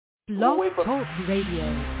Blog Talk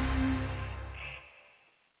Radio.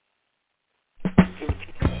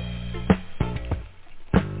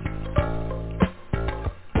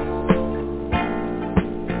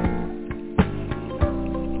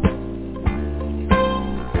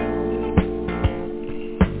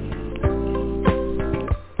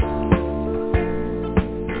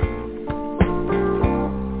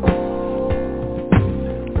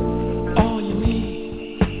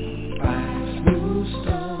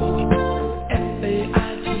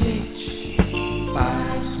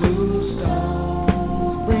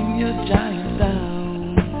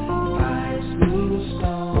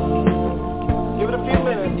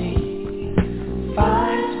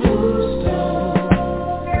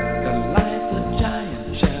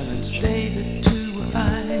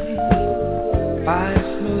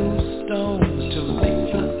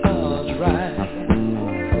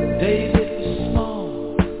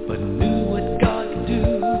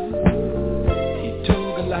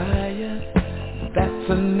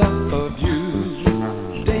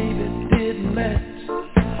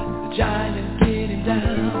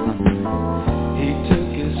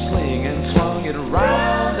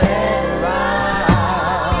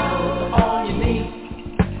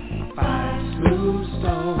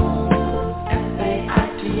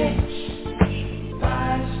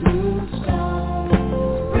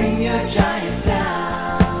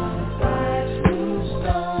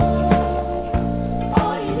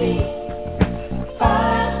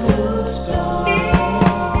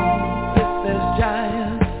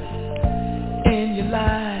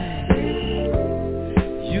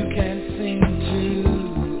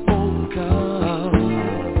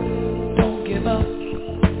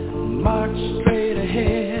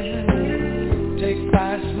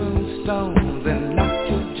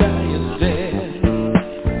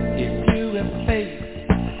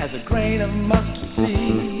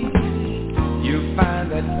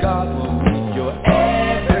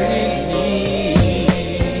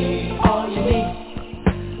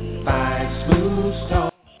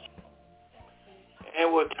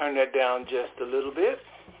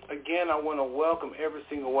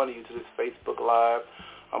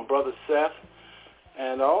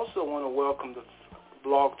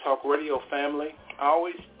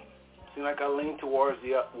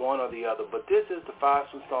 But this is the Five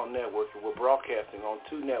Smooth Stones Network, and we're broadcasting on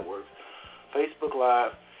two networks, Facebook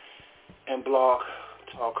Live and Blog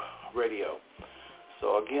Talk Radio.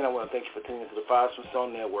 So again, I want to thank you for tuning into the Five Smooth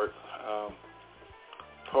Stones Network,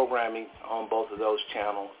 programming on both of those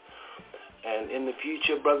channels. And in the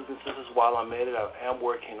future, brothers and sisters, while I'm at it, I am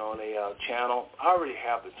working on a channel. I already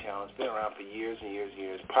have the channel. It's been around for years and years and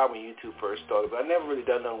years, probably when YouTube first started, but I never really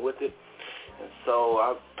done nothing with it. And so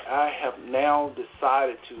I have now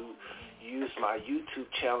decided to use my YouTube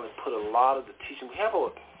channel and put a lot of the teaching.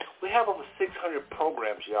 We have over 600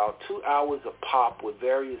 programs, y'all, 2 hours of pop with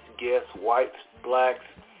various guests, whites, blacks,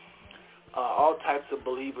 all types of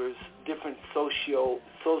believers, different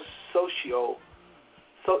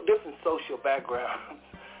different social backgrounds.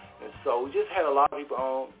 And so we just had a lot of people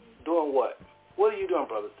on doing what? What are you doing,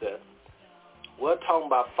 Brother Seth? We're talking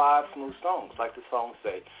about five smooth stones, like the song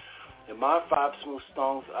say. And my five smooth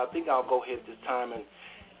stones, I think I'll go ahead this time and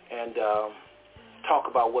talk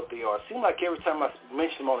about what they are. It seems like every time I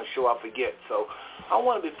mention them on the show, I forget. So I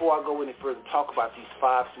want to, before I go any further, talk about these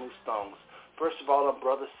five smooth stones. First of all, I'm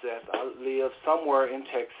Brother Seth. I live somewhere in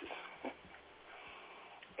Texas.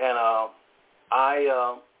 And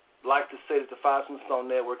I like to say that the Five Smooth Stone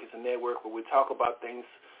Network is a network where we talk about things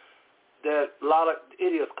that a lot of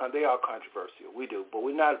idiots, they are controversial. We do. But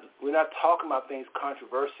we're not talking about things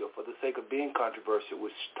controversial for the sake of being controversial.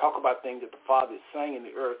 We talk about things that the Father is saying in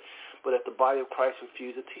the earth, but that the body of Christ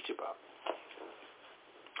refuses to teach about.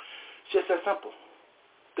 It's just that simple.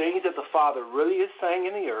 Things that the Father really is saying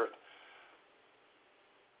in the earth,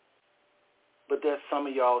 but that some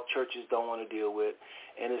of y'all churches don't want to deal with.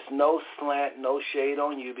 And it's no slant, no shade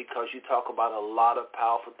on you because you talk about a lot of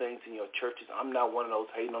powerful things in your churches. I'm not one of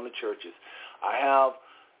those hating on the churches. I have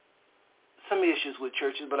some issues with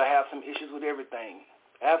churches, but I have some issues with everything.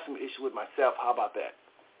 I have some issues with myself. How about that?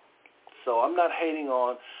 So I'm not hating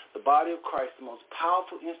on the body of Christ, the most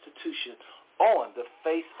powerful institution on the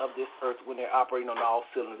face of this earth when they're operating on all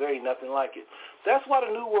cylinders. There ain't nothing like it. That's why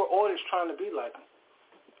the New World Order is trying to be like them.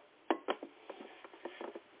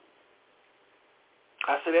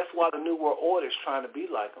 I said that's why the New World Order is trying to be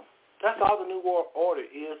like them. That's all the New World Order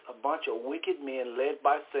is, a bunch of wicked men led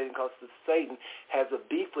by Satan, because Satan has a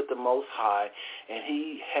beef with the Most High, and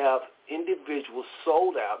he have individuals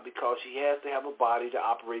sold out because he has to have a body to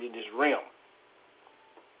operate in this realm.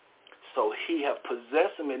 So he have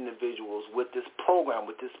possessed some individuals with this program,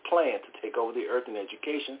 with this plan to take over the earth in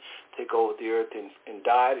education, take over the earth in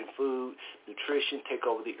diet and food, nutrition, take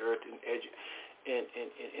over the earth in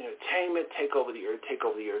entertainment, take over the earth, take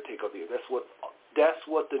over the earth, take over the earth. That's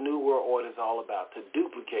what the New World Order is all about, to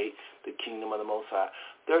duplicate the kingdom of the Most High.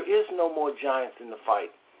 There is no more giants in the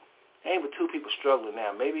fight. Ain't but two people struggling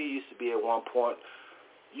now. Maybe it used to be at one point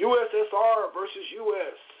USSR versus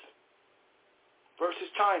U.S. versus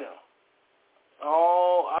China.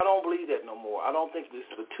 Oh, I don't believe that no more. I don't think there's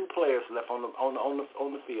but two players left on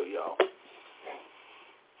the field, y'all.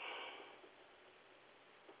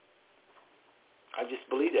 I just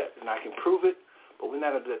believe that, and I can prove it, but we're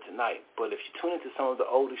not going to do that tonight. But if you tune into some of the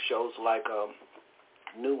older shows like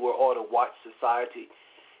New World Order Watch Society,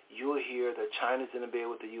 you'll hear that China's in the bed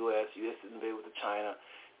with the U.S., U.S. is in the bed with China,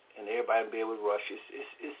 and everybody in bed with Russia.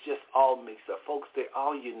 It's just all mixed up. Folks, they're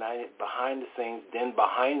all united behind the scenes, then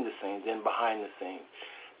behind the scenes, then behind the scenes.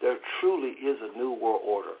 There truly is a New World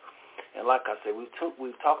Order. And like I said, we've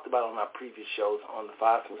talked about on our previous shows on the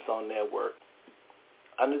Five Smooth Stone Network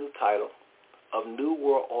under the title of New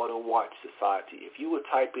World Order Watch Society. If you would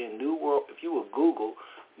type in if you would Google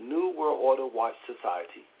New World Order Watch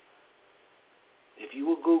Society, if you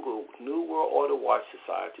would Google New World Order Watch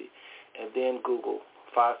Society and then Google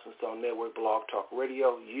Five Smooth Stone Network Blog Talk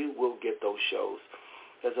Radio, you will get those shows.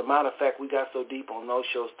 As a matter of fact, we got so deep on those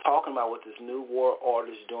shows talking about what this New World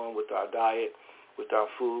Order is doing with our diet, with our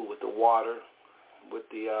food, with the water, with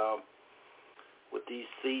these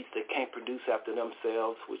seeds that can't produce after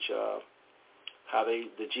themselves, which how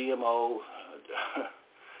the GMO,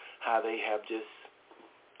 how they have just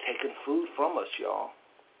taken food from us, y'all,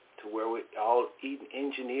 to where we all eating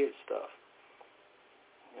engineered stuff.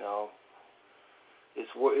 You know, it's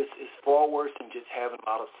far worse than just having a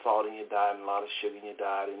lot of salt in your diet and a lot of sugar in your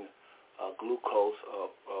diet and glucose.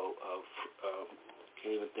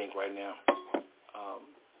 Can't even think right now.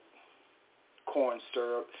 Corn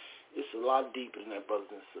syrup. It's a lot deeper than that,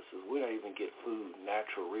 brothers and sisters. We don't even get food,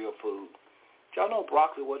 natural, real food. Y'all know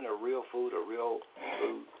broccoli wasn't a real food, a real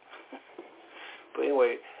food. But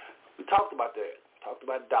anyway, we talked about that. Talked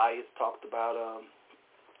about diets. Talked about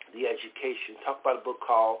the education. Talked about a book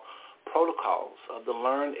called Protocols of the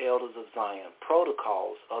Learned Elders of Zion.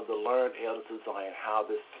 Protocols of the Learned Elders of Zion. How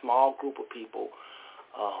this small group of people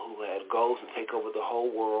who had goals to take over the whole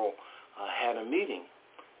world had a meeting,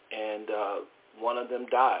 and one of them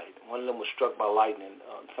died. One of them was struck by lightning.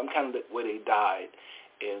 Some kind of way they died.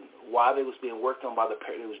 And while they was being worked on by the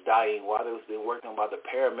paramedics,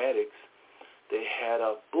 they had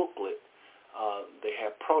a booklet. They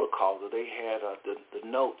had protocols. They had the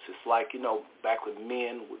notes. It's like, back when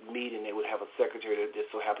men would meet and they would have a secretary that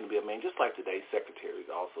just so happened to be a man, just like today's secretaries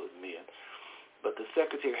also is men. But the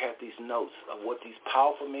secretary had these notes of what these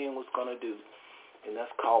powerful men was going to do, and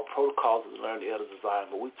that's called Protocols of the Learned Elders of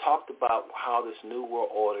Zion. But we talked about how this New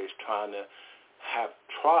World Order is trying to have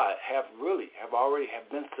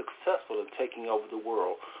been successful in taking over the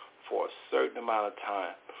world for a certain amount of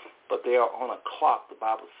time. But they are on a clock. The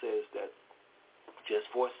Bible says that just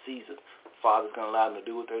for a season, the Father's going to allow them to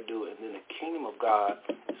do what they're doing, and then the kingdom of God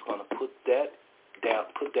is going to put down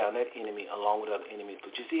that enemy along with other enemies.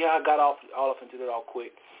 But you see how I got all off into that all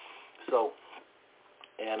quick? So,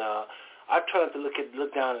 and I try not to look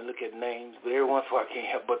down and look at names, but every once in a while I can't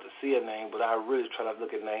help but to see a name, but I really try not to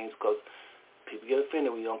look at names because people get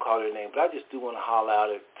offended when you don't call their name. But I just do want to holler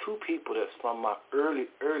out at two people that's from my early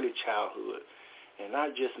childhood, and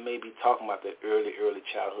not just maybe talking about that early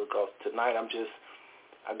childhood, because tonight I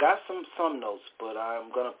got some notes, but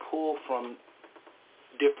I'm going to pull from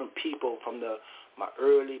different people from my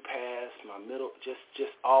early past, my middle,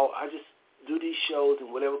 I just do these shows,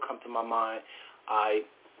 and whatever comes to my mind, I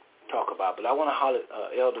talk about. But I want to holler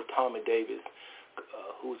at Elder Tommy Davis,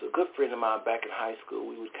 who's a good friend of mine back in high school.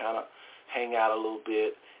 We would kind of hang out a little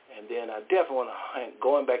bit, and then I definitely want to,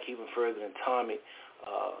 going back even further than Tommy,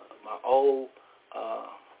 my old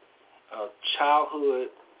childhood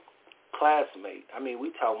classmate. I mean,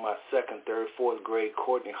 we talking about 2nd, 3rd, 4th grade,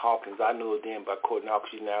 Courtney Hawkins. I knew her then by Courtney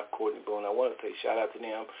Hawkins. She's now Courtney Boone. I want to say shout out to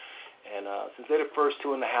them. And since they're the first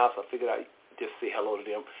two in the house, I figured I'd just say hello to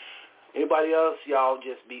them. Anybody else, y'all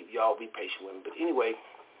be patient with me. But anyway,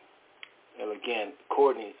 and again,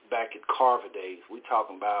 Courtney's back at Carver days. We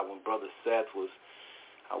talking about when Brother Seth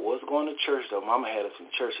I was going to church, though. Mama had us in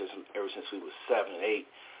church ever since we was 7 and 8.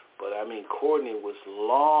 But, I mean, Courtney was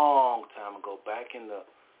long time ago, back in the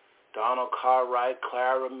Donald Cartwright,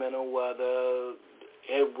 Clara Menoweather,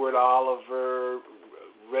 Edward Oliver,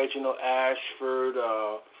 Reginald Ashford,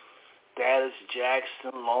 Dallas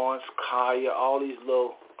Jackson, Lawrence Collier, all these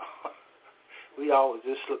little We always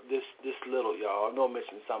this little, y'all. I know I'm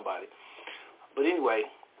missing somebody. But anyway,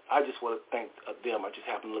 I just want to thank them. I just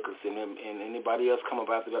happened to look at them, and anybody else come up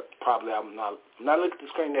after that, probably I'm not looking at the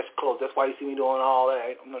screen that's close. That's why you see me doing all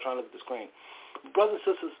that. I'm not trying to look at the screen. Brothers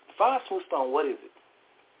and sisters, 5 smooth stone, what is it?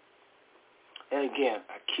 And again,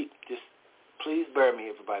 I keep just, please bear me,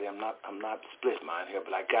 everybody. I'm not split mind here,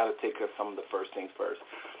 but I got to take care of some of the first things first.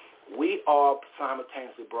 We are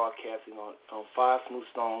simultaneously broadcasting on 5 smooth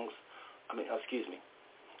stones.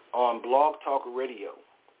 On Blog Talk Radio.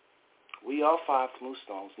 We are 5 Smooth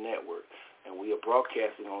Stones Network, and we are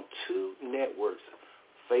broadcasting on 2 networks,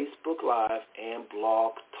 Facebook Live and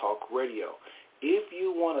Blog Talk Radio. If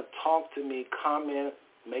you want to talk to me, comment,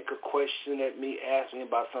 make a question at me, ask me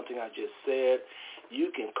about something I just said,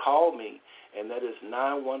 you can call me, and that is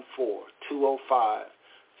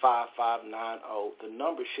 914-205-5590. The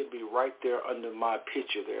number should be right there under my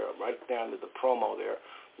picture there, right there under the promo there.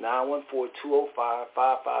 914-205-5590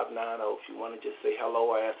 if you want to just say hello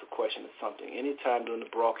or ask a question or something. Anytime during the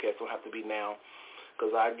broadcast, don't have to be now, because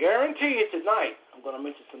I guarantee you tonight I'm going to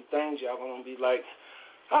mention some things y'all going to be like,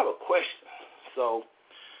 I have a question. So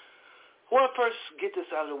I want to first get this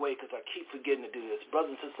out of the way because I keep forgetting to do this.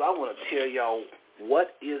 Brothers and sisters, I want to tell y'all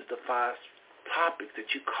what is the 5 topics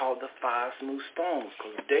that you call the 5 smooth stones,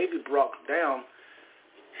 because David broke down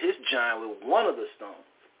his giant with one of the stones.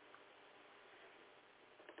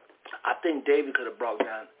 I think David could have brought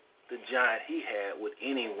down the giant he had with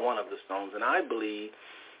any one of the stones. And I believe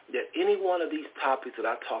that any one of these topics that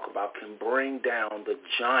I talk about can bring down the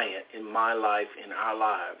giant in my life, in our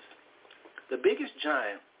lives. The biggest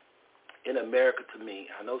giant in America to me,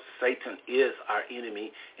 I know Satan is our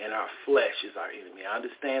enemy and our flesh is our enemy. I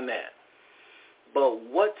understand that. But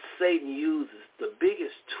what Satan uses, the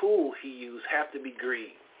biggest tool he uses, have to be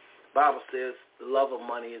greed. The Bible says the love of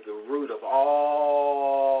money is the root of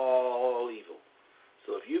all evil.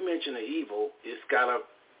 So if you mention the evil, it's got to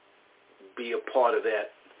be a part of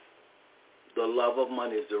that. The love of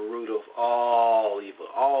money is the root of all evil.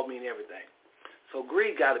 All mean everything. So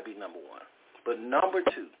greed got to be number 1. But number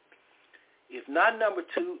 2, if not number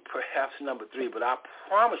 2, perhaps number 3, but I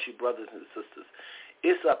promise you, brothers and sisters,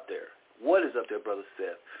 it's up there. What is up there, Brother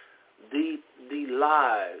Seth? The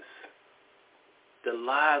lies. The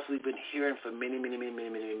lies we've been hearing for many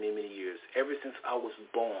years, ever since I was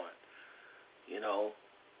born,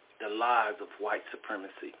 the lies of white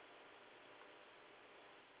supremacy.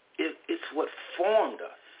 It's what formed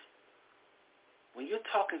us. When you're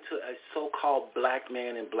talking to a so-called black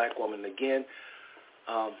man and black woman, again,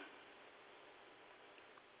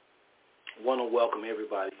 want to welcome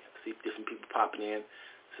everybody. I see different people popping in.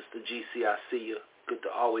 Sister GC, I see you. Good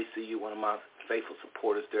to always see you, one of my faithful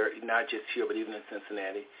supporters there, not just here, but even in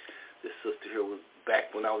Cincinnati. This sister here was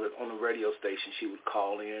back when I was on the radio station. She would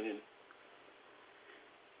call in.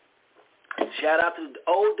 And shout out to the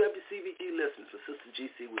old WCVG listeners. So Sister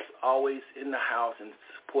GC was always in the house and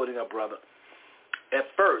supporting her brother. At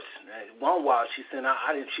first, one while she said,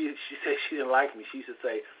 she said she didn't like me. She used to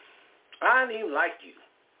say, I didn't even like you.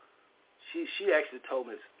 She actually told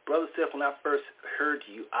me, Brother Seth, when I first heard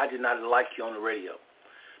you, I did not like you on the radio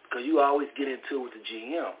because you always get into it with the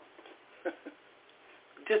GM.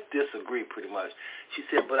 Just disagree pretty much. She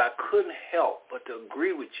said, but I couldn't help but to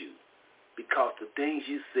agree with you because the things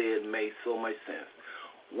you said made so much sense.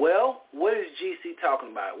 Well, what is GC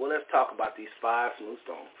talking about? Well, let's talk about these 5 smooth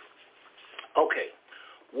stones. Okay,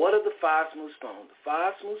 what are the 5 smooth stones? The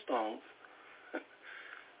 5 smooth stones,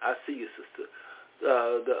 I see you, sister.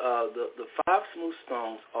 The 5 smooth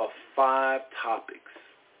stones are 5 topics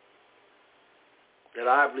that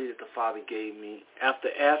I believe that the Father gave me after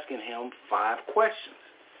asking him 5 questions.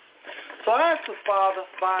 So I asked the Father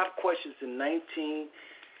 5 questions in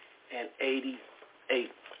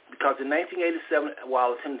 1988 because in 1987,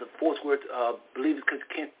 while attending the Fort Worth Believers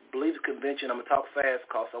Convention, I'm gonna talk fast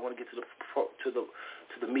because I want to get to the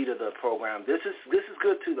meat of the program. This is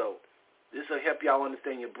good too though. This will help y'all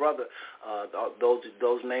understand your brother.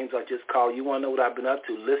 Those names I just called. You want to know what I've been up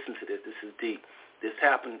to? Listen to this. This is deep. This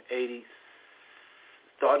happened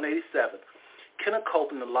starting in 87. Kenneth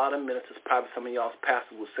Copeland, a lot of ministers, probably some of y'all's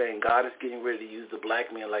pastors were saying God is getting ready to use the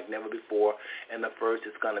black man like never before, and the first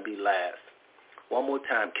is going to be last. One more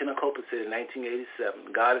time. Kenneth Copeland said in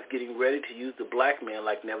 1987, God is getting ready to use the black man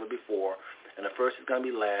like never before, and the first is going to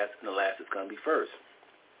be last, and the last is going to be first.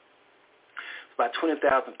 About 20,000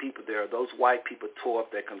 people there. Those white people tore up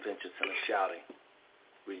their convention center shouting,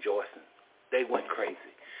 rejoicing. They went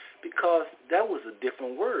crazy because that was a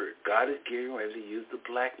different word. God is getting ready to use the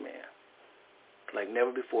black man like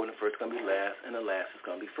never before, and the first is going to be last, and the last is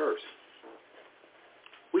going to be first.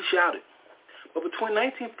 We shouted. But between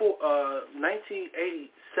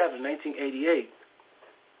 1987 1988,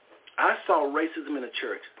 I saw racism in the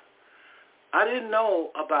church. I didn't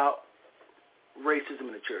know about racism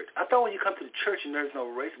in the church. I thought when you come to the church and there's no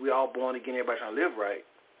race, we all born again, everybody trying to live right.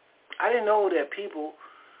 I didn't know that people,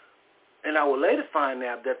 and I would later find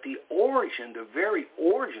out that the very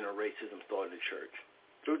origin of racism started in the church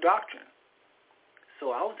through doctrine.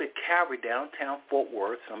 So I was at Calvary downtown Fort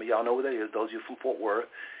Worth. Some of y'all know where that is, those of you from Fort Worth.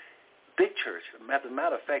 Big church. As a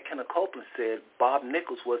matter of fact, Kenneth Copeland said Bob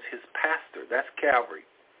Nichols was his pastor. That's Calvary.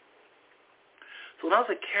 So when I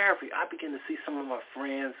was at Calvary, I began to see some of my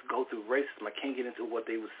friends go through racism. I can't get into what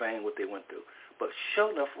they were saying, what they went through. But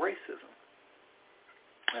sure enough, racism.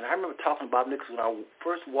 And I remember talking to Bob Nichols when I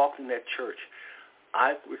first walked in that church.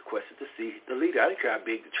 I requested to see the leader. I didn't care how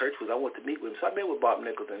big the church was. I wanted to meet with him. So I met with Bob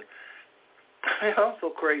Nichols. And I'm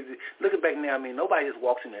so crazy. Looking back now, I mean, nobody just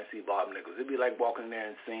walks in there and see Bob Nichols. It'd be like walking in there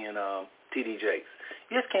and seeing T.D. Jakes.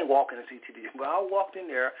 You just can't walk in and see T.D. Jakes. But I walked in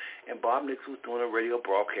there, and Bob Nichols was doing a radio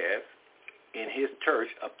broadcast in his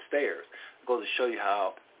church upstairs. It goes to show you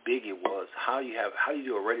how big it was, how you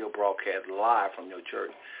do a radio broadcast live from your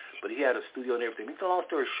church. But he had a studio and everything. Make a long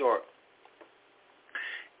story short,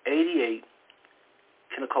 88,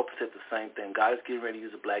 Kenneth Copeland said the same thing. God is getting ready to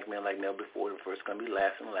use a black man like never before. The first is going to be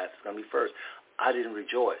last, and the last is going to be first. I didn't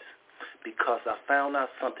rejoice because I found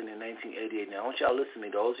out something in 1988. Now, I want y'all to listen to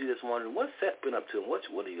me. Those of you that's wondering, what's Seth been up to? What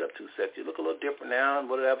are you up to, Seth? You look a little different now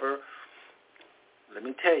and whatever. Let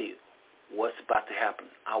me tell you what's about to happen.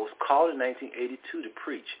 I was called in 1982 to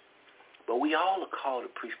preach. But we all are called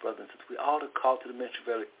to preach, brothers and sisters. We all are called to the ministry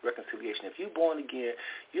of reconciliation. If you're born again,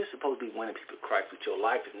 you're supposed to be winning people to Christ with your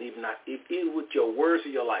life, and even with your words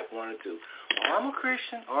of your life, one or two. Oh, I'm a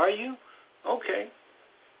Christian. Are you? Okay.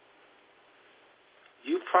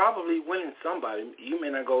 You're probably winning somebody. You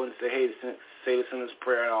may not go and say, hey, say the sinner's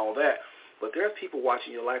prayer and all that, but there are people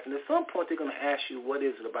watching your life, and at some point they're going to ask you, what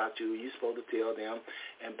is it about you? You're supposed to tell them,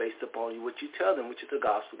 and based upon what you tell them, which is the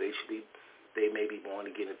gospel, they may be born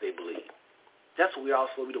again if they believe. That's what we all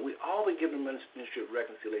supposed to do. We all been given the ministry of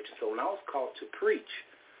reconciliation. So when I was called to preach,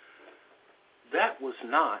 that was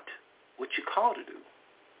not what you're called to do.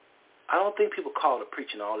 I don't think people called to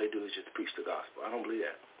preach and all they do is just preach the gospel. I don't believe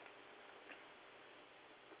that.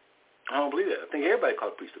 I think everybody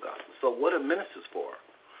called to preach the gospel. So what are ministers for?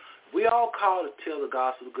 We all called to tell the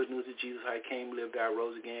gospel, the good news of Jesus, how he came, lived, died,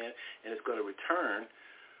 rose again, and is going to return.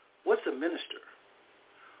 What's a minister?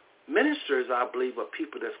 Ministers, I believe, are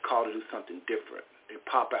people that's called to do something different. They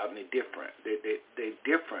pop out and they're different. They're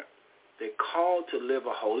different. They're called to live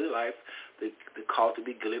a holy life. They're called to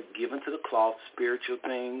be given to the cloth, spiritual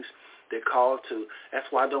things. They're called to, that's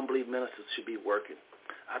why I don't believe ministers should be working.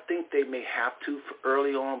 I think they may have to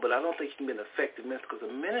early on, but I don't think you can be an effective minister because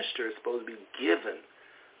a minister is supposed to be given,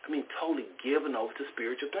 totally given over to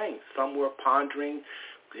spiritual things. Somewhere pondering,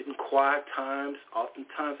 getting quiet times.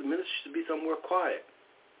 Oftentimes a minister should be somewhere quiet.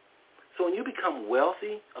 So when you become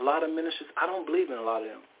wealthy, a lot of ministers, I don't believe in a lot of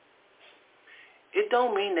them. It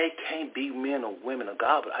don't mean they can't be men or women of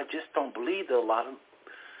God, but I just don't believe that a lot of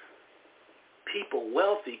people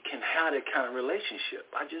wealthy can have that kind of relationship.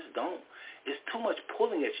 I just don't. It's too much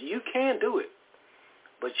pulling at you. You can do it,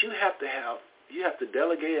 but you have to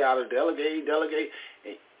delegate out of delegate.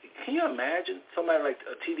 And can you imagine somebody like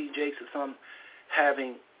T.D. Jakes or something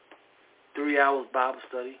having 3 hours Bible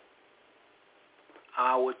study,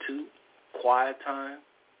 hour or two, quiet time,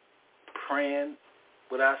 praying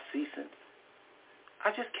without ceasing? I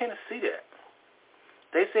just can't see that.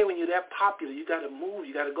 They say when you're that popular, you got to move,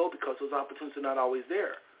 you got to go because those opportunities are not always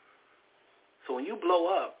there. So when you blow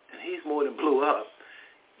up, and he's more than blew up,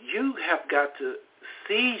 you have got to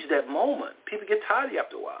seize that moment. People get tired of you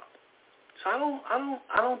after a while. So I'm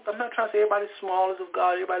not trying to say everybody's small as of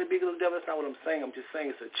God, everybody big as the devil. That's not what I'm saying. I'm just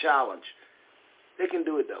saying it's a challenge. They can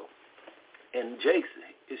do it though. And Jakes,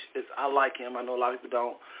 I like him. I know a lot of people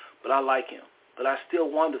don't, but I like him. But I still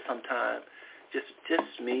wonder sometimes, just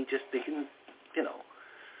me, just thinking,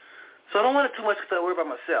 So I don't want it too much because I worry about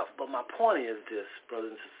myself. But my point is this,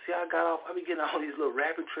 brothers and sisters. See, I be getting all these little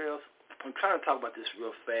rabbit trails. I'm trying to talk about this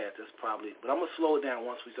real fast. But I'm going to slow it down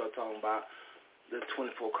once we start talking about the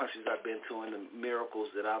 24 countries I've been to and the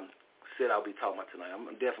miracles that I said I'll be talking about tonight. I'm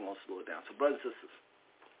definitely going to slow it down. So brothers and sisters,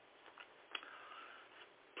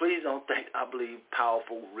 please don't think I believe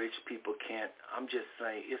powerful, rich people can't. I'm just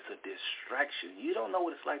saying it's a distraction. You don't know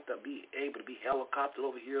what it's like to be able to be helicoptered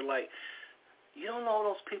over here like, you don't know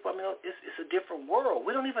those people. It's a different world.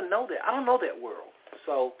 We don't even know that. I don't know that world.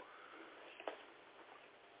 So,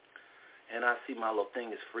 and I see my little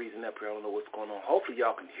thing is freezing up here. I don't know what's going on. Hopefully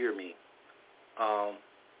y'all can hear me.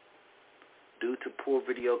 due to poor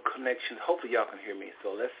video connection. Hopefully y'all can hear me.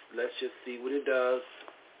 So let's just see what it does.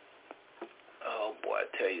 Oh boy,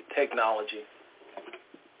 I tell you, technology.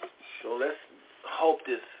 So let's hope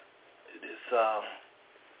this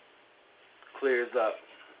clears up.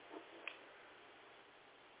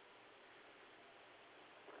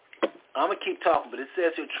 I'm going to keep talking, but it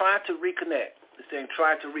says you're trying to reconnect. It's saying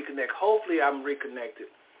trying to reconnect. Hopefully I'm reconnected.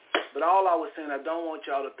 But all I was saying, I don't want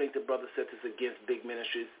y'all to think that Brother Seth is against big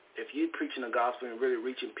ministries. If you're preaching the gospel and really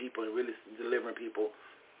reaching people and really delivering people,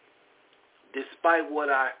 despite what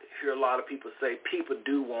I hear a lot of people say, people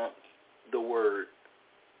do want the word.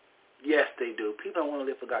 Yes, they do. People don't want to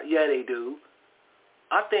live for God. Yeah, they do.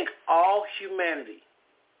 I think all humanity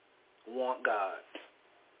want God.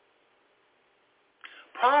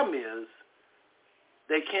 Problem is,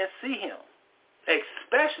 they can't see him,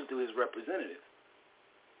 especially through his representatives.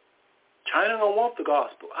 China don't want the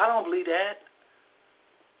gospel. I don't believe that.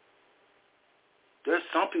 There's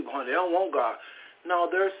some people, they don't want God. No,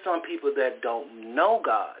 there's some people that don't know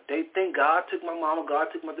God. They think God took my mama, God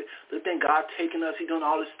took my... They think God taking us, he doing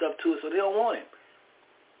all this stuff to us, so they don't want him.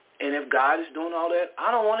 And if God is doing all that,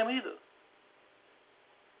 I don't want him either.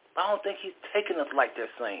 I don't think he's taking us like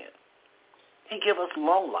they're saying. He give us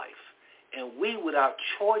long life. And we, with our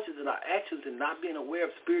choices and our actions and not being aware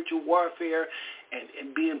of spiritual warfare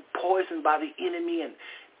and being poisoned by the enemy and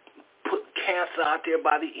put cancer out there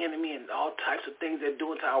by the enemy and all types of things they're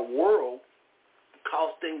doing to our world,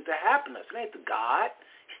 cause things to happen to us. It ain't the God.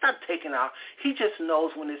 He's not taking out. He just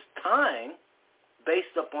knows when it's time,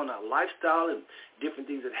 based upon our lifestyle and different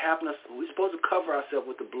things that happen to us. We're supposed to cover ourselves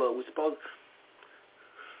with the blood.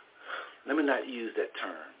 Let me not use that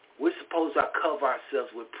term. We're supposed to cover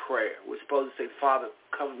ourselves with prayer. We're supposed to say, Father,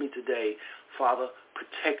 cover me today. Father,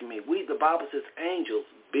 protect me. The Bible says angels,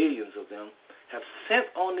 billions of them, have sent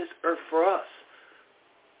on this earth for us.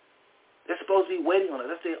 They're supposed to be waiting on us.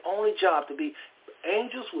 That's their only job, to be.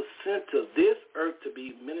 Angels were sent to this earth to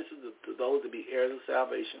be ministers to those to be heirs of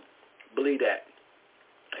salvation. Believe that.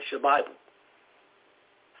 That's your Bible.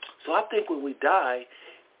 So I think when we die,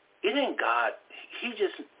 it ain't God.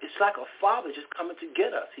 It's like a father just coming to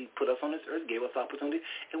get us. He put us on this earth, gave us opportunity,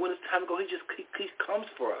 and when it's time to go, he comes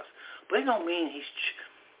for us. But it don't mean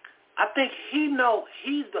I think he know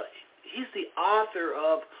he's the author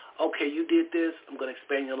of, okay, you did this, I'm going to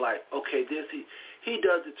expand your life. Okay, this, he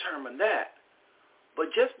does determine that.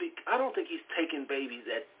 But I don't think he's taking babies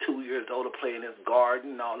at 2 years old to play in his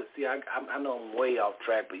garden and all this. See, I know I'm way off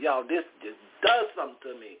track, but y'all, this just does something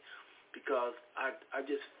to me. Because I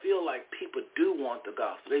just feel like people do want the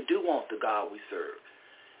gospel. They do want the God we serve.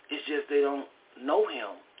 It's just they don't know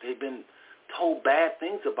him. They've been told bad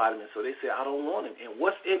things about him, and so they say, I don't want him. And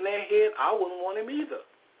what's in their head, I wouldn't want him either.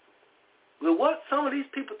 Well, what some of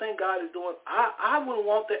these people think God is doing, I wouldn't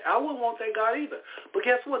want that. I wouldn't want that God either. But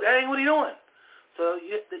guess what? That ain't what he's doing. So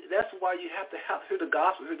that's why you have to hear the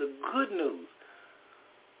gospel, hear the good news.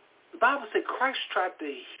 The Bible says Christ tried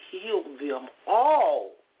to heal them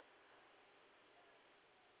all.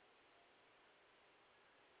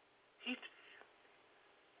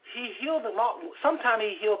 He healed them all. Sometimes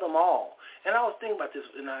he healed them all. And I was thinking about this,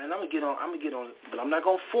 and I'm gonna get on, but I'm not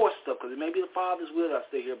gonna force stuff because it may be the Father's will I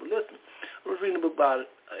stay here. But listen, I was reading a book by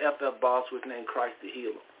F.F. Bosworth named Christ the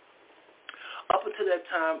Healer. Up until that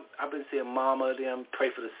time, I've been saying mama, them,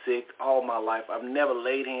 pray for the sick all my life. I've never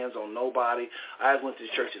laid hands on nobody. I just went to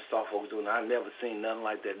church and saw folks doing it. I've never seen nothing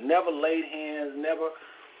like that. Never laid hands, never.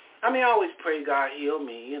 I mean, I always pray God heal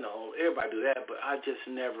me, everybody do that, but I just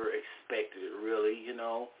never expected it really,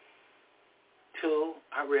 till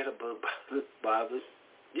I read a book by this.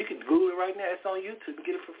 You can Google it right now. It's on YouTube and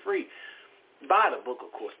get it for free. Buy the book,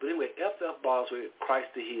 of course. But anyway, F.F. Bosworth, Christ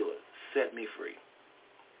the Healer, set me free.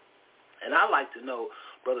 And I'd like to know,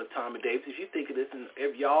 Brother Tommy Davis, if you think of this, and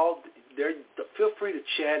if y'all, feel free to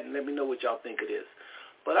chat and let me know what y'all think of this.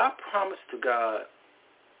 But I promise to God,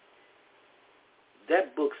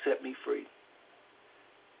 that book set me free.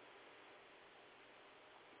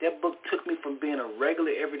 That book took me from being a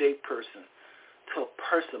regular, everyday person to a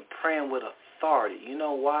person praying with authority. You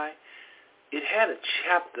know why? It had a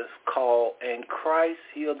chapter called, And Christ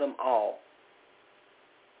Healed Them All.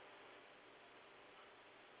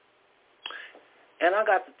 And I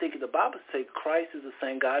got to thinking, the Bible says Christ is the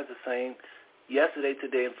same, God is the same, yesterday,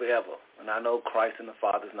 today, and forever. And I know Christ and the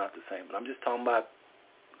Father is not the same, but I'm just talking about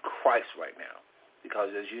Christ right now.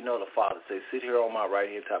 Because as you know, the Father says, sit here on my right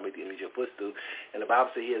hand, time at the end of your footstool. And the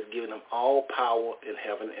Bible says he has given them all power in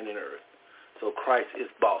heaven and in earth. So Christ is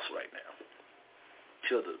boss right now.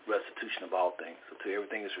 Till the restitution of all things, until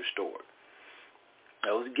everything is restored.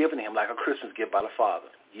 That was given to him like a Christmas gift by the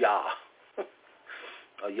Father. Yah.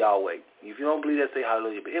 or Yahweh. If you don't believe that, say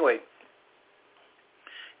hallelujah. But anyway,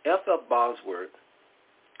 F.F. Bosworth,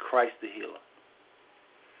 Christ the Healer.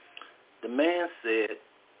 The man said,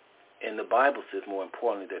 and the Bible says more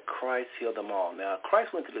importantly, that Christ healed them all. Now,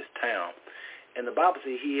 Christ went to this town, and the Bible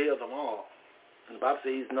says he healed them all. And the Bible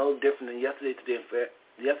says he's no different than yesterday, today,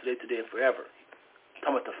 and forever.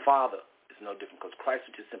 Talking about the Father is no different because Christ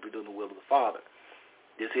was just simply doing the will of the Father.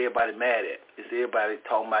 This everybody mad at. This everybody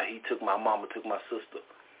talking about he took my mama, took my sister.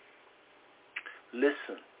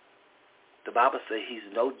 Listen, the Bible says he's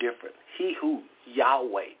no different. He who,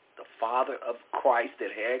 Yahweh, the Father of Christ that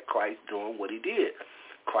had Christ doing what he did.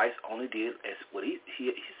 Christ only did as what he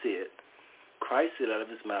said. Christ said out of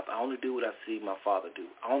his mouth, I only do what I see my Father do.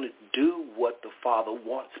 I only do what the Father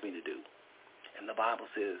wants me to do. And the Bible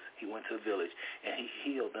says he went to the village and he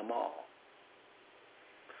healed them all.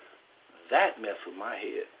 That messed with my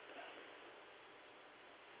head.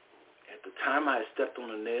 At the time I had stepped on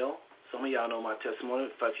a nail, some of y'all know my testimony.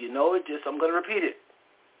 If you know it, I'm going to repeat it.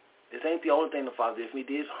 This ain't the only thing the Father did for me.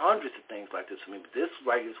 He did hundreds of things like this for me, but this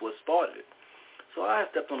right is what started it. So I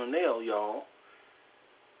stepped on a nail, y'all,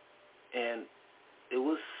 and it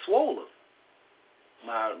was swollen.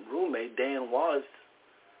 My roommate, Dan Wallace,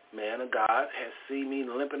 man of God, has seen me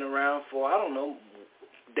limping around for, I don't know,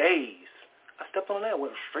 days. I stepped on that,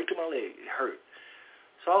 went straight to my leg. It hurt.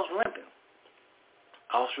 So I was limping.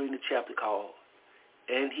 I was reading a chapter called,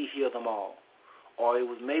 And He Healed Them All. Or it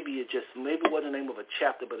was maybe it wasn't the name of a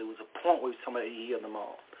chapter, but it was a point where somebody He healed them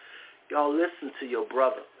all. Y'all listen to your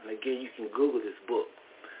brother. And again, you can Google this book.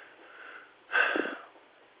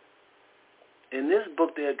 In this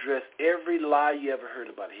book, they address every lie you ever heard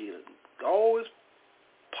about healing. Always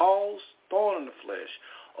Paul's thorn in the flesh.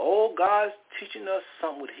 Oh, God's teaching us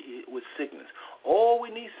something with sickness. Oh, we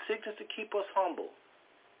need sickness to keep us humble.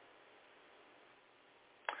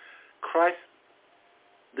 Christ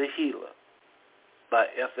the Healer by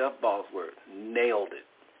F.F. Bosworth nailed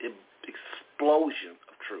it. Explosion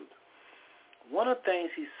of truth. One of the things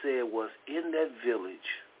he said was in that village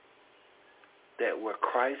that where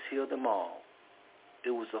Christ healed them all,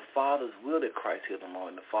 it was the Father's will that Christ healed them all.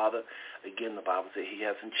 And the Father, again, the Bible said he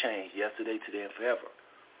hasn't changed yesterday, today, and forever.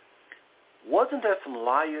 Wasn't there some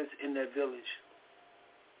liars in that village?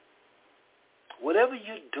 Whatever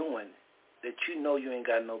you're doing that you know you ain't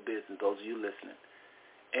got no business, those of you listening,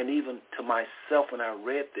 and even to myself when I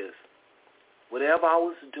read this, whatever I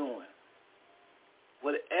was doing,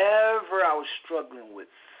 whatever I was struggling with,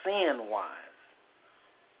 sin-wise,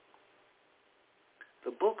 the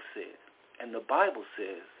book said, and the Bible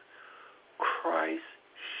says, Christ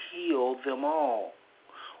healed them all.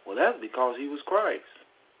 Well, that's because he was Christ.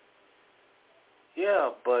 Yeah,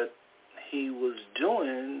 but he was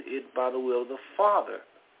doing it by the will of the Father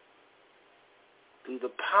through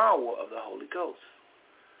the power of the Holy Ghost.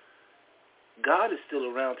 God is still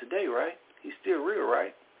around today, right? He's still real,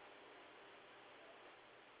 right?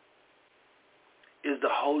 Is the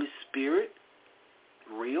Holy Spirit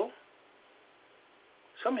real?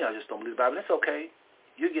 Some of y'all just don't believe the Bible. It's okay.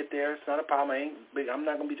 You get there. It's not a problem. I'm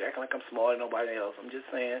not going to be acting like I'm smarter than nobody else. I'm just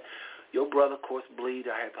saying, your brother, of course, believed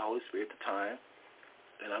I had the Holy Spirit at the time.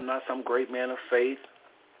 And I'm not some great man of faith.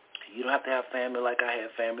 You don't have to have family like I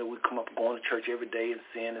had family. We come up going to church every day and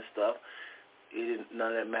sin and stuff.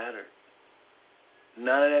 None of that mattered.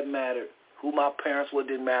 None of that mattered. Who my parents were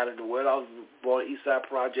didn't matter. Whether I was born at Eastside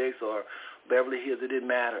Projects or Beverly Hills, it didn't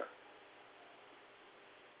matter.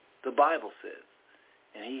 The Bible says,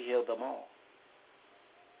 and he healed them all.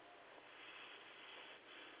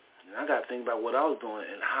 And I got to think about what I was doing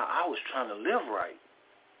and how I was trying to live right.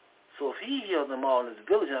 So if he healed them all in his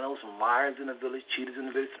village, I know some liars in the village, cheaters in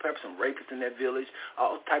the village, perhaps some rapists in that village,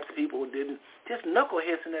 all types of people who didn't, just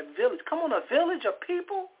knuckleheads in that village. Come on, a village of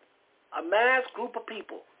people, a mass group of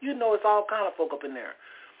people. You know it's all kind of folk up in there.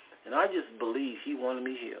 And I just believe he wanted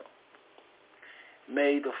me healed.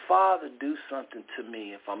 May the Father do something to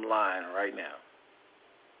me if I'm lying right now.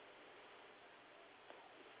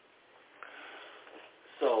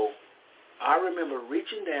 So I remember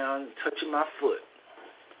reaching down and touching my foot.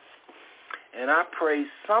 And I prayed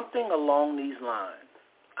something along these lines.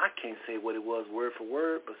 I can't say what it was word for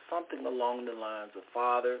word, but something along the lines of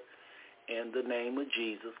Father, in the name of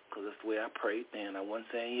Jesus, because that's the way I prayed then. I wasn't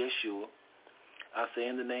saying Yeshua. I say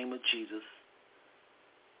in the name of Jesus.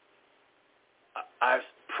 I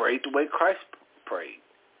prayed the way Christ prayed.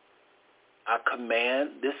 I command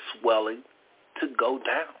this swelling to go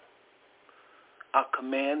down. I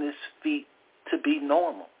command this feet to be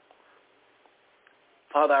normal.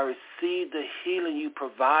 Father, I receive the healing you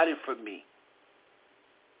provided for me.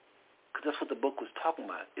 Because that's what the book was talking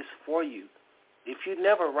about. It's for you. If you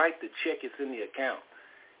never write the check, it's in the account.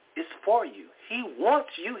 It's for you. He wants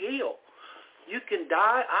you healed. You can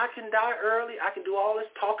die. I can die early. I can do all this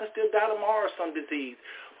talk and still die tomorrow of some disease.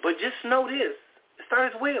 But just know this. It's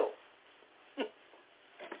not his will.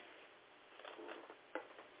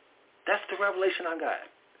 That's the revelation I got.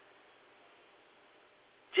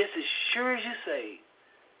 Just as sure as you say,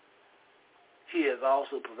 he has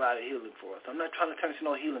also provided healing for us. I'm not trying to turn this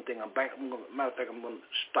into no healing thing. Matter of fact, I'm going to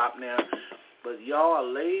stop now. But y'all, I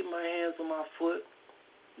laid my hands on my foot.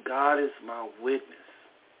 God is my witness.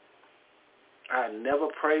 I never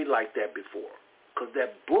prayed like that before, because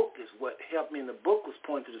that book is what helped me. And the book was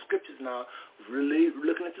pointing to the scriptures. Now, really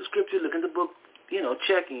looking at the scripture, looking at the book,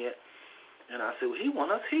 checking it. And I said, well, he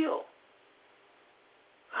wants us healed.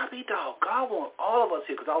 I be dog. God wants all of us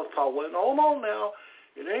here, because I was taught, well, hold on now.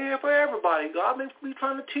 It ain't for everybody. God may be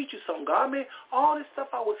trying to teach you something. God may, all this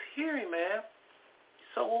stuff I was hearing, man.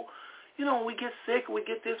 So, when we get sick, we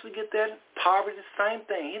get this, we get that. Poverty, the same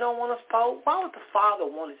thing. He don't want us poor. Why would the father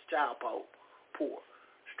want his child poor,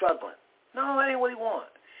 struggling? No, that ain't what he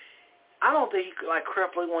wants. I don't think he could, like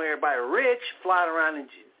Creflo, want everybody rich, flying around and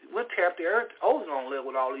we'll tear up the earth. Ozone live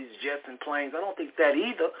with all these jets and planes. I don't think that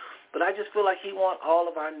either. But I just feel like he wants all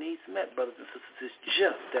of our needs met, brothers and sisters. It's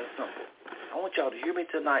just that simple. I want y'all to hear me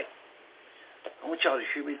tonight.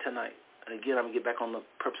 And again, I'm going to get back on the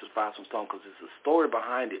purpose of Five Smooth Stones, because there's a story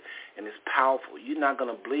behind it, and it's powerful. You're not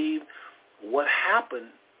going to believe what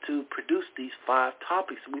happened to produce these 5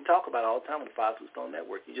 topics we talk about all the time on the Five Smooth Stone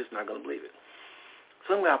Network. You're just not going to believe it.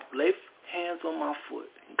 So I'm going to lay hands on my foot,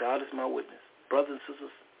 and God is my witness. Brothers and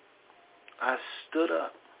sisters, I stood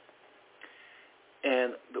up.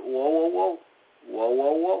 And whoa.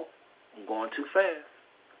 I'm going too fast.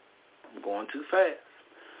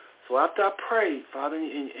 So after I prayed, Father,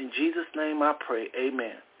 in Jesus' name I pray,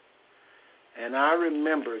 amen. And I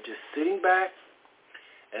remember just sitting back,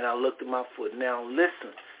 and I looked at my foot. Now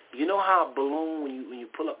listen, you know how a balloon, when you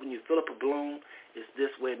fill up a balloon, it's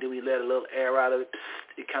this way, and then we let a little air out of it,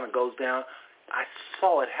 it kind of goes down. I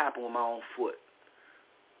saw it happen with my own foot.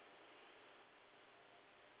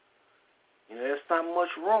 There's not much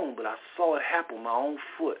room, but I saw it happen with my own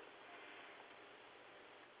foot.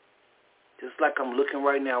 Just like I'm looking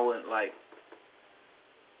right now,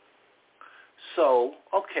 so,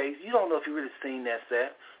 okay, you don't know if you really seen that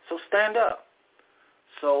set, so stand up.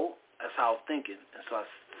 So that's how I was thinking. And so I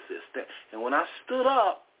stood. And when I stood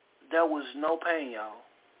up, there was no pain, y'all.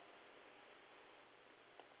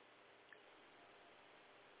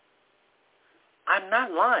 I'm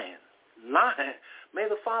not lying. May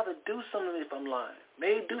the Father do something if I'm lying.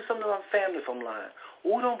 May he do something to my family if I'm lying.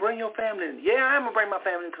 Oh, don't bring your family in. Yeah, I'm going to bring my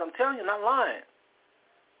family in, because I'm telling you, I'm not lying.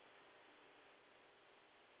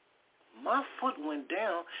 My foot went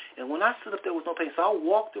down, and when I stood up, there was no pain. So I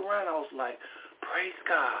walked around. I was like, praise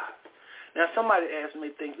God. Now, somebody asked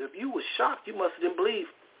me things. If you were shocked, you must have didn't believe.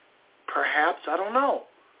 Perhaps, I don't know.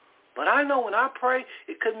 But I know when I pray,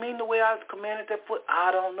 it could mean the way I commanded that foot.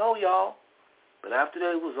 I don't know, y'all. But after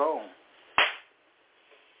that, it was on.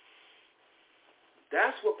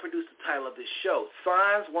 That's what produced the title of this show.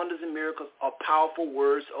 Signs, Wonders, and Miracles are powerful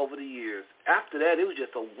words over the years. After that, it was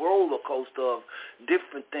just a roller coaster of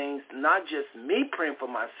different things, not just me praying for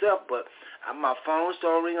myself, but my phone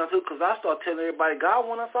started ringing too, because I started telling everybody, God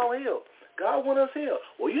wants us all healed. God wants us healed.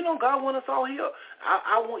 Well, God wants us all healed.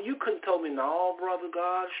 You couldn't tell me, no, brother,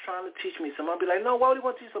 God's trying to teach me something. I'd be like, no, why would he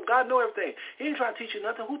want to teach you something? God knows everything. He ain't trying to teach you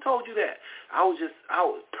nothing. Who told you that?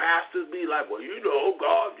 Pastors be like, well,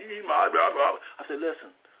 God, he my blah, blah. I said, listen,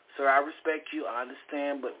 sir, I respect you. I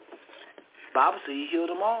understand, but Bible said he healed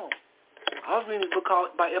them all. I was reading a book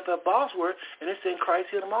called by F.F. Bosworth, and it said Christ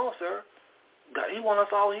healed them all, sir. God, he wants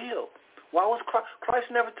us all healed. Why was Christ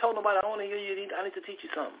never told nobody, I want to heal you, I need to teach you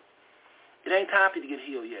something. It ain't time for you to get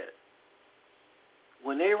healed yet.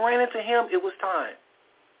 When they ran into him, it was time.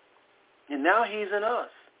 And now he's in us.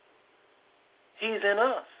 He's in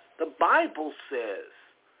us. The Bible says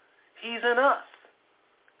he's in us.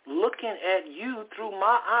 Looking at you through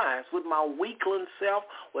my eyes with my weakling self,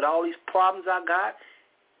 with all these problems I got,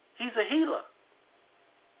 he's a healer.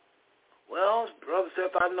 Well, Brother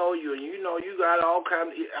Seth, I know you, and you know you got all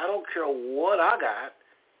kinds of, I don't care what I got.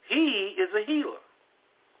 He is a healer.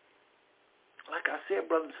 Like I said,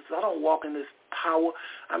 brothers and sisters, I don't walk in this power.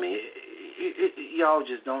 I mean, y'all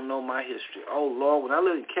just don't know my history. Oh, Lord, when I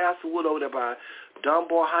lived in Castlewood over there by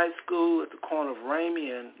Dunbar High School at the corner of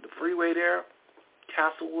Ramey and the freeway there,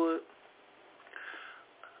 Castlewood,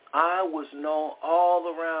 I was known all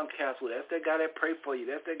around Castlewood. That's that guy that prayed for you.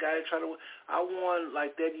 That's that guy that tried to, I won,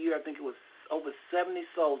 like that year, I think it was over 70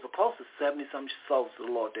 souls, or close to 70-some souls to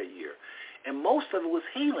the Lord that year. And most of it was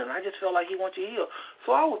healing. I just felt like he wanted to heal.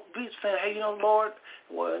 So I would be saying, hey, Lord,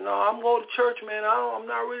 well, no, I'm going to church, man. I'm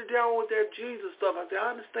not really down with that Jesus stuff. I said,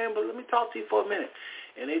 I understand, but let me talk to you for a minute.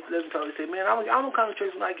 And they let me talk. They say, man, I don't come to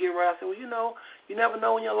church when I get right. I said, well, you never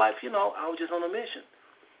know in your life, I was just on a mission.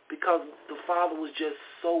 Because the Father was just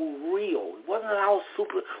so real. It wasn't that I was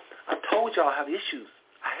I told y'all I have issues.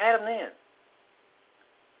 I had them then.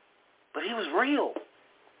 But he was real,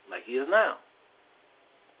 like he is now.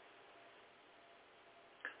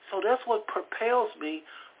 So that's what propels me,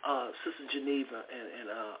 Sister Geneva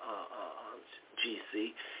and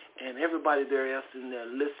GC, and everybody there else in there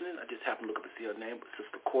listening. I just happened to look up and see her name, but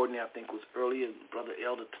Sister Courtney, I think, was earlier, and Brother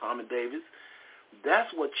Elder Tommy Davis.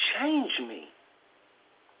 That's what changed me.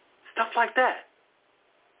 Stuff like that.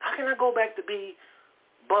 How can I go back to be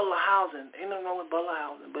Butler Housing? Ain't nothing wrong with Butler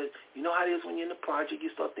Housing, but you know how it is when you're in the project,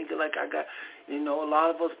 you start thinking like I got, a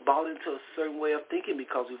lot of us bought into a certain way of thinking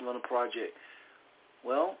because we were on a project.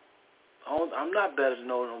 Well, I'm not better than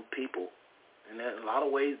those people. And in a lot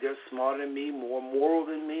of ways, they're smarter than me, more moral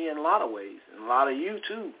than me in a lot of ways, and a lot of you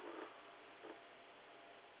too.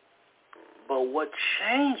 But what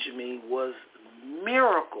changed me was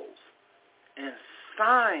miracles and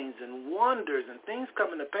signs and wonders and things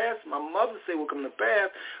coming to pass. My mother said will come to pass,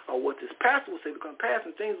 or what this pastor would say will come to pass,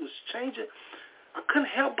 and things was changing. I couldn't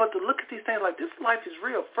help but to look at these things like this life is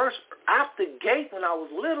real. First, out the gate when I was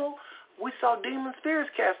little, we saw demon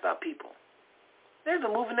spirits cast out people. There's a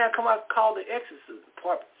movie now come out called The Exorcist,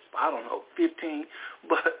 part, 15,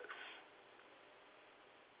 but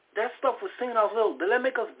that stuff was seen when I was little. Did that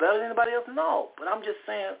make us better than anybody else? No, but I'm just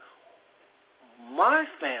saying my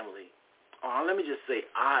family, or let me just say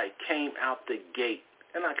I came out the gate,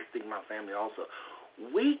 and I can think my family also,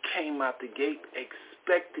 we came out the gate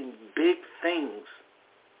expecting big things.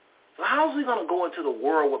 So how is we going to go into the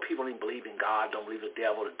world where people don't believe in God, don't believe the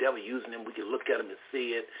devil using them, we can look at them and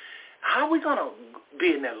see it? How are we going to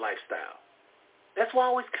be in that lifestyle? That's why I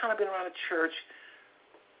always kind of been around the church,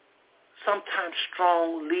 sometimes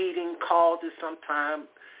strong, leading causes, sometimes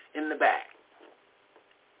in the back,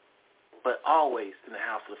 but always in the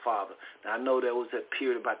house of the Father. Now, I know there was that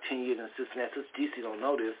period about 10 years in Cincinnati. Sister GC don't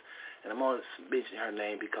know this, and I'm only mentioning her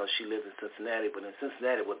name because she lives in Cincinnati, but in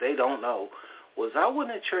Cincinnati, what they don't know was I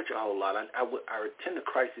wasn't in church a whole lot. I attended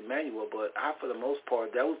Christ Emmanuel, but for the most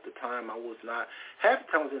part, that was the time I was not. Half the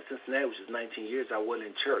time I was in Cincinnati, which is 19 years, I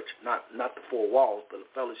wasn't in church, not the four walls, but a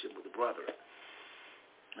fellowship with the brethren.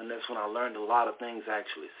 And that's when I learned a lot of things,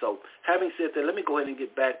 actually. So having said that, let me go ahead and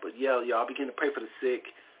get back. But, y'all begin to pray for the sick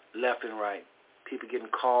left and right. People getting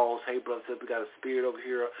calls, hey, brother, we got a spirit over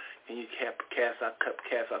here, and you can't cast out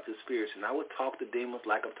the spirits. And I would talk to demons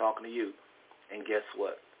like I'm talking to you. And guess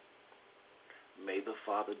what? May the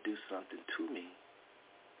Father do something to me.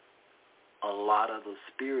 A lot of the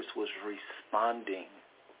spirits was responding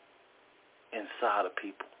inside of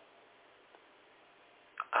people.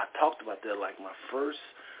 I talked about that like my first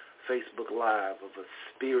Facebook Live of a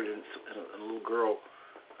spirit and a little girl,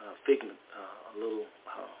 figment, a little,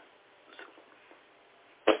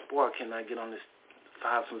 boy, I cannot get on this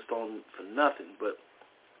 5 stone for nothing, but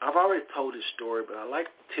I've already told this story, but I like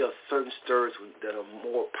to tell certain stories that are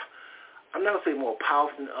more, I'm not going to say more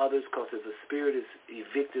powerful than others, because if a spirit is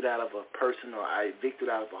evicted out of a person or evicted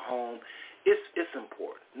out of a home, it's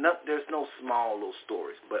important. There's no small little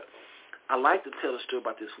stories, but I like to tell a story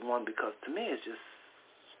about this one because to me it's just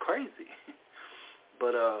crazy.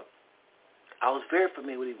 But I was very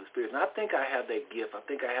familiar with evil spirits, and I think I have that gift. I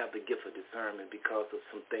think I have the gift of discernment because of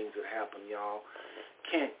some things that happen, y'all.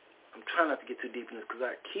 I'm trying not to get too deep in this because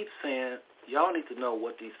I keep saying y'all need to know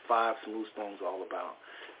what these 5 smooth stones are all about.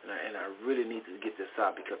 And I really need to get this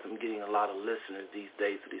out because I'm getting a lot of listeners these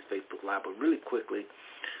days to these Facebook Live. But really quickly,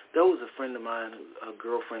 there was a friend of mine, a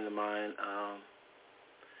girlfriend of mine.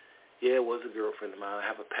 Yeah, it was a girlfriend of mine. I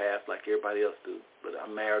have a past like everybody else do. But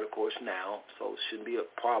I'm married, of course, now, so it shouldn't be a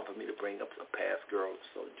problem for me to bring up a past girl,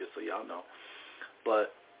 so just so y'all know.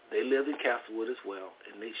 But they lived in Castlewood as well,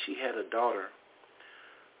 and she had a daughter.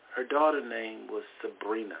 Her daughter's name was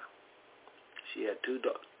Sabrina. She had 3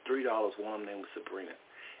 daughters. One of them was Sabrina.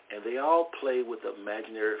 And they all played with an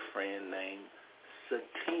imaginary friend named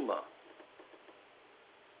Satima.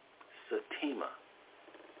 Satima.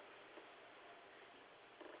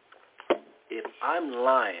 If I'm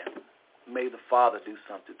lying, may the Father do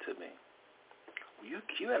something to me.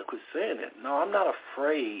 You had to quit saying that. No, I'm not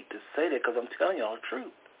afraid to say that because I'm telling y'all the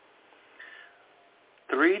truth.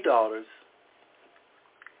 3 daughters.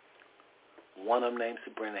 One of them named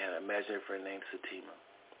Sabrina, had an imaginary friend named Satima.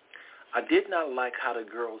 I did not like how the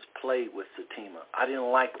girls played with Satima. I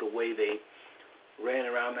didn't like the way they ran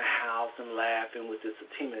around the house and laughing with this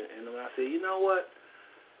Satima. And then I said, you know what?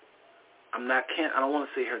 I don't want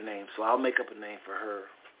to say her name, so I'll make up a name for her.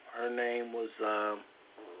 Her name was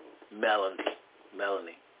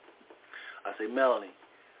Melanie. I say, Melanie,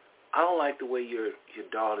 I don't like the way your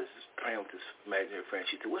daughter's playing with this imaginary friend.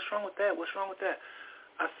 She said, what's wrong with that? What's wrong with that?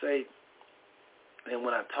 I say, and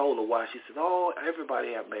when I told her why, she said, oh,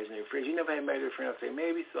 everybody have imaginary friends. You never had imaginary friends. I say,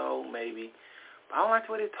 maybe so, maybe. But I don't like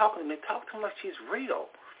the way they're talking to me. They talk to me like she's real.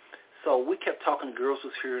 So we kept talking. Girls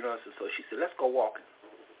was hearing us, and so she said, let's go walking.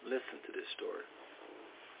 Listen to this story.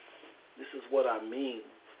 This is what I mean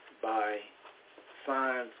by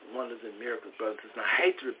signs, wonders, and miracles, brothers. And I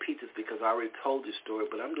hate to repeat this because I already told this story,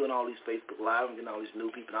 but I'm doing all these Facebook Live and getting all these new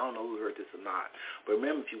people. I don't know who heard this or not. But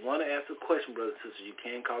remember, if you want to ask a question, brothers and sisters, you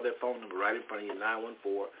can call that phone number right in front of you,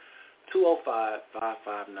 914-205-5590.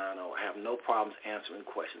 I have no problems answering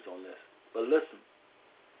questions on this. But listen,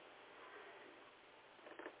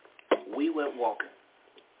 we went walking.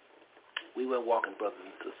 Brothers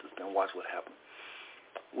and sisters, and watch what happened.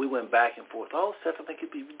 We went back and forth. Oh, Seth, I think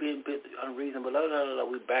you'd be being a bit unreasonable. No.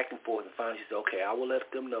 We back and forth, and finally she said, okay, I will let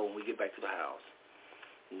them know when we get back to the house.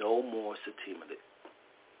 No more Satima.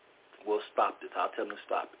 We'll stop this. I'll tell them to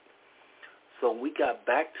stop it. So we got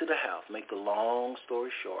back to the house. Make the long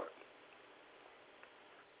story short.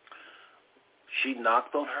 She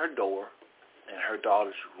knocked on her door, and her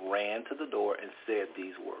daughters ran to the door and said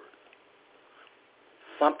these words.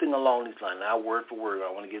 Something along these lines, now word for word.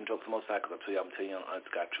 I want to get into it for most because I'm telling you on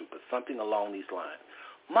Honest God Truth, but something along these lines.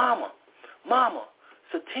 Mama,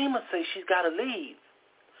 Satima says she's got to leave.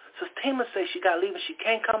 Satima says she got to leave and she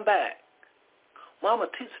can't come back. Mama,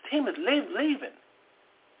 Satima's leaving.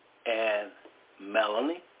 And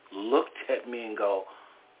Melanie looked at me and go,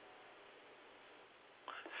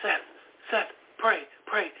 Seth, pray,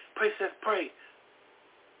 Seth, pray.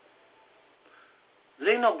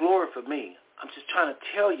 There ain't no glory for me. I'm just trying to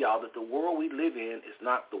tell y'all that the world we live in is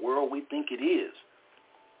not the world we think it is.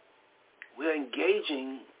 We're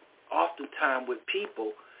engaging oftentimes with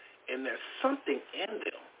people, and there's something in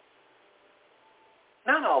them.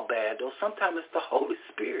 Not all bad, though. Sometimes it's the Holy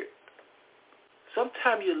Spirit.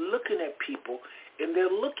 Sometimes you're looking at people, and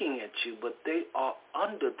they're looking at you, but they are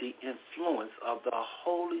under the influence of the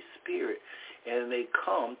Holy Spirit, and they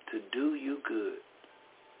come to do you good.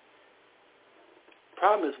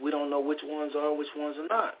 Problem is we don't know which ones are and which ones are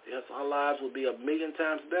not. Yes, our lives will be 1,000,000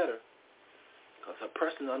 times better. Because a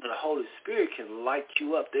person under the Holy Spirit can light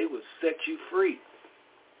you up. They will set you free.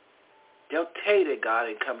 They'll tell you that God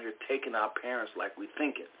ain't coming here taking our parents like we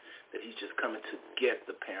thinking, that he's just coming to get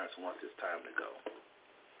the parents once it's time to go.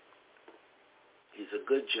 He's a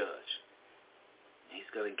good judge. He's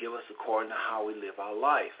going to give us according to how we live our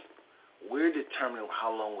life. We're determining how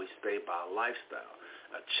long we stay by our lifestyle.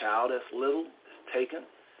 A child that's little taken,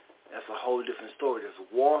 that's a whole different story. There's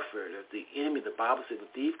warfare. There's the enemy. The Bible says the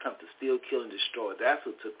thief comes to steal, kill, and destroy. That's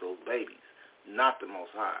who took those babies, not the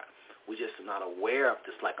Most High. We're just not aware of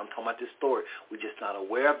this. Like I'm talking about this story. We're just not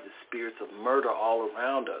aware of the spirits of murder all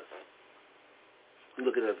around us. We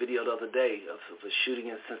look at a video the other day of a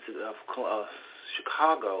shooting in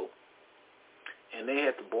Chicago, and they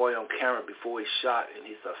had the boy on camera before he shot, and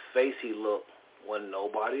his face he looked when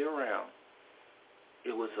nobody around.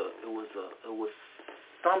 It was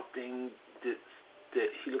something that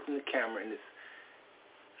he looked in the camera, and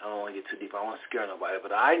I don't want to get too deep. I don't want to scare nobody,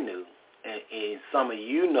 but I knew, and some of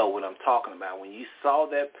you know what I'm talking about. When you saw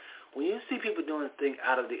that, when you see people doing things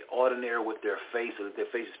out of the ordinary with their face or their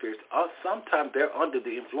facial spirits, sometimes they're under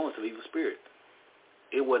the influence of evil spirits.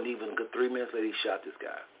 It wasn't even a good 3 minutes later he shot this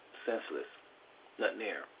guy, senseless, nothing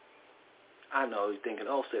there. I know you're thinking,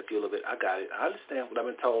 oh, Seth, you a little bit. I got it. I understand what I've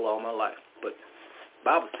been told all my life, but the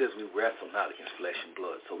Bible says we wrestle not against flesh and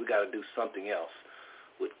blood, so we got to do something else.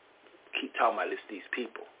 We keep talking about these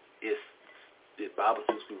people. The Bible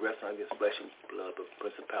says we wrestle not against flesh and blood, but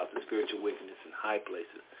principalities, spiritual wickedness in high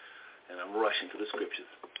places. And I'm rushing to the scriptures.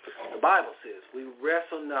 The Bible says we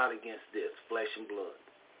wrestle not against this, flesh and blood.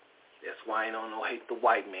 That's why I don't hate the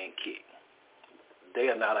white man kick. They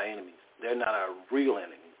are not our enemies. They're not our real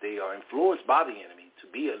enemies. They are influenced by the enemy to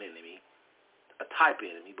be an enemy, a type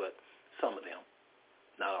enemy, but some of them.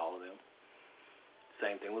 Not all of them.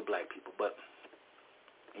 Same thing with black people. But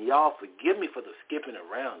and y'all forgive me for the skipping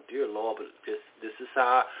around, dear Lord, but this is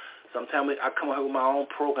how sometimes I come out with my own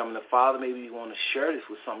program, and the Father maybe want to share this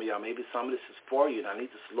with some of y'all. Maybe some of this is for you, and I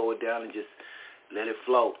need to slow it down and just let it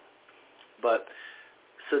flow. But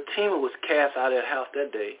Satima was cast out of that house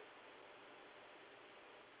that day.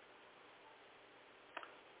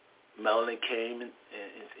 Melanie came and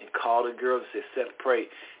called the girl and said, Seth, pray.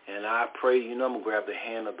 And I prayed, I'm going to grab the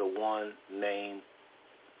hand of the one named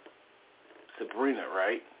Sabrina,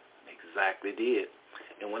 right? Exactly did.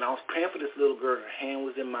 And when I was praying for this little girl, her hand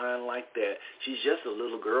was in mine like that. She's just a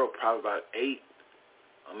little girl, probably about 8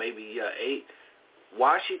 or maybe 8.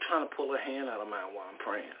 Why is she trying to pull her hand out of mine while I'm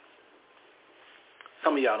praying?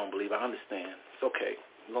 Some of y'all don't believe. I understand. It's okay.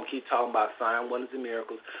 I'm going to keep talking about signs, wonders, and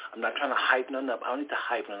miracles. I'm not trying to hype nothing up. I don't need to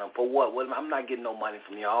hype nothing up. For what? I'm not getting no money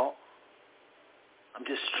from y'all. I'm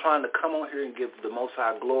just trying to come on here and give the Most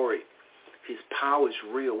High glory. His power is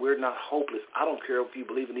real. We're not hopeless. I don't care if you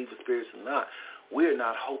believe in evil spirits or not. We're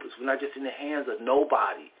not hopeless. We're not just in the hands of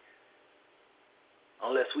nobody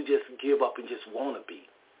unless we just give up and just want to be.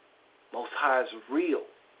 Most High is real.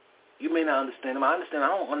 You may not understand him. I understand. I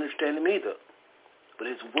don't understand him either. But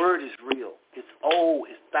his word is real. It's old.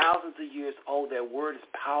 It's thousands of years old. That word is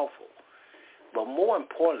powerful. But more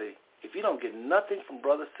importantly, if you don't get nothing from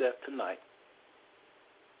Brother Seth tonight,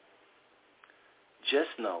 just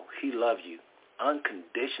know he loves you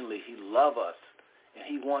unconditionally. He loves us, and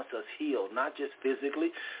he wants us healed, not just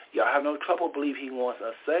physically. Y'all have no trouble believe he wants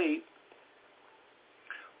us saved.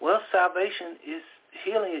 Well,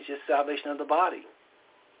 healing is just salvation of the body.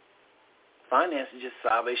 Finance is just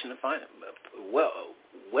salvation of finance.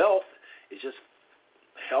 Wealth is just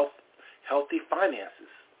healthy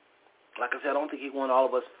finances. Like I said, I don't think he wants all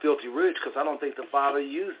of us filthy rich because I don't think the Father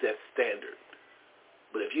used that standard.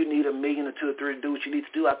 But if you need $1 million or 2 or 3 to do what you need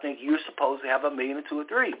to do, I think you're supposed to have $1 million or 2 or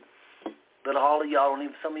 3. But all of y'all don't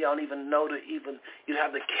even, some of y'all don't even know that you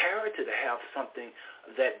have the character to have something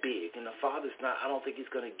that big. And the Father's not, I don't think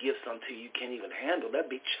he's going to give something to you can't even handle.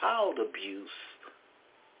 That'd be child abuse.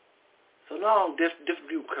 So no, I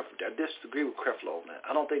disagree with Creflo on that.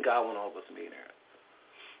 I don't think God wants all of us millionaires.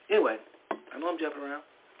 Anyway, I know I'm jumping around.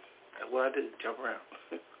 That's what I did, jump around.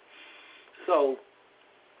 So,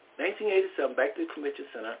 1987, back to the Convention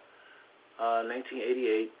Center.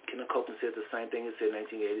 1988, Kenneth Copeland said the same thing he said in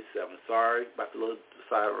 1987. Sorry about the little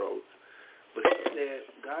side roads. But he said,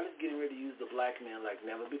 God is getting ready to use the black man like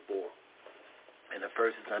never before. And the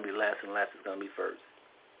first is going to be last, and last is going to be first.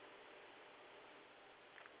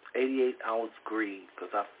 88, I was grieved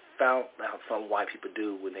because I found out some white people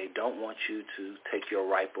do when they don't want you to take your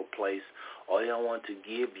rightful place or they don't want to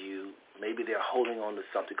give you, maybe they're holding on to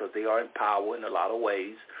something because they are in power in a lot of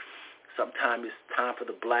ways. Sometimes it's time for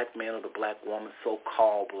the black man or the black woman,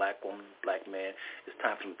 so-called black woman, black man, it's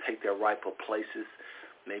time for them to take their rightful places,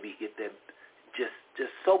 maybe get that,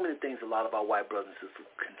 just so many things a lot of our white brothers and sisters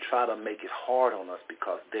can try to make it hard on us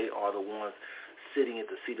because they are the ones sitting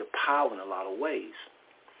at the seat of power in a lot of ways.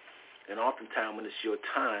 And oftentimes when it's your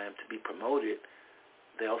time to be promoted,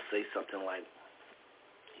 they'll say something like,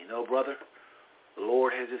 brother, the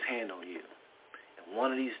Lord has his hand on you. And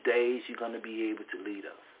one of these days you're going to be able to lead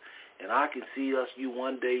us. And I can see you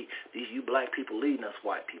one day, you black people leading us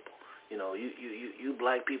white people. You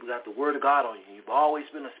black people got the word of God on you. You've always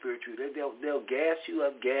been a spiritual. They'll gas you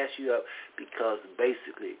up because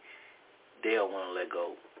basically they don't want to let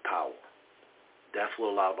go of power. That's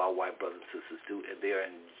what a lot of our white brothers and sisters do, and they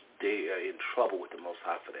are in trouble with the Most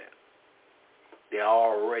High for that. They're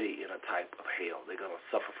already in a type of hell. They're going to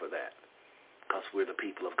suffer for that because we're the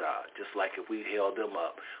people of God. Just like if we held them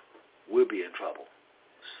up, we'll be in trouble.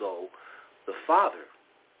 So the Father,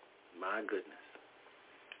 my goodness,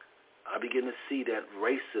 I begin to see that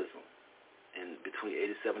racism in between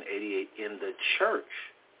 87 and 88 in the church.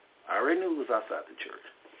 I already knew it was outside the church.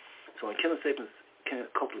 So when Kenneth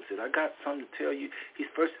Copeland said, I got something to tell you.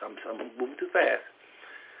 I'm moving too fast.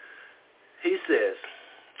 He says,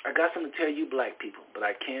 I got something to tell you black people, but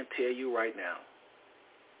I can't tell you right now.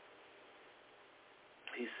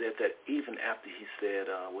 He said that even after he said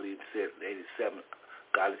what he said in 87,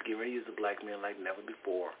 God is getting ready to use the black man like never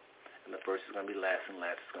before, and the first is going to be last, and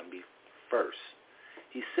last is going to be first.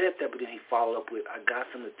 He said that, but then he followed up with, I got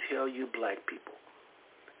something to tell you black people,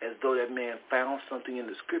 as though that man found something in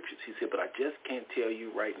the scriptures. He said, but I just can't tell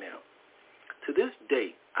you right now. To this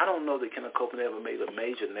date, I don't know that Kenneth Copeland ever made a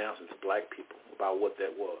major announcement to black people about what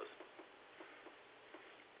that was.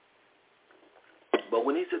 But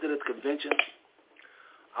when he said at his convention,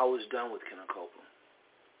 I was done with Kenneth Copeland.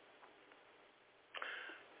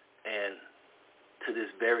 And to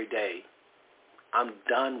this very day, I'm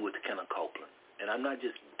done with Kenneth Copeland. And I'm not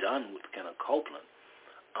just done with Kenneth Copeland.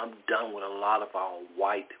 I'm done with a lot of our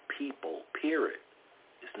white people, period.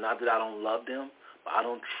 It's not that I don't love them, but I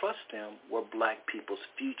don't trust them where black people's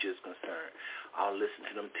future is concerned. I'll listen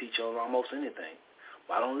to them teach on almost anything.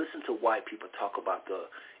 But I don't listen to white people talk about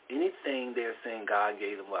anything they're saying God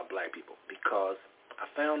gave them about black people, because I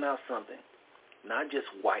found out something. not just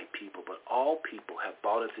white people, but all people have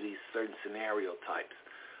bought into these certain scenario types.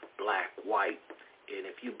 Black, white, and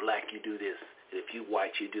if you black, you do this. And if you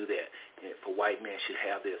white, you do that. And if a white man should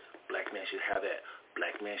have this, black man should have that.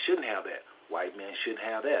 Black man shouldn't have that. White man shouldn't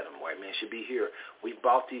have that. And white man should be here. We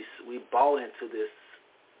bought into this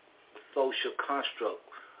social construct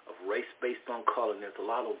of race based on color. And there's a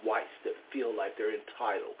lot of whites that feel like they're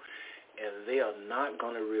entitled. And they are not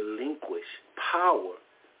going to relinquish power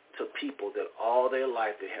to people that all their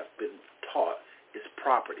life they have been taught is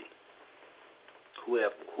property,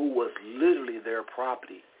 who was literally their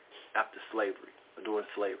property after slavery, or during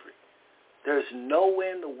slavery. There's no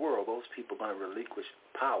way in the world those people are going to relinquish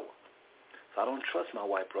power. So I don't trust my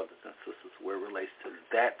white brothers and sisters where it relates to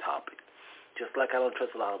that topic. Just like I don't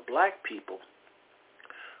trust a lot of black people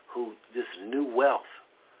who this new wealth,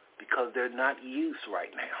 because they're not used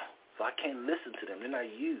right now. So I can't listen to them. They're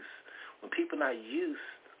not used. When people are not used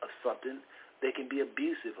of something, they can be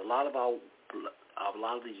abusive. A lot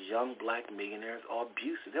of these young black millionaires are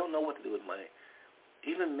abusive. They don't know what to do with money.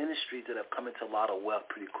 Even ministries that have come into a lot of wealth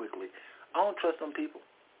pretty quickly, I don't trust them people.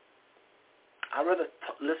 I'd rather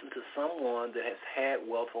listen to someone that has had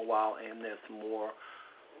wealth for a while and that's more,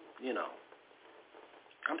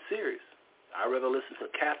 I'm serious. I'd rather listen to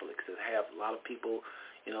Catholics that have a lot of people,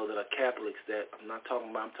 that are Catholics that I'm talking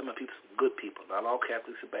about people, good people. Not all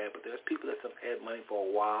Catholics are bad, but there's people that have had money for a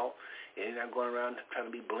while and they're not going around trying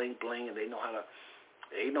to be bling bling, and they know how to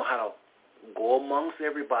go amongst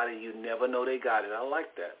everybody. You never know they got it. I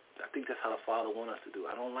like that. I think that's how the Father wants us to do.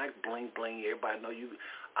 I don't like bling bling. Everybody know you.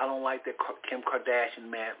 I don't like that Kim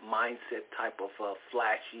Kardashian mindset type of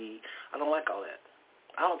flashy. I don't like all that.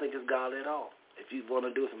 I don't think it's God at all. If you want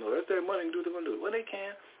to do something, if their money, do what they're going to do. Well, they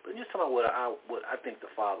can, but just talking about what I think the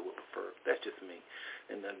Father would prefer. That's just me.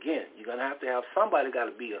 And again, you're going to have somebody got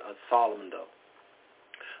to be a Solomon though.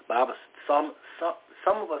 But some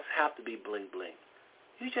of us have to be bling bling.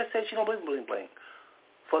 You just said you don't believe bling bling.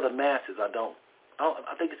 For the masses, I don't.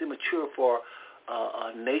 I think it's immature for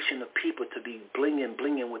a nation of people to be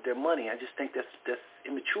blinging with their money. I just think that's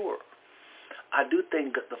immature. I do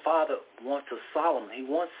think that the Father wants a Solomon. He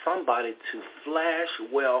wants somebody to flash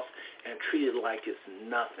wealth and treat it like it's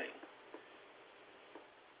nothing.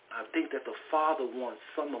 I think that the Father wants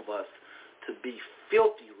some of us to be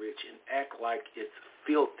filthy rich and act like it's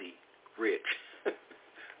filthy rich.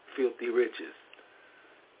 Filthy riches.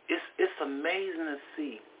 It's amazing to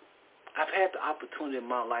see. I've had the opportunity in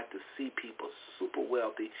my life to see people super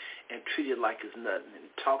wealthy and treat it like it's nothing and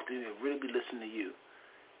talk to you and really be listening to you.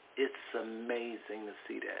 It's amazing to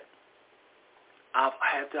see that. I've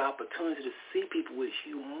had the opportunity to see people with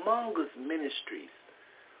humongous ministries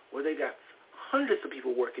where they got hundreds of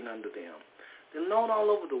people working under them. They're known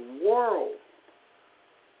all over the world.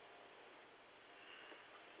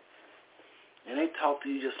 And they talk to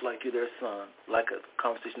you just like you're their son, like a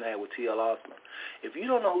conversation I had with T.L. Osborne. If you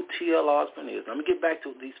don't know who T.L. Osborne is, let me get back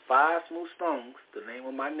to these 5 Smooth Stones, the name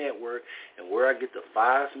of my network, and where I get the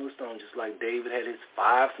 5 Smooth Stones, just like David had his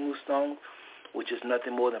 5 Smooth Stones, which is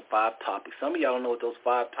nothing more than 5 topics. Some of y'all don't know what those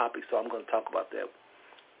 5 topics are, so I'm going to talk about that.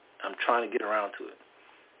 I'm trying to get around to it.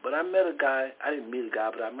 But I met a guy, I didn't meet a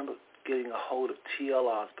guy, but I remember getting a hold of T.L.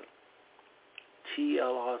 Osborne.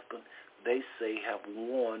 T.L. Osborne, they say, have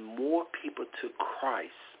won more people to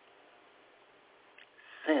Christ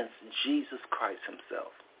since Jesus Christ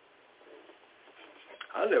himself.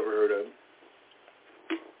 I never heard of him.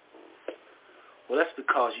 Well, that's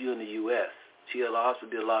because you're in the U.S. T.L.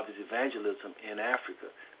 Osborne did a lot of his evangelism in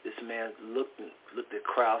Africa. This man looked at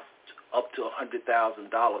crowds up to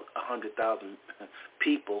 100,000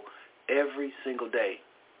 people every single day.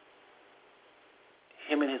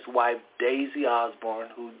 Him and his wife, Daisy Osborne,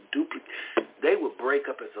 they would break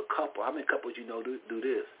up as a couple. How many couples do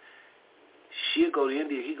this? She'd go to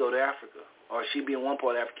India, he'd go to Africa. Or she'd be in one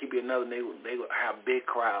part of Africa, he'd be another, and they would have big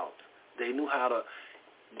crowds. They knew how to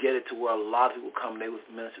get it to where a lot of people come. They would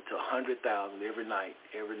minister to 100,000 every night.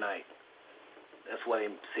 That's why they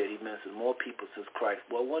said he ministered more people since Christ.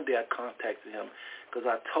 Well, one day I contacted him because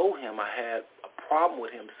I told him I had a problem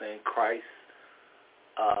with him saying, Christ,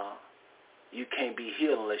 you can't be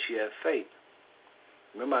healed unless you have faith.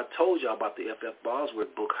 Remember I told y'all about the F.F.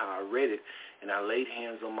 Bosworth book, how I read it, and I laid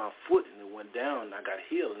hands on my foot, and it went down, and I got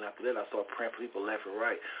healed. And after that, I started praying for people left and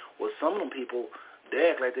right. Well, some of them people,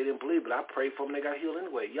 they act like they didn't believe, but I prayed for them, and they got healed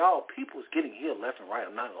anyway. Y'all, people is getting healed left and right.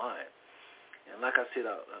 I'm not lying. And like I said,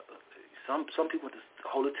 some people at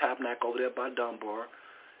the Holy Tabernacle over there by Dunbar,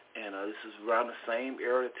 and this is around the same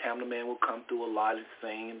era that Tamla Man would come through a lot and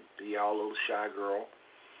sing, be all little shy girl.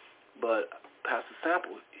 But Pastor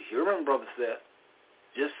Sample, you remember Brother Seth?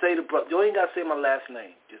 Just say the brother. You ain't got to say my last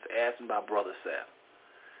name. Just ask him about Brother Seth.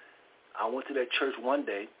 I went to that church one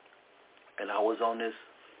day, and I was on this,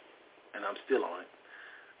 and I'm still on it.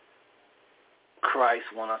 Christ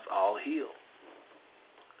want us all healed.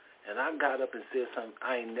 And I got up and said something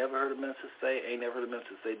I ain't never heard a minister say, ain't never heard a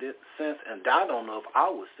minister say this since, and I don't know if I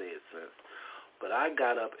would say it since. But I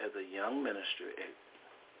got up as a young minister at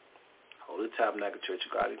Holy Tabernacle Church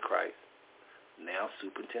of God in Christ, now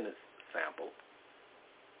Superintendent Sample.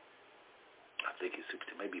 I think he's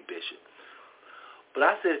superintendent, maybe bishop. But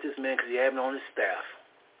I said to this man, because he had me on his staff,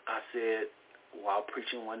 I said, while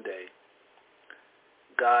preaching one day,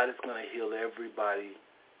 God is going to heal everybody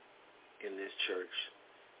in this church.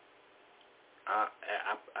 I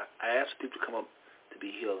asked people to come up to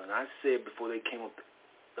be healed, and I said before they came up,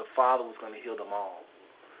 the Father was going to heal them all.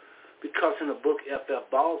 Because in the book F.F.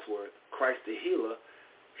 Bosworth, Christ the Healer,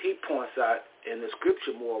 he points out, and the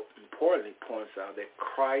scripture more importantly points out that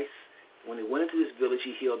Christ, when he went into this village,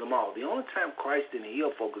 he healed them all. The only time Christ didn't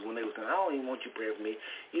heal folks was when they were saying, I don't even want you praying for me.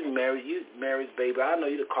 You married baby. I know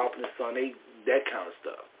you're the carpenter's son. That kind of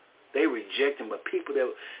stuff. They reject him, but people that,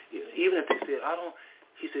 even if they said,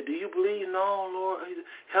 he said, do you believe? No, Lord. He said,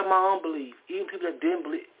 help my unbelief. Even people that didn't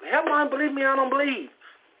believe, help my unbelief, me, I don't believe.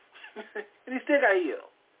 And he still got healed.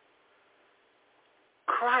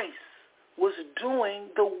 Christ was doing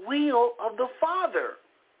the will of the Father.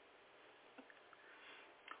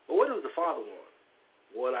 Well, what does the Father want?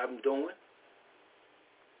 What I'm doing?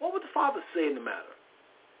 What would the Father say in the matter?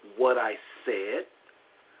 What I said?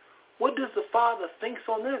 What does the Father think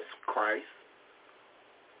on this, Christ?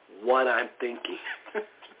 What I'm thinking.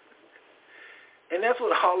 And that's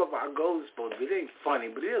what all of our goals is supposed to be. It ain't funny,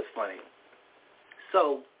 but it is funny.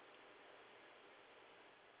 So,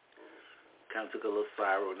 kind of took a little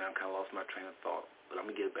side road now. I kind of lost my train of thought, but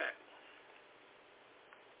I'm going to get it back.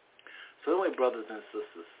 So anyway, brothers and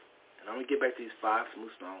sisters, and I'm going to get back to these 5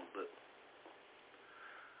 smooth stones, but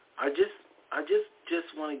I just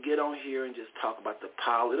want to get on here and just talk about the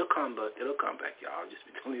power. It'll come back, y'all. I'll just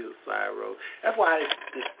be doing a little side road. That's why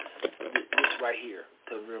this right here,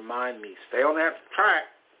 to remind me, stay on that track.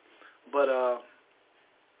 But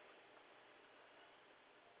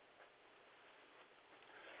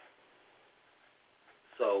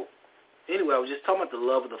so anyway, I was just talking about the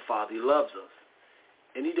love of the Father. He loves us,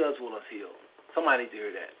 and he does want us healed. Somebody needs to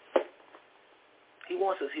hear that. He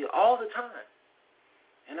wants us healed all the time.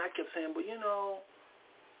 And I kept saying, but and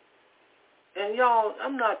y'all,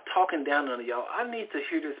 I'm not talking down on y'all. I need to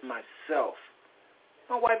hear this myself.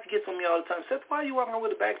 My wife gets on me all the time, says, why are you walking around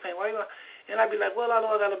with a back pain? And I'd be like, well, I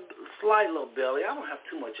know I got a slight little belly. I don't have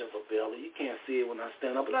too much of a belly. You can't see it when I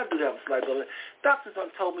stand up, but I do have a slight belly. Doctors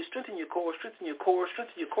done told me, strengthen your core, Seth. Get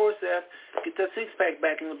that six-pack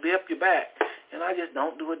back and it'll be up your back. And I just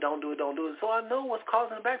don't do it. So I know what's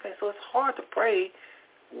causing the back pain. So it's hard to pray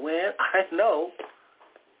when I know,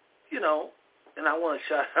 and I want to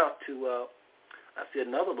shout out to, I see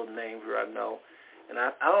another little name here I know. And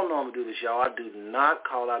I don't normally do this, y'all. I do not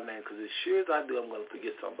call out names because as sure as I do, I'm going to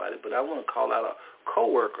forget somebody. But I want to call out a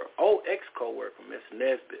co-worker, ex-co-worker, Miss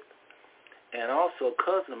Nesbitt. And also a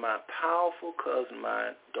cousin of mine, powerful cousin of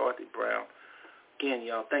mine, Dorothy Brown. Again,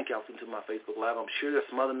 y'all, thank y'all for listening to my Facebook Live. I'm sure there's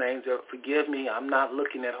some other names there. Forgive me. I'm not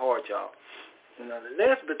looking that hard, y'all. The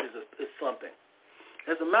Nesbitt is something.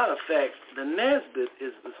 As a matter of fact, the Nesbitt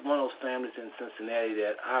is one of those families in Cincinnati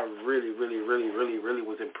that I really, really, really, really, really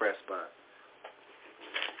was impressed by.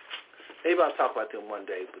 Maybe I'll talk about them one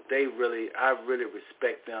day, but I really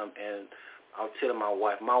respect them, and I'll tell my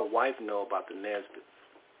wife. My wife know about the Nesbitt,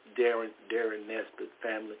 Darren Nesbitt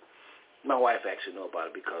family. My wife actually know about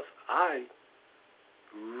it because I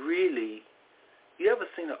really, you ever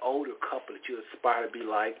seen an older couple that you aspire to be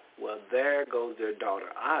like? Well, there goes their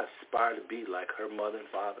daughter. I aspire to be like her mother and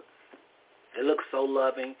father. They look so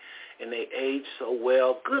loving, and they age so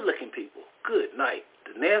well. Good-looking people. Good night.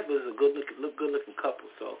 The Nesbitts are a good-looking couple.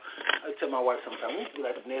 So I tell my wife sometimes, we used to be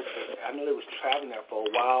like the Nesbitts. I know they was traveling there for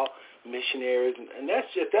a while, missionaries, and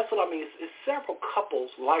that's what I mean. It's several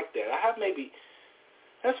couples like that.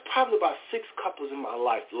 That's probably about 6 couples in my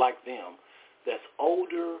life like them. That's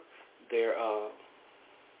older. They're,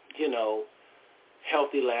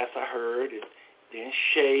 healthy last I heard, and they're in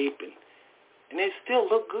shape, and they still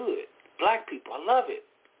look good. Black people, I love it.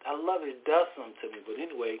 It does something to me. But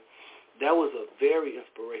anyway, that was a very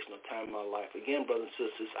inspirational time in my life. Again, brothers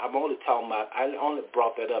and sisters, I only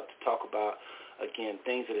brought that up to talk about, again,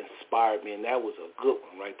 things that inspired me, and that was a good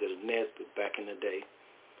one right there, the Nesbitt back in the day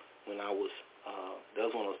when I was, that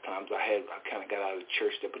was one of those times I kind of got out of the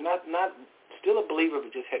church there, but not still a believer,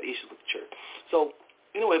 but just had issues with the church. So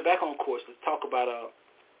anyway, back on course, let's talk about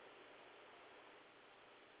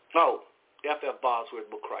Oh, F.F. Bosworth,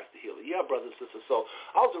 Book Christ the Healer. Yeah, brothers and sisters. So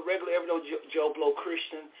I was a regular, everyday Joe Blow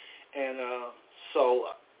Christian, and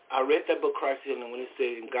so I read that book, Christ the Healer, and when it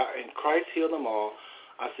said, and Christ healed them all,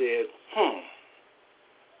 I said,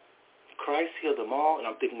 Christ healed them all, and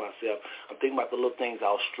I'm thinking to myself, I'm thinking about the little things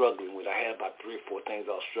I was struggling with. I had about 3 or 4 things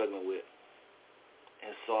I was struggling with.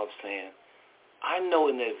 And so I'm saying, I know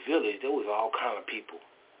in that village there was all kind of people,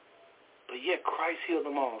 but yet Christ healed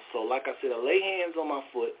them all. So like I said, I lay hands on my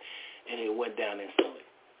foot, and it went down instantly.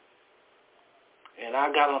 And I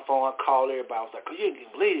got on the phone, I called everybody. I was like, you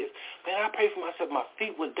can't believe this. Man, I prayed for myself. My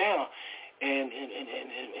feet went down, and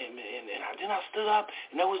then I stood up,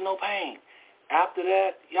 and there was no pain. After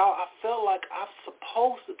that, y'all, I felt like I'm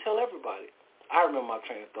supposed to tell everybody. I remember my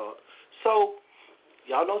train of thought. So,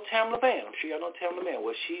 y'all know Tamla Mann. I'm sure y'all know Tamla Mann.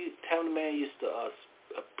 Well, Tamla Mann used to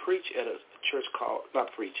preach at a church called, not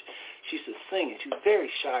preach, she used to sing, and she was a very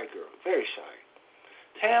shy girl, very shy.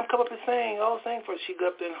 Tam, come up and sing. Oh, sing for her. She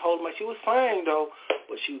got up there and hold my. She was fine though,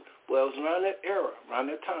 but it was around that era, around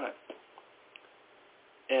that time.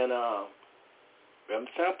 And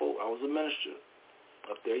Reverend Sample, I was a minister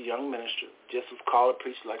up there, young minister. Just was called to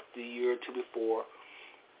preach like the year or two before.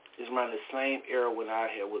 It's around the same era when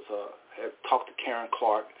I had talked to Karen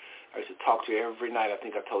Clark. I used to talk to her every night. I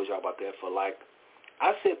think I told y'all about that for like,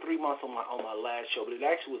 I said 3 months on my last show, but it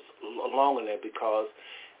actually was longer than that because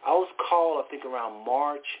I was called, I think, around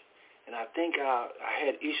March, and I think I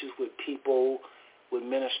had issues with people, with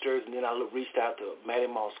ministers, and then I reached out to Maddie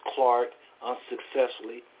Moss Clark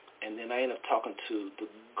unsuccessfully, and then I ended up talking to the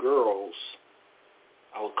girls.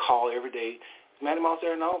 I would call every day. Maddie Moss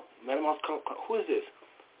there? No. Maddie Moss, who is this?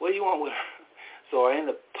 What do you want with her? So I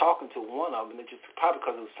ended up talking to one of them, and just probably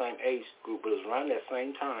because it was the same age group, but it was around that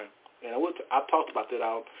same time. And I talked about that.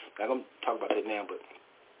 I'm not going to talk about that now, but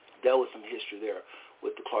there was some history there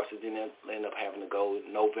with the Clarks. Then ended up having to go in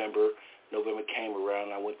November. November came around,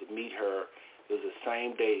 and I went to meet her. It was the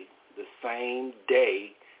same day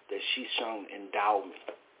that she sung Endow Me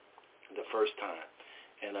the first time.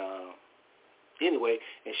 And anyway,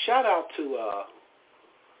 and shout out to,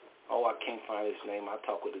 I can't find his name. I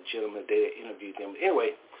talked with a gentleman today that interviewed them.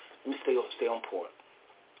 Anyway, let me stay on point.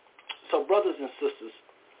 So brothers and sisters,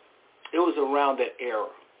 it was around that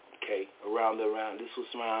era, okay, this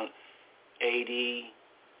was around 80,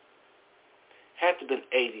 had to have been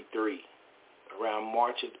 83, around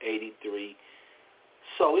March of 83.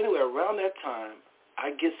 So anyway, around that time,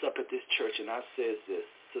 I gets up at this church and I says this,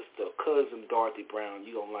 Sister Cousin Dorothy Brown,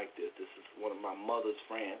 you don't like this. This is one of my mother's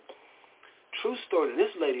friends. True story,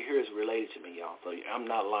 this lady here is related to me, y'all, so I'm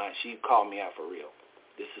not lying. She called me out for real.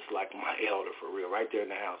 This is like my elder for real, right there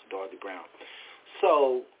in the house, Dorothy Brown.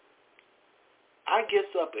 So I gets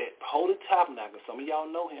up at Holy Tabernacle. Some of y'all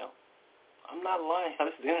know him. I'm not lying.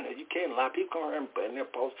 This is the internet. You can't lie. People come around and their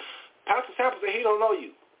post. Pastor Sample said he don't know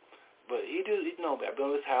you. But he know me. I've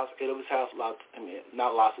been to his house, ate at his house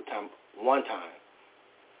not lots of time, one time.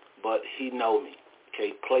 But he know me.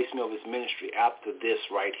 Okay, placed me over his ministry after this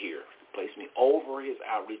right here. Placed me over his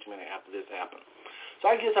outreach ministry after this happened. So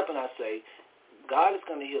I get up and I say, God is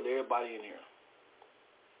going to heal everybody in here.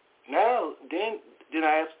 Now, then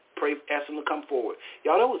I asked him to come forward.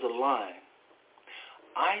 Y'all, there was a line.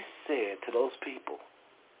 I said to those people,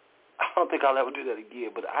 I don't think I'll ever do that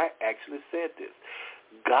again, but I actually said this.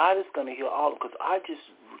 God is going to heal all of them, because I just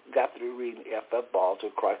got through reading F.F.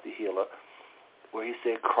 Bosworth, Christ the Healer, where he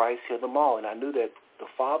said Christ healed them all. And I knew that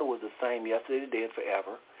the Father was the same yesterday, today, and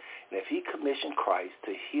forever. And if he commissioned Christ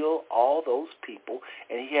to heal all those people,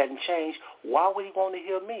 and he hadn't changed, why would he want to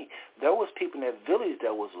heal me? There was people in that village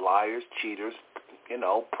that was liars, cheaters,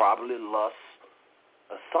 probably lust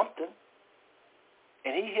or something.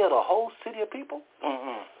 And he healed a whole city of people?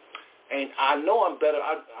 Mm-mm. And I know I'm better.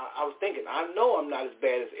 I was thinking, I know I'm not as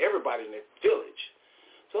bad as everybody in that village.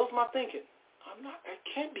 So that's my thinking. I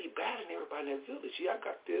can't be bad than everybody in that village. Yeah, I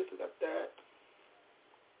got this, I got that.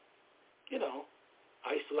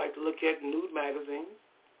 I used to like to look at nude magazines.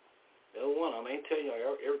 There was one of them. I ain't telling you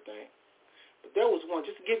everything. But there was one,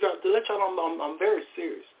 just to let y'all know I'm very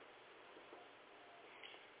serious.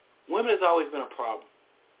 Women has always been a problem.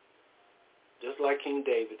 Just like King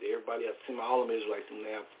David, everybody else, all of them Israelites, and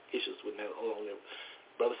they have issues with that alone.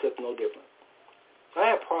 Brother Seth, no different.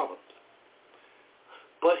 I had problems.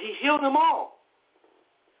 But he healed them all.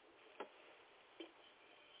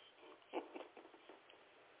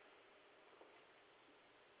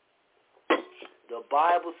 The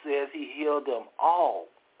Bible says he healed them all.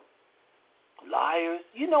 Liars.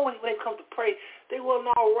 When they come to pray, they wasn't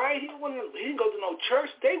all right. He didn't go to no church.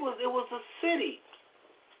 It was a city.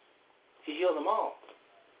 He healed them all.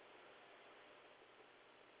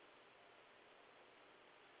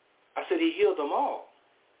 said he healed them all.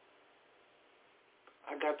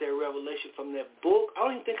 I got that revelation from that book. I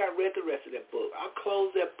don't even think I read the rest of that book. I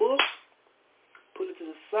closed that book, put it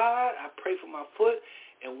to the side. I prayed for my foot.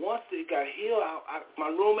 And once it got healed,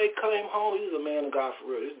 my roommate came home. He was a man of God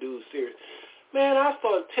for real. This dude was serious. Man, I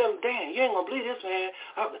started telling Dan, you ain't going to believe this, man.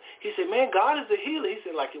 He said, man, God is a healer. He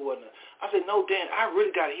said, like it wasn't. I said, no, Dan, I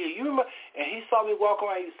really got healed. You remember? And he saw me walk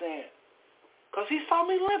around, he was saying, because he saw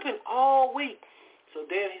me limping all week. So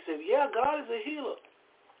Dan, he said, yeah, God is a healer.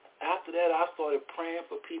 After that, I started praying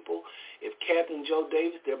for people. If Captain Joe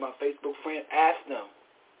Davis, they're my Facebook friend, ask them.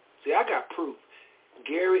 See, I got proof.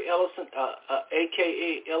 Gary Ellison,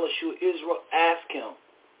 a.k.a. LSU Israel, ask him.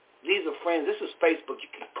 These are friends. This is Facebook.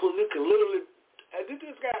 You can literally,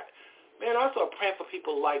 this guy, man, I started praying for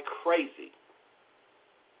people like crazy.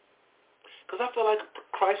 Because I feel like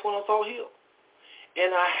Christ wants us all healed.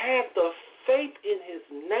 And I had the faith in his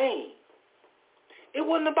name. It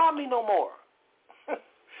wasn't about me no more.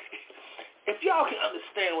 If y'all can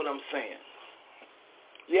understand what I'm saying.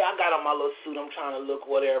 Yeah, I got on my little suit. I'm trying to look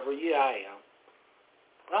whatever. Yeah, I am.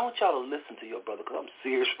 But I want y'all to listen to your brother because I'm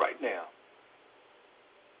serious right now.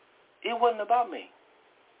 It wasn't about me.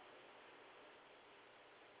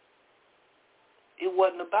 It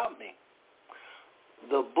wasn't about me.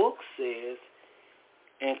 The book says,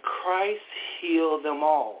 and Christ healed them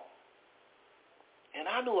all. And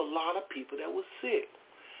I knew a lot of people that was sick.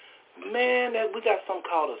 Man, we got something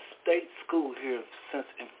called a state school here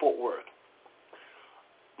in Fort Worth.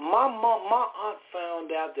 My aunt found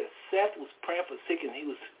out that Seth was praying for sick, and he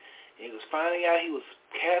was finding out he was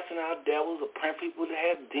casting out devils or praying for people that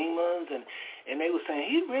had demons, and they were saying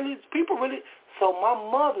people really. So my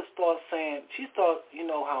mother started saying, she thought, you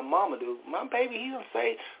know how mama do. My baby, he was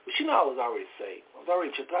saved, but she know I was already saved. I was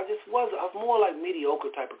already church. I was more like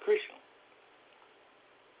mediocre type of Christian.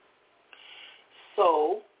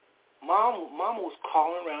 So Mama was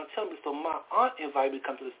calling around telling me, so my aunt invited me to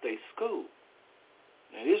come to the state school.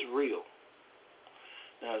 Now, it's real.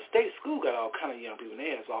 Now, the state school got all kind of young people, and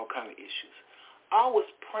they has all kind of issues. I was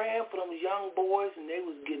praying for them young boys, and they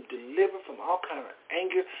was getting delivered from all kind of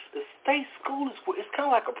anger. The state school it's kind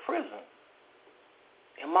of like a prison.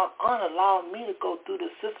 And my aunt allowed me to go through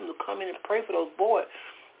the system to come in and pray for those boys.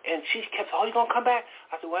 And she kept saying, oh, you going to come back?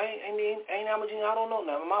 I said, well, ain't Amagine, I don't know.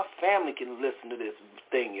 Now, my family can listen to this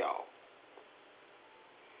thing, y'all.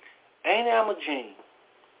 Aunt Alma Jean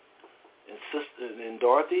and sister and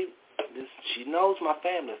Dorothy, she knows my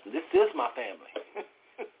family. This is my family.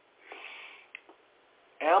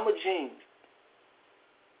 Alma Jean,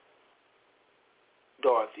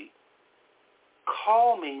 Dorothy,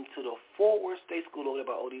 called me to the Fort Worth State School over there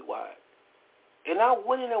by O.D. Wide. And I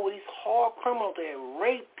went in there with these hard criminals that had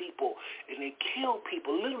raped people and they killed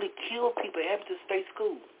people, literally killed people at the state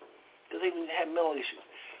school because they had mental issues.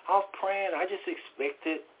 I was praying. I just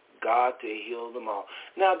expected God to heal them all.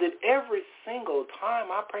 Now, did every single time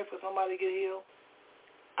I pray for somebody to get healed?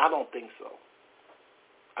 I don't think so.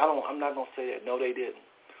 I'm not going to say that. No, they didn't.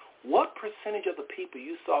 What percentage of the people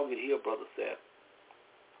you saw get healed, Brother Seth?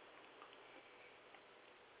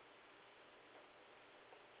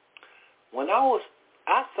 When I was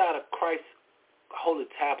outside of Christ's Holy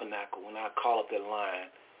Tabernacle, when I call up that line,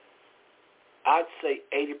 I'd say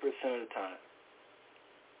 80% of the time.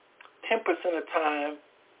 10% of the time,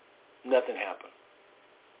 nothing happened.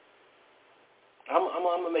 I'm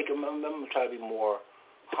gonna try to be more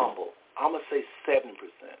humble. I'm gonna say 7%.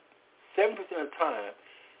 7% of the time,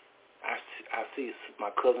 I see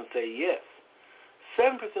my cousin say yes.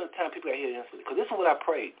 7% of the time, people got healed instantly. Because this is what I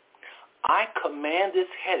prayed. I command this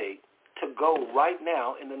headache to go right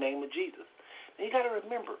now in the name of Jesus. Now you got to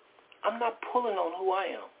remember, I'm not pulling on who I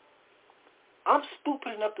am. I'm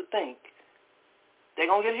stupid enough to think they're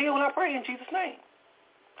gonna get healed when I pray in Jesus' name.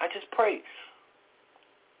 I just prayed.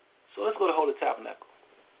 So let's go to Holy Tabernacle.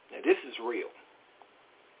 Now, this is real.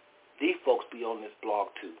 These folks be on this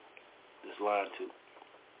blog, too, this line, too.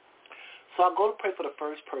 So I go to pray for the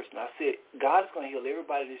first person. I said, God is going to heal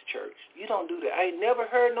everybody in this church. You don't do that. I ain't never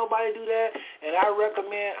heard nobody do that, and I won't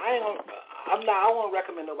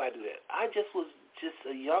recommend nobody do that. I just was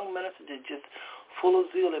a young minister that just full of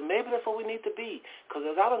zeal, and maybe that's what we need to be. Because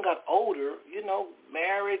as I done got older,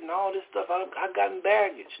 married and all this stuff, I've gotten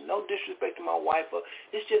baggage. No disrespect to my wife.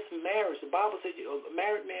 It's just marriage. The Bible says a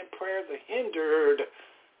married man's prayers are hindered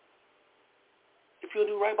if you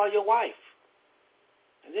do right by your wife.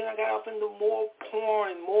 And then I got off into more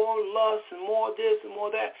porn and more lust and more this and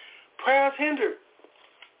more that. Prayers hindered.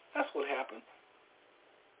 That's what happened.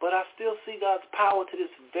 But I still see God's power to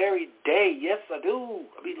this very day. Yes, I do.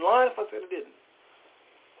 I'd be lying if I said I didn't.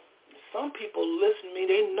 some people listen to me,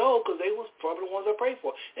 they know because they was probably the ones I prayed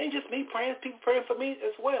for. It ain't just me praying, people praying for me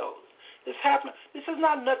as well. It's happening. This is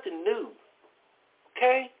not nothing new,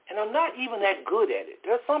 okay? And I'm not even that good at it.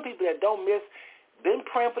 There are some people that don't miss, been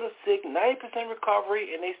praying for the sick, 90%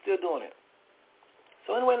 recovery, and they still doing it.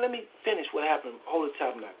 So anyway, let me finish what happened in Holy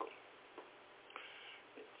Tabernacle.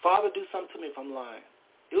 Father, do something to me if I'm lying.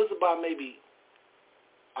 It was about maybe,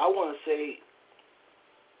 I want to say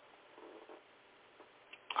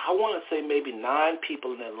maybe 9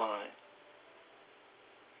 people in that line.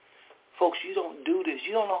 Folks, you don't do this.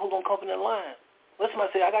 You don't know who's going to come in that line. Let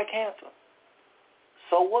somebody say, I got cancer.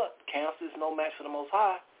 So what? Cancer is no match for the Most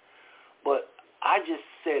High. But I just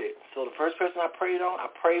said it. So the first person I prayed on, I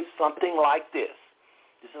prayed something like this.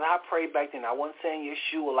 This is how I prayed back then. I wasn't saying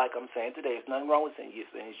Yeshua like I'm saying today. There's nothing wrong with saying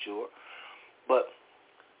Yeshua. But,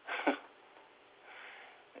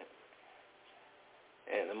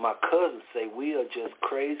 and my cousins say, we are just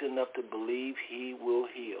crazy enough to believe he will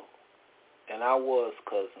heal. And I was,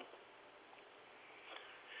 cousin.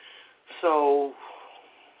 So,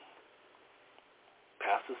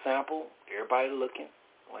 Pastor Sample, everybody looking.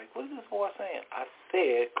 Like, what is this boy saying? I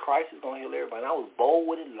said Christ is going to heal everybody. And I was bold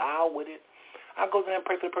with it, loud with it. I go there and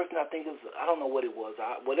pray for the person I think is, I don't know what it was.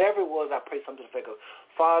 Whatever it was, I pray something to the effect of,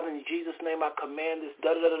 Father, in Jesus' name, I command this,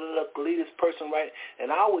 lead this person right.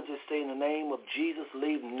 And I would just say, in the name of Jesus,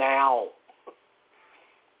 leave now.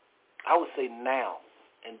 I would say now.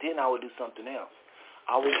 And then I would do something else.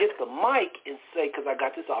 I would get the mic and say, because I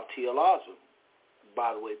got this off T.L. Osborne.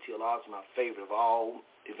 By the way, T.L. Osborne, my favorite of all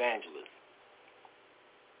evangelists.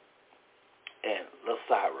 And Lil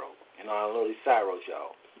Cyro. You know, I know these Cyros,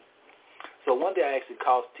 y'all. So one day I actually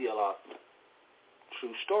called T.L. Osborne.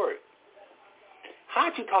 True story.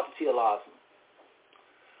 How'd you talk to T.L. Osborne?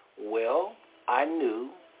 Well, I knew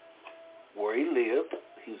where he lived.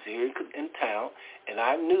 He was here in town, and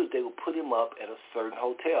I knew they would put him up at a certain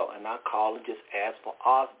hotel. And I called and just asked for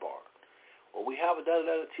Osborne. Well, we have a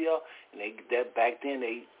T.L., and back then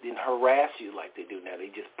they didn't harass you like they do now. They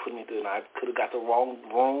just put me through, and I could have got the wrong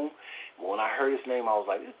room. When I heard his name, I was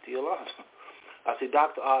like, it's T.L. Osborne. I said,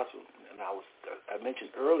 Dr. Osborne, and I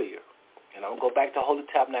mentioned earlier, and I'll go back to Holy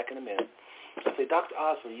Tabernacle in a minute. I said, Dr.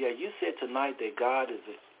 Osborne, yeah, you said tonight that God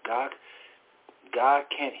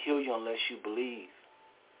can't heal you unless you believe.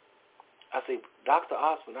 I say, Dr.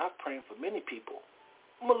 Osborne, I've prayed for many people.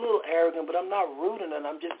 I'm a little arrogant, but I'm not rude, and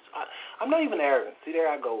I'm not even arrogant. See, there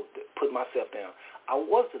I go, put myself down. I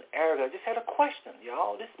wasn't arrogant. I just had a question,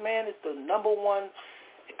 y'all. This man is the number one.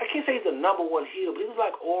 I can't say he's the number one healer, but he was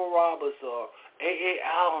like Oral Roberts or A.A.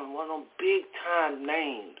 Allen, one of them big-time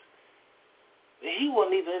names. He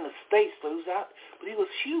wasn't even in the States, so he was out, but he was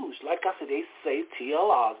huge. Like I said, they say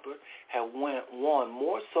T.L. Osborne have won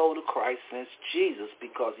more souls to Christ since Jesus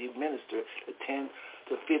because he ministered to 10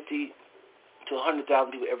 to 50 to 100,000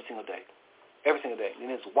 people every single day. Every single day. And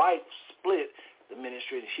his wife split the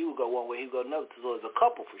ministry, and she would go one way, he would go another. So as a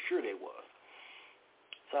couple, for sure they was.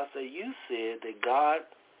 So I say, you said that God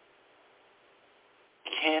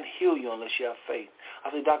can't heal you unless you have faith. I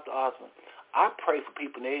said, Dr. Osborne, I pray for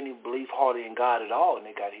people and they didn't even believe hardly in God at all and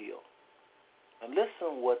they got healed. And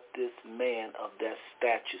listen what this man of that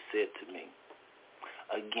stature said to me.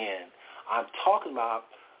 Again, I'm talking about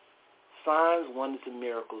signs, wonders, and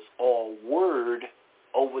miracles, or word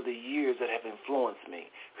over the years that have influenced me.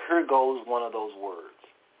 Here goes one of those words.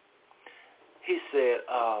 He said,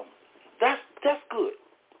 that's good.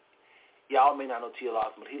 Y'all may not know T.L.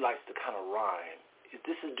 Osborne, but he likes to kind of rhyme.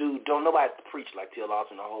 This is dude, don't nobody preach like T.L.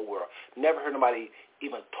 Osborne in the whole world. Never heard nobody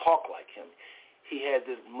even talk like him. He has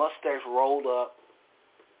this mustache rolled up,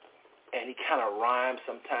 and he kind of rhymes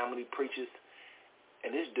sometimes when he preaches.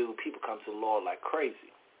 And this dude, people come to the Lord like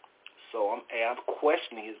crazy. So I'm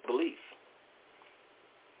questioning his belief.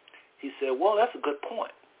 He said, well, that's a good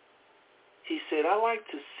point. He said, I like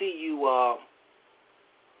to see you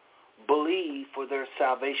believe for their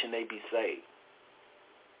salvation they be saved.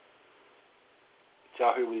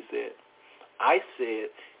 Y'all hear what he said?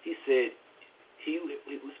 He said he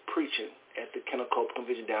was preaching at the Kennel-Copeland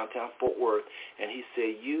Convention downtown Fort Worth, and he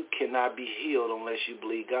said, you cannot be healed unless you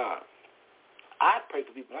believe God. I prayed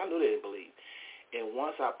for people, and I knew they didn't believe. And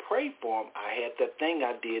once I prayed for them, I had that thing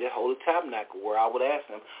I did at Holy Tabernacle where I would ask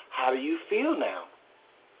them, how do you feel now?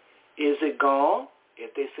 Is it gone?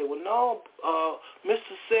 If they say, well, no,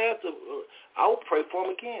 Mr. Seth, I will pray for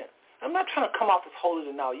them again. I'm not trying to come off as holy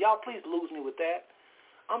now. Y'all please lose me with that.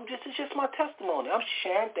 It's just my testimony. I'm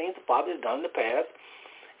sharing things the Father has done in the past.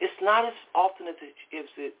 It's not as often as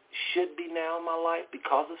it should be now in my life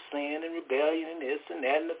because of sin and rebellion and this and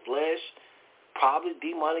that in the flesh, probably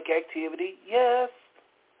demonic activity. Yes,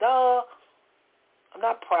 duh. I'm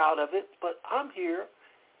not proud of it, but I'm here.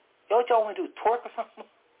 What y'all want to do, twerk or something?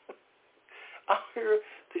 I'm here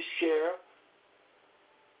to share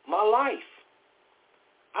my life.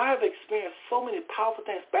 I have experienced so many powerful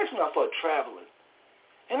things, especially when I started traveling.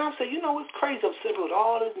 And I'm saying, it's crazy. I'm sitting with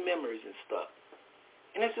all these memories and stuff.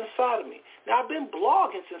 And it's inside of me. Now, I've been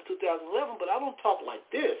blogging since 2011, but I don't talk like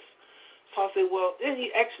this. So I say, well,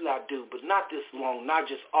 actually I do, but not this long, not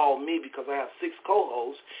just all me, because I have 6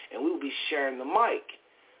 co-hosts, and we will be sharing the mic.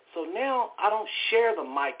 So now I don't share the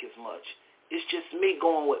mic as much. It's just me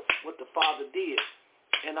going with what the Father did.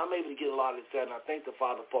 And I'm able to get a lot of this out, and I thank the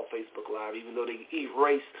Father for Facebook Live, even though they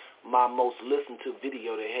erased my most listened to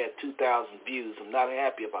video that had 2,000 views. I'm not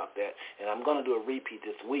happy about that, and I'm going to do a repeat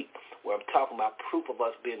this week where I'm talking about proof of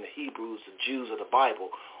us being the Hebrews, the Jews of the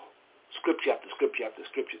Bible, scripture after scripture after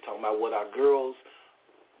scripture, talking about what our girls,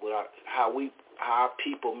 how our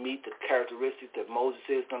people meet the characteristics that Moses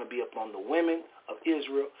said is going to be upon the women of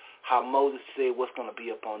Israel, how Moses said what's going to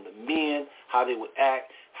be upon the men, how they would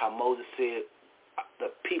act, how Moses said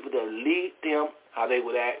the people that lead them, how they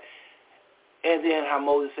would act, and then how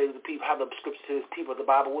Moses said to the people, how the scripture says people of the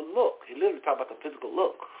Bible would look. He literally talked about the physical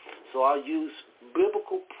look. So I'll use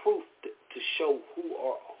biblical proof to show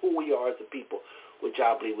who we are as a people, which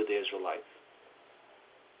I believe with the Israelites.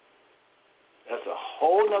 That's a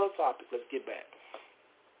whole other topic. Let's get back.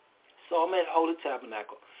 So I'm at Holy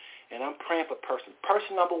Tabernacle, and I'm praying for person.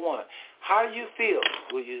 Person number 1, how do you feel?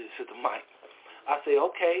 Will you sit the mic? I say,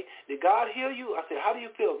 okay, did God heal you? I said, how do you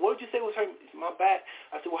feel? What did you say was hurting? My back.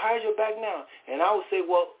 I said, well, how's your back now? And I would say,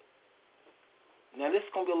 well, now this is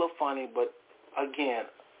going to be a little funny, but again,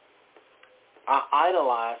 I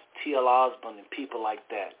idolize T.L. Osborne and people like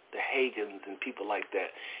that, the Hagins and people like that.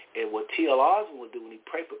 And what T.L. Osborne would do when he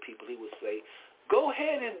prayed for people, he would say, go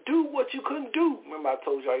ahead and do what you couldn't do. Remember I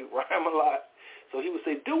told you I rhyme a lot? So he would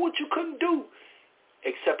say, do what you couldn't do.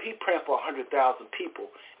 Except he praying for 100,000 people.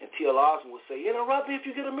 And T.L. Osborne would say, interrupt me if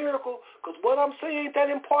you get a miracle, because what I'm saying ain't that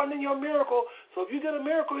important in your miracle. So if you get a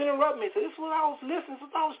miracle, interrupt me. So this is what I was listening, this is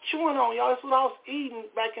what I was chewing on, y'all. This is what I was eating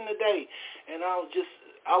back in the day. And I was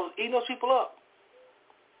eating those people up.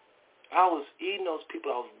 I was eating those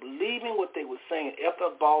people. I was believing what they were saying.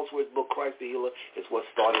 F.F. Bosworth's book, Christ the Healer, is what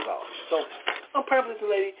started off. So I'm praying for this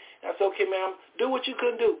lady. And I said, okay, ma'am, do what you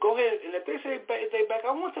couldn't do. Go ahead. And if they say they back,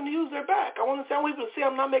 I want them to use their back. I want people to see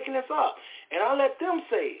I'm not making this up. And I let them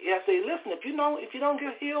say, I say, listen, if you don't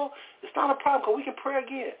get healed, it's not a problem, because we can pray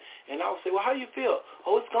again. And I would say, well, how do you feel?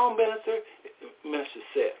 Oh, it's gone, Minister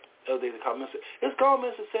Seth. They call Minister. It's gone,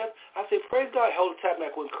 Minister Seth. I say, praise God. Holy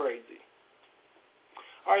Tabernacle went crazy.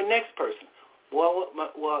 All right, next person. Well, my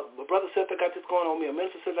brother Seth, I got this going on me. A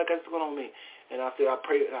minister says I got this going on me. And I said, I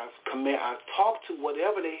pray, I talk to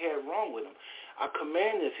whatever they had wrong with them. I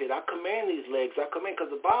command this head. I command these legs. I command,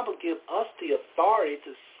 because the Bible gives us the authority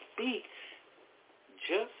to speak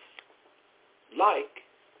just like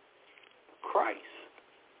Christ.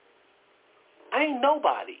 I ain't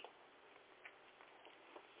nobody.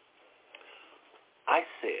 I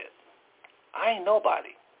said, I ain't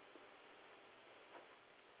nobody.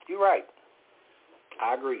 You're right.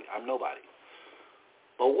 I agree. I'm nobody.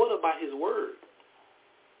 But what about his word?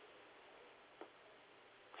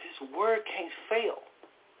 His word can't fail.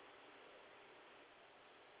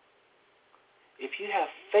 If you have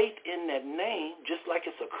faith in that name, just like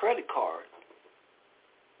it's a credit card,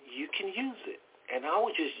 you can use it. And I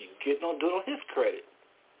would just do it on his credit.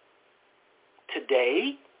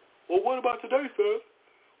 Today? Well, what about today, sir?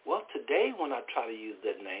 Well, today when I try to use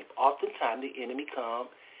that name, oftentimes the enemy comes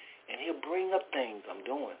and he'll bring up things I'm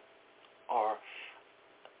doing, or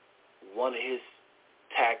one of his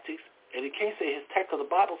tactics. And it can't say his tactic, because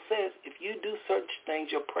the Bible says if you do certain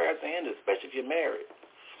things, your prayers are ended, especially if you're married.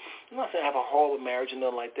 I'm not saying I have a horrible marriage and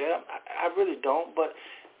nothing like that. I really don't. But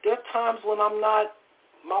there are times when I'm not,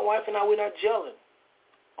 my wife and I, we're not gelling,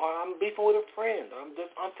 or I'm beefing with a friend. I'm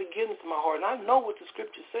just unforgiveness in my heart. And I know what the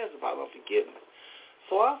scripture says about unforgiveness.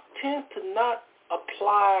 So I tend to not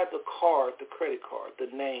apply the card, the credit card,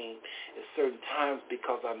 the name at certain times,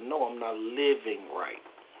 because I know I'm not living right.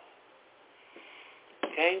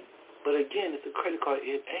 Okay? But again, it's a credit card.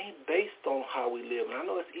 It ain't based on how we live. And I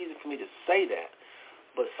know it's easy for me to say that,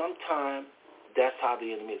 but sometimes that's how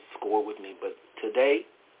the enemy is scored with me. But today,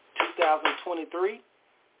 2023,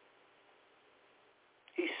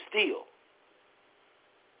 he still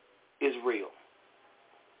is real.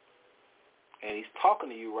 And he's talking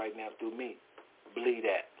to you right now through me. Believe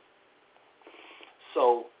that.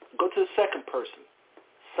 So go to the second person.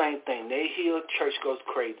 Same thing. They heal, church goes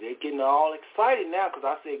crazy. They're getting all excited now because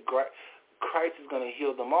I said Christ is going to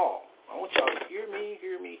heal them all. I want y'all to hear me,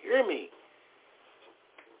 hear me, hear me.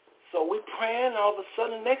 So we praying, and all of a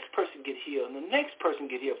sudden the next person get healed, and the next person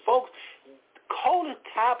get healed. Folks, Holy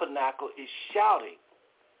Tabernacle is shouting.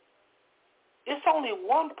 It's only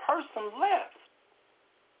one person left.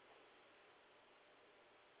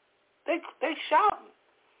 They shouting.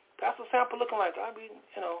 Pastor Sample looking like,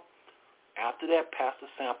 after that, Pastor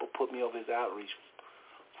Sample put me over his outreach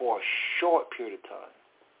for a short period of time.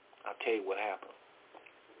 I'll tell you what happened.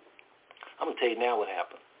 I'm going to tell you now what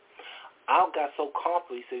happened. I got so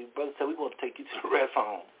comfortable, he said, Brother said, we want to take you to the rest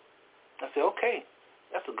home. I said, okay,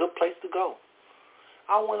 that's a good place to go.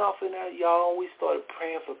 I went off in there, y'all, we started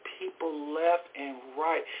praying for people left and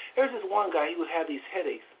right. There's this one guy, he would have these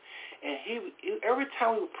headaches, and he every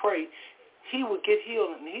time we would pray, he would get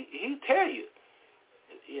healed, and he'd tell you,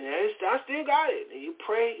 I still got it. And you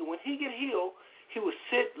pray, and when he get healed, he would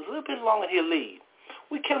sit a little bit longer and he'll leave.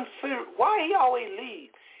 We couldn't figure why he always leave.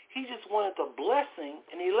 He just wanted the blessing,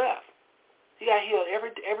 and he left. He got healed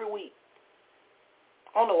every week.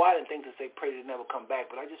 I don't know why I didn't think to say pray that it never come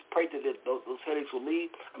back, but I just prayed that those headaches would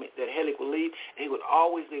leave. That headache would leave, and he would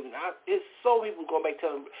always leave. And it's so people going back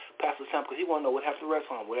telling Pastor Sam because he want to know what happened to the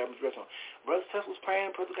rest home, what happened to the rest home. Brother Tess was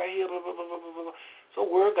praying, brother got healed, blah, blah, blah, blah, blah, blah. So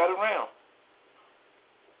word got around.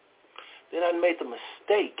 Then I made the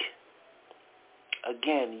mistake,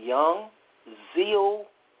 again, young,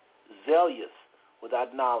 zealous,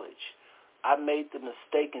 without knowledge. I made the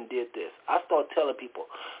mistake and did this. I started telling people,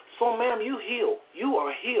 so ma'am, you healed. You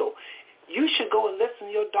are healed. You should go and listen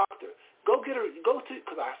to your doctor.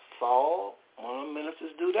 Because I saw one of the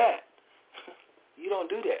ministers do that. You don't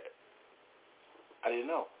do that. I didn't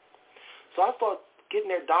know. So I started getting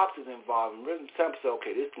their doctors involved. And some said,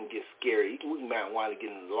 okay, this can get scary. We might want to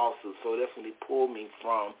get in a lawsuit. So that's when they pulled me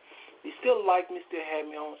from. They still liked me, still had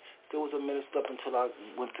me on. Still was a minister up until I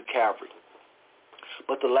went to Calvary.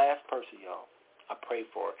 But the last person, y'all, I prayed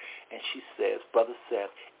for her, and she says, Brother Seth,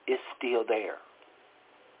 it's still there.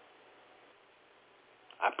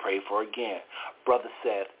 I prayed for her again. Brother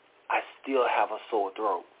Seth, I still have a sore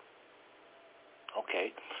throat.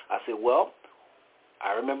 Okay. I said, well,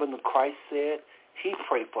 I remember when Christ said he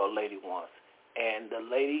prayed for a lady once, and the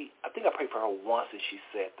lady, I think I prayed for her once and she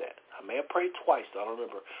said that. I may have prayed twice, I don't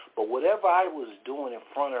remember. But whatever I was doing in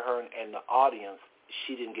front of her and the audience,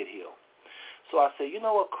 she didn't get healed. So I said, you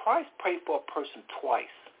know what? Christ prayed for a person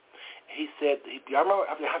twice. He said, I remember,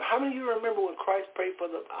 how many of you remember when Christ prayed for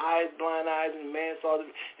the blind eyes, and the man saw the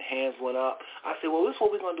hands went up? I said, well, this is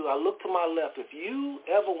what we're going to do. I looked to my left. If you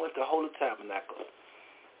ever went to Holy Tabernacle,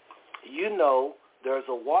 you know there's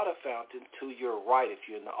a water fountain to your right if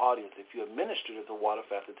you're in the audience. If you're a minister, there's a water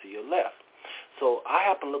fountain to your left. So I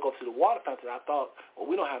happened to look up to the water fountain. I thought, well,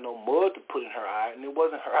 we don't have no mud to put in her eye, and it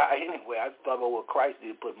wasn't her eye anyway. I just thought about what Christ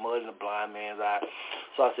did, put mud in the blind man's eye.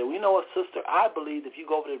 So I said, well, you know what, sister, I believe if you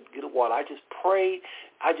go over there and get a water, I just prayed,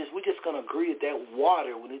 we're just going to agree that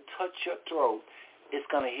water, when it touch your throat, it's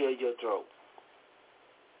going to heal your throat.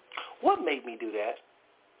 What made me do that?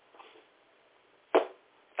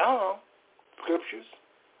 I don't know. Scriptures.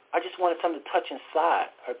 I just wanted something to touch inside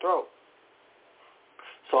her throat.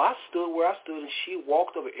 So I stood where I stood, and she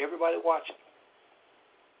walked over everybody watching.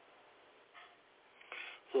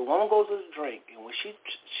 So the woman goes to the drink, and when she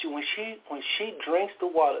drinks the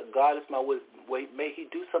water, God is my witness. Wait, may he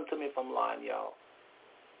do something to me if I'm lying, y'all.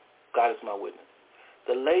 God is my witness.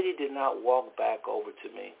 The lady did not walk back over to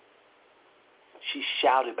me. She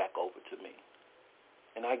shouted back over to me.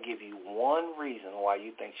 And I give you one reason why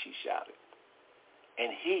you think she shouted. And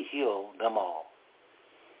he healed them all.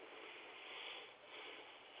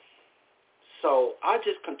 So I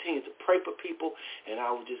just continued to pray for people, and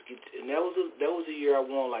I would just get. And that was a year I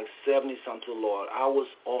won like 70-something to the Lord. I was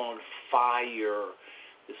on fire.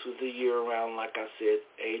 This was the year around, like I said,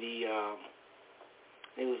 80.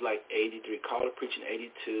 It was like 83. Called a preaching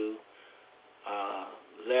 82.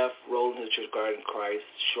 Left, rolled into the Church Garden Christ.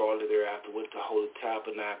 Shortly thereafter, went to Holy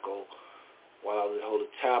Tabernacle. While I was at Holy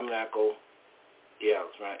Tabernacle, it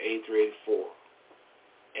was around 83, 84,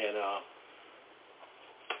 and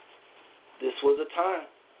this was a time.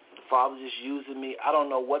 The Father just using me. I don't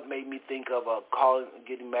know what made me think of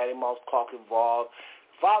getting Mattie Moss Clark involved.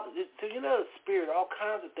 Father, the Spirit, all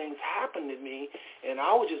kinds of things happened to me, and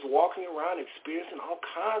I was just walking around experiencing all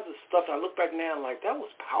kinds of stuff. And I look back now and like, that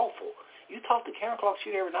was powerful. You talk to Karen Clark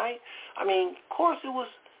Street every night? I mean, of course it was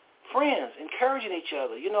friends, encouraging each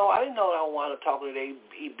other. I didn't know I wanted to talk to they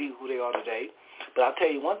be who they are today. But I'll tell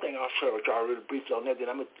you one thing, I'll share with y'all really briefly on that, then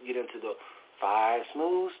I'm going to get into the 5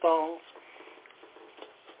 smooth stones.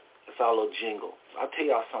 It's our little jingle. I'll tell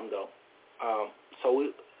y'all something, though.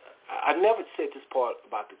 I never said this part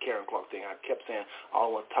about the Karen Clark thing. I kept saying I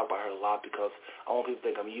don't want to talk about her a lot because I want people to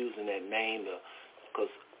think I'm using that name because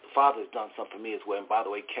Father has done something for me as well. And by the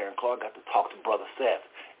way, Karen Clark got to talk to Brother Seth,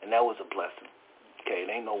 and that was a blessing. Okay, it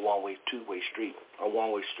ain't no one-way, two-way street or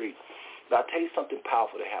one-way street. But I'll tell you something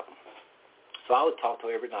powerful that happened. So I would talk to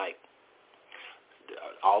her every night,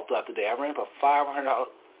 all throughout the day. I ran up a $500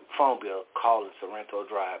 phone bill calling Sorrento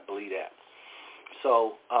Drive, believe that.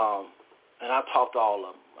 So, and I talked to all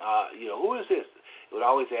of them. Who is this? It would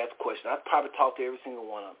always ask questions. I'd probably talk to every single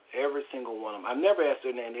one of them. I never asked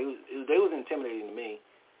their name. They was intimidating to me.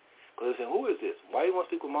 Because they said, who is this? Why do you want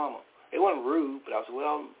to speak with Mama? They weren't rude, but I said,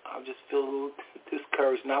 well, I just feel a little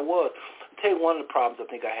discouraged. And I was. I'll tell you one of the problems I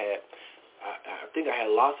think I had. I think I had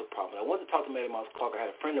lots of problems. I went to talk to Mary Mouse Clark. I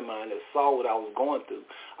had a friend of mine that saw what I was going through.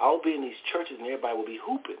 I would be in these churches, and everybody would be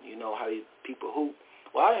hooping. You know how people hoop?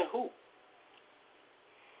 Well, I didn't hoop.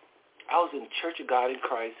 I was in the Church of God in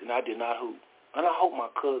Christ, and I did not hoop. And I hope my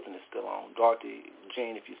cousin is still on, Dorothy,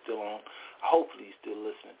 Jane, if you're still on. Hopefully you're still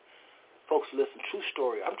listening. Folks, listen, true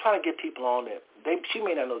story. I'm trying to get people on that. She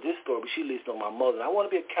may not know this story, but she at least know my mother. And I want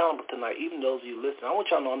to be accountable tonight, even those of you listening. I want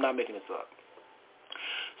y'all to know I'm not making this up.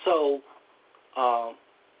 So,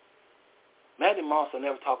 Maddie Moss, I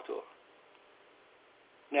never talked to her.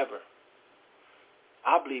 Never.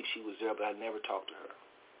 I believe she was there, but I never talked to her.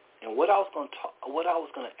 And what I was going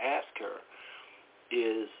to ask her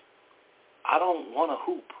is, I don't want to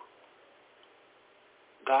hoop.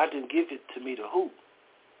 God didn't give it to me to hoop.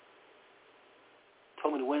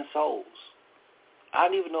 Told me to win souls. I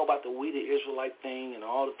didn't even know about the We the Israelite thing and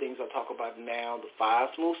all the things I talk about now, the 5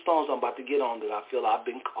 smooth stones I'm about to get on that I feel I've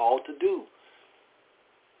been called to do.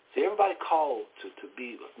 See, everybody called to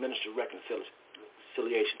be a minister of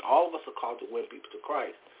reconciliation. All of us are called to win people to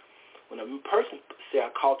Christ. When a person say I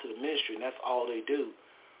call to the ministry and that's all they do,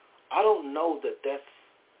 I don't know that that's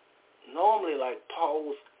normally like Paul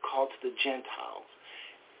was called to the Gentiles.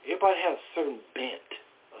 Everybody has a certain bent,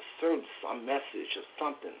 some message or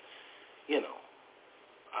something,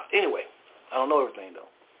 Anyway, I don't know everything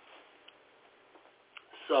though.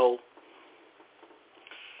 So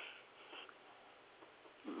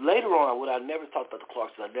later on, I never talked about the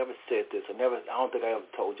Clarks. I never said this. I don't think I ever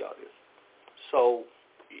told y'all this. So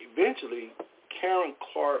eventually, Karen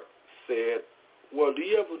Clark said, "Well, do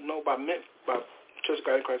you ever know about Church of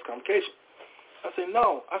God in Christ Convocation?" I said,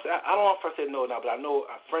 "No." I said, I don't know if I said no or not, but I know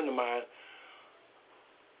a friend of mine.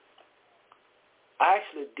 I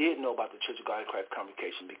actually did know about the Church of God in Christ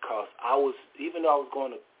Convocation because even though I was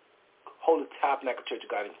going to Holy Tabernacle Church of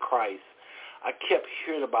God in Christ, I kept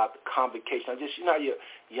hearing about the convocation. You're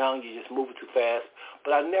young, you're just moving too fast.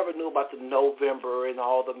 But I never knew about the November and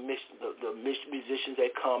all the musicians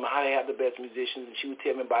that come, how they have the best musicians, and she would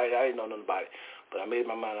tell me about it. I didn't know nothing about it. But I made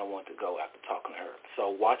my mind I wanted to go after talking to her.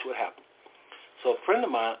 So watch what happened. So a friend of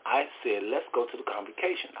mine, I said, let's go to the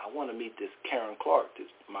convocation. I want to meet this Karen Clark,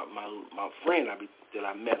 my friend that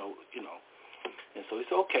I met, And so he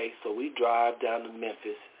said, okay. So we drive down to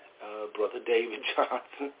Memphis, Brother David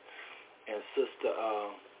Johnson and Sister,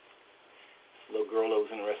 little girl that was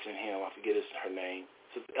interested in him. I forget her name.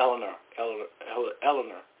 Sister Eleanor,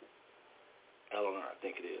 I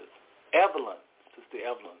think it is. Sister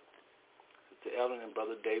Evelyn and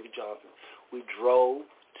Brother David Johnson. We drove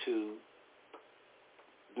to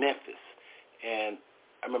Memphis, and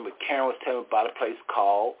I remember Karen was telling me about a place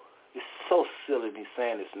called, it's so silly me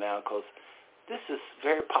saying this now because this is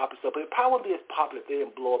very popular stuff, but it probably wouldn't be as popular if they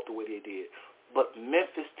didn't blow up the way they did. But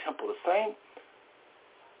Memphis Temple,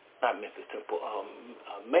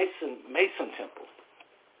 Mason Temple,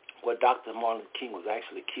 where Dr. Martin Luther King was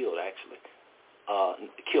actually killed,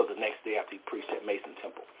 killed the next day after he preached at Mason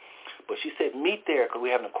Temple. But she said, meet there because we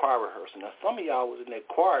have a choir rehearsal. Now, some of y'all was in that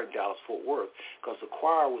choir in Dallas-Fort Worth because the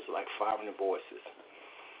choir was like 500 voices.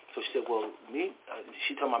 So she said, well,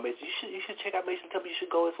 she told my mates, you should check out Mason Temple. You should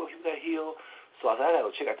go. It's where people got healed. So I said, I got to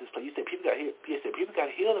go check out this place. You said, people got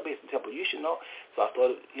healed at Mason Temple. You should know. So I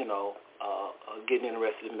started, getting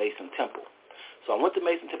interested in Mason Temple. So I went to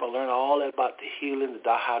Mason Temple and learned all that about the healing,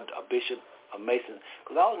 how a bishop of Mason,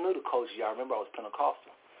 because I always knew the culture. Y'all remember I was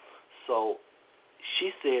Pentecostal. So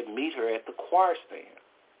she said, meet her at the choir stand.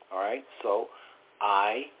 All right? So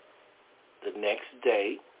the next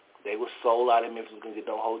day, they were sold out in Memphis. We couldn't get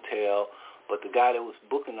no hotel. But the guy that was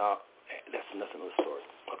booking out, that's nothing of the story.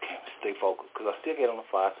 Okay, stay focused, because I still get on the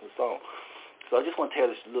 5 smooth song. So I just want to tell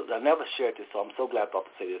this. Look, I never shared this, so I'm so glad about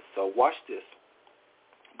to say this. So watch this.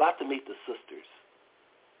 About to meet the sisters,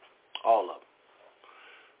 all of them.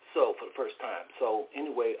 So for the first time. So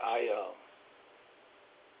anyway, I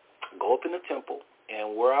go up in the temple,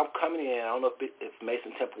 and where I'm coming in, I don't know if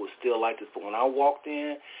Mason Temple was still like this, but when I walked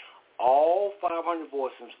in, all 500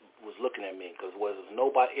 voices was looking at me because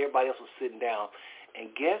nobody, everybody else was sitting down,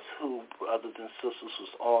 And guess who, brothers and sisters,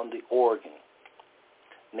 was on the organ?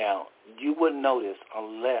 Now, you wouldn't know this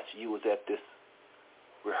unless you was at this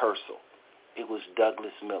rehearsal. It was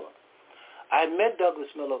Douglas Miller. I had met Douglas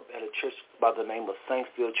Miller at a church by the name of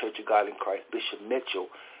Saintsville Church of God in Christ, Bishop Mitchell,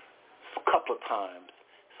 a couple of times.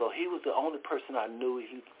 So he was the only person I knew.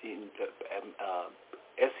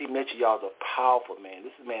 S.C. Mitchell, y'all, is a powerful man.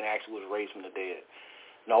 This man actually was raised from the dead.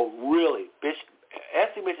 No, really.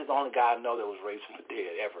 S.C. Mitchell is the only guy I know that was raised from the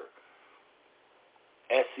dead ever.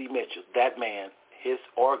 S.C. Mitchell, that man, his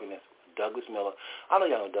organist, Douglas Miller. I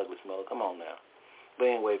know y'all know Douglas Miller. Come on now.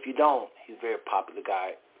 But anyway, if you don't, he's a very popular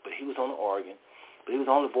guy. But he was on the organ. But he was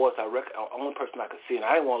the only voice only person I could see. And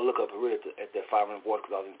I didn't want to look up really at that 500 voice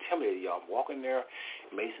because I was intimidated, y'all. I'm walking there,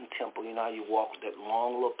 Mason Temple. You know how you walk that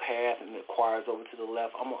long little path and the choir's over to the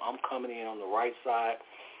left. I'm coming in on the right side.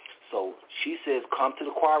 So she says, come to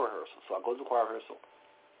the choir rehearsal. So I go to the choir rehearsal.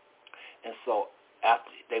 And so after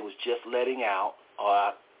they was just letting out,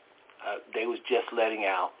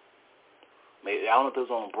 Maybe, I don't know if it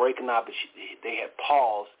was on a break or not, but they had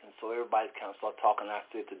paused, and so everybody kind of started talking. And I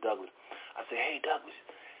said to Douglas, I said, "Hey, Douglas."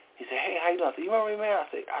 He said, "Hey, how you doing?" I said, "You remember me, man?" I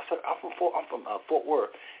said, "I'm from Fort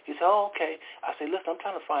Worth." He said, "Oh, okay." I said, "Listen, I'm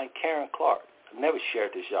trying to find Karen Clark." I've never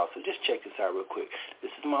shared this, y'all, so just check this out real quick.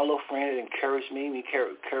 This is my little friend that encouraged me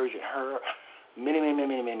encouraging her many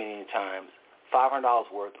times.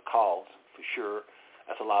 $500 worth of calls for sure.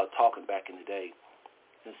 That's a lot of talking back in the day.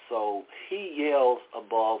 And so he yells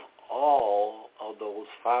above all of those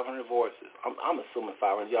 500 voices. I'm assuming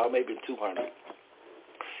 500, y'all, maybe 200.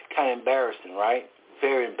 Kind of embarrassing, right?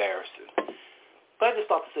 Very embarrassing. But I just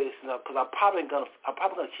thought to say this because I'm probably gonna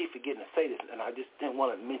keep forgetting to say this, and I just didn't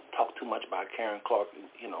want to talk too much about Karen Clark,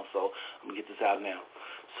 So I'm gonna get this out now.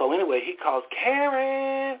 So anyway, he calls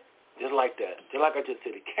Karen, just like that, just like I just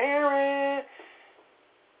said it, Karen.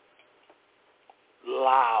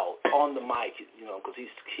 Loud on the mic, because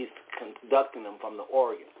he's conducting them from the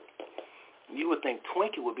organ. You would think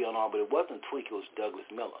Twinkie would be on all, but it wasn't Twinkie, it was Douglas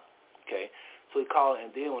Miller, okay? So he called,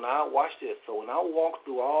 and then when I watched this, so when I walked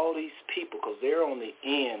through all these people, because they're on the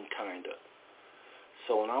end, kind of.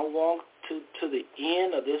 So when I walked to the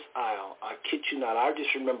end of this aisle, I kid you not, I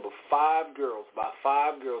just remember about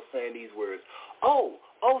five girls saying these words, oh,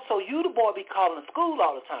 so you the boy be calling the school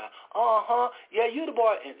all the time. Yeah, you the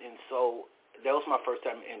boy. And so that was my first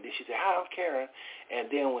time. And then she said, "Hi, I'm Karen." And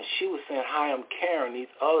then when she was saying, "Hi, I'm Karen," these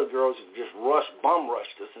other girls just bum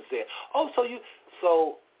rushed us and said, "Oh,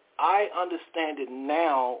 so I understand it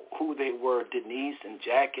now who they were, Denise and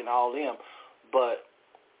Jack and all them." But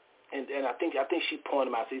and I think she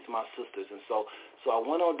pointed them out. These are my sisters. And so I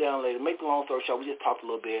went on down later. Make the long story short, we just talked a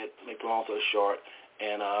little bit. Make the long story short,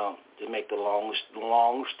 and to make the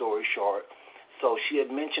long story short. So she had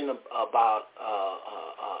mentioned about,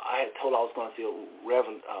 I had told her I was going to see a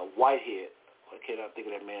Reverend Whitehead. I can't think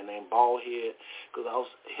of that man's name, Baldhead, because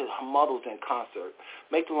her mother was in concert.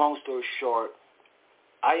 Make the long story short,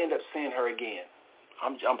 I ended up seeing her again.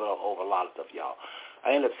 I'm jumping over a lot of stuff, y'all.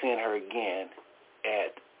 I ended up seeing her again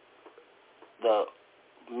at the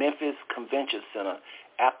Memphis Convention Center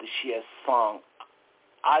after she had sung.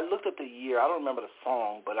 I looked at the year. I don't remember the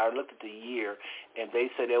song, but I looked at the year, and they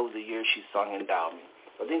said that was the year she sung Endow Me.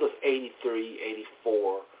 I think it was 83,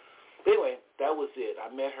 84. But anyway, that was it.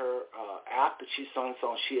 I met her after she sung the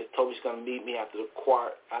song. She had told me she's going to meet me after the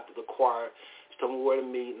choir. She told me where to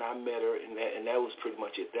meet, and I met her, and that was pretty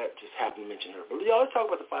much it. That just happened to mention her. But y'all, let's talk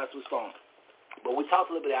about the 5 Smooth Stones. But we talked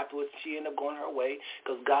a little bit afterwards. She ended up going her way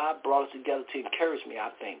because God brought us together to encourage me, I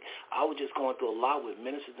think. I was just going through a lot with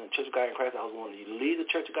ministers in the Church of God in Christ. I was wanting to lead the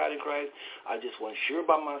Church of God in Christ. I just wasn't sure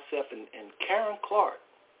about myself. And Karen Clark,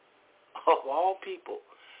 of all people,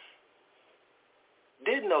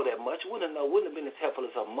 didn't know that much. Wouldn't have been as helpful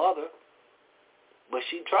as her mother, but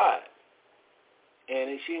she tried. And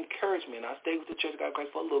she encouraged me, and I stayed with the Church of God in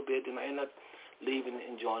Christ for a little bit. Then I ended up leaving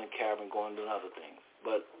and joining Calvary and going to other things.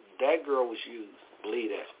 But that girl was used.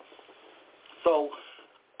 Believe that. So,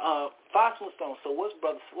 5 Smooth Stones. So what's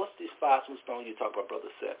these 5 Smooth Stones you talk about,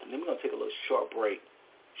 Brother Seth? And then we're going to take a little short break.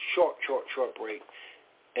 Short break.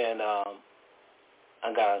 And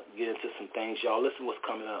I got to get into some things. Y'all, listen what's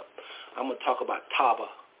coming up. I'm going to talk about Taba,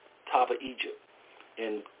 Egypt.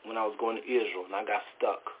 And when I was going to Israel, and I got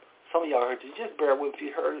stuck. Some of y'all heard this. Just bear with me if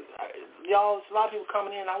you heard it. Y'all, there's a lot of people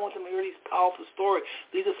coming in. I want them to hear these powerful stories.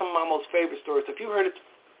 These are some of my most favorite stories. If you heard it,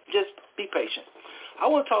 just be patient. I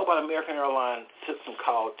want to talk about American Airlines system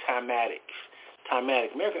called Timatic.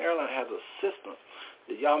 American Airlines has a system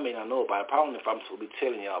that y'all may not know about. I don't know if I'm supposed to be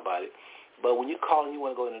telling y'all about it. But when you call and you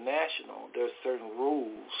want to go international, there's certain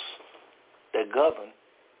rules that govern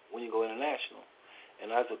when you go international. And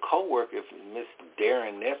as a co-worker, if Miss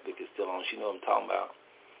Darren Nesbitt is still on, she knows what I'm talking about.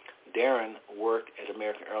 Darren worked at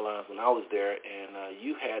American Airlines when I was there, and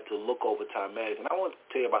you had to look over Timematic. And I want to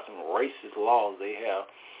tell you about some racist laws they have.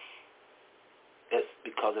 That's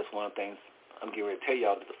because that's one of the things I'm getting ready to tell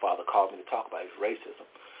y'all that the Father called me to talk about is racism.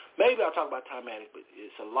 Maybe I'll talk about Timematic, but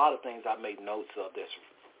it's a lot of things I made notes of that's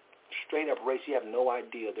straight up race. You have no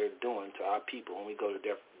idea they're doing to our people when we go to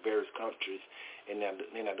their various countries, and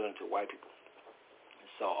they're not doing it to white people.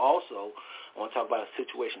 So also, I want to talk about a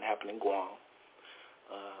situation happening in Guam.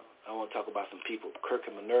 I want to talk about some people, Kirk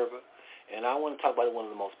and Minerva, and I want to talk about one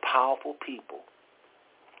of the most powerful people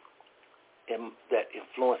that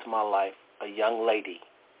influenced my life, a young lady.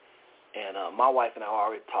 And my wife and I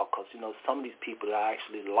already talked because, some of these people that I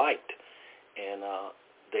actually liked, and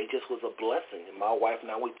they just was a blessing. And my wife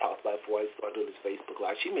and I, we talked about it before I started doing this Facebook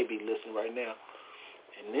Live. She may be listening right now.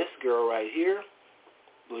 And this girl right here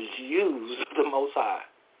was used the Most High.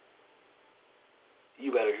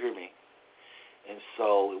 You better hear me. And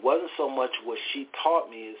so it wasn't so much what she taught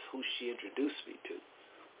me as who she introduced me to.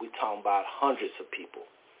 We talking about hundreds of people.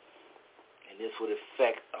 And this would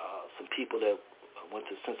affect some people that went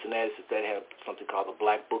to Cincinnati that had something called the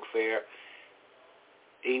Black Book Fair.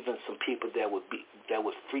 Even some people that would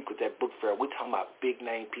frequent that book fair. We're talking about big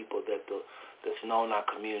name people that's known in our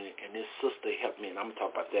community. And this sister helped me, and I'm going to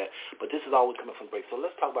talk about that. But this is always coming from break. So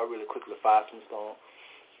let's talk about really quickly the Five Smooth Stones.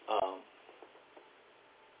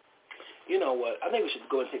 You know what? I think we should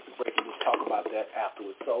go and take the break and just talk about that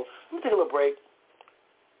afterwards. So let me take a little break.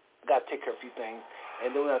 Got to take care of a few things.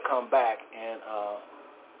 And then we're going to come back and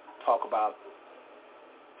talk about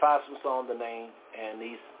Five Smooth Stones, the name, and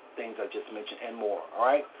these things I just mentioned, and more. All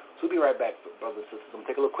right? So we'll be right back, brothers and sisters. I'm going to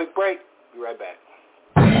take a little quick break. Be right back.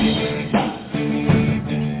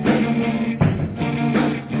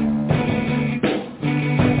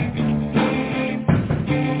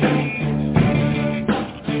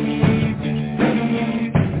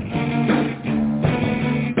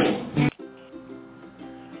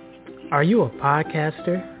 Are you a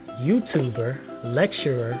podcaster, YouTuber,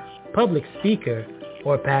 lecturer, public speaker,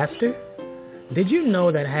 or pastor? Did you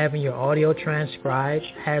know that having your audio transcribed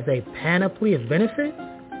has a panoply of benefits?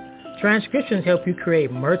 Transcriptions help you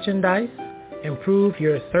create merchandise, improve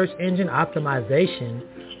your search engine optimization,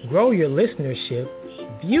 grow your listenership,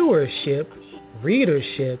 viewership,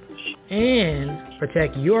 readership, and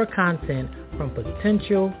protect your content from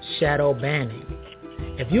potential shadow banning.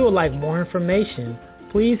 If you would like more information,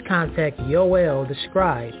 please contact Yoel the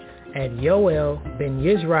Scribe at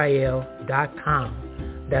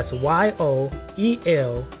yoelbenyisrael.com. That's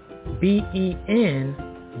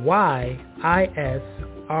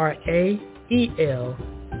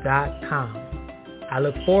YOELBENYISRAEL.com. I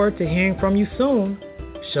look forward to hearing from you soon.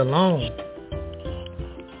 Shalom.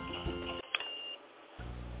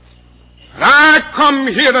 I come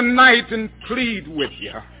here tonight and plead with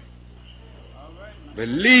you.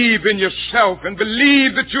 Believe in yourself and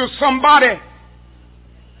believe that you're somebody.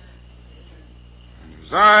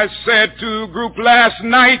 As I said to a group last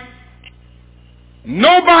night,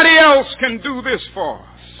 nobody else can do this for us.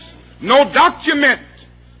 No document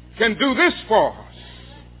can do this for us.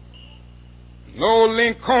 No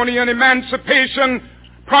Lincolnian Emancipation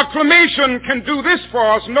Proclamation can do this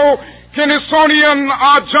for us. No Kennethonian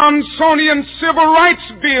or Johnsonian Civil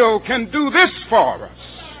Rights Bill can do this for us.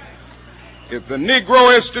 If the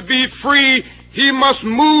Negro is to be free, he must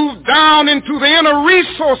move down into the inner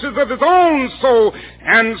resources of his own soul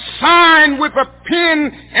and sign with a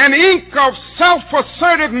pen and ink of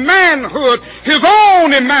self-assertive manhood his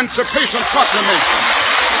own Emancipation Proclamation.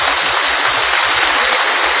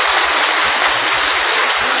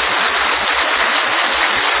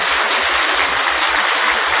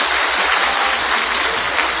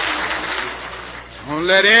 Don't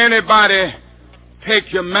let anybody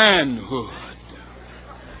take your manhood.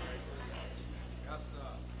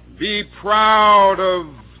 Be proud of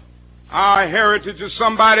our heritage. As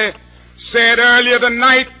somebody said earlier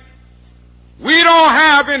tonight, we don't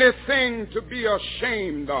have anything to be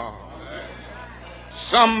ashamed of.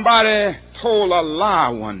 Somebody told a lie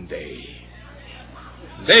one day.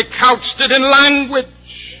 They couched it in language.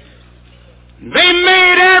 They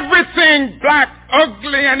made everything black,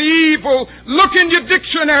 ugly, and evil. Look in your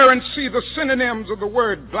dictionary and see the synonyms of the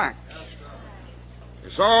word black.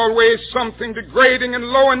 It's always something degrading and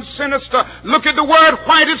low and sinister. Look at the word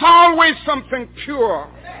white. It's always something pure,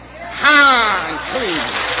 high, and clean.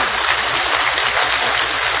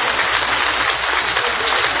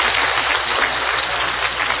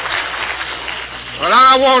 But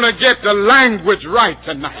I want to get the language right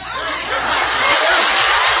tonight.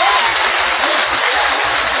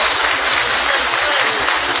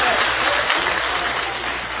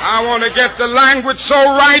 I want to get the language so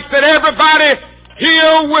right that everybody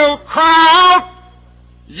here will cry out,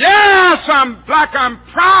 yes, I'm black, I'm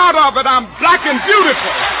proud of it, I'm black and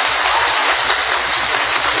beautiful.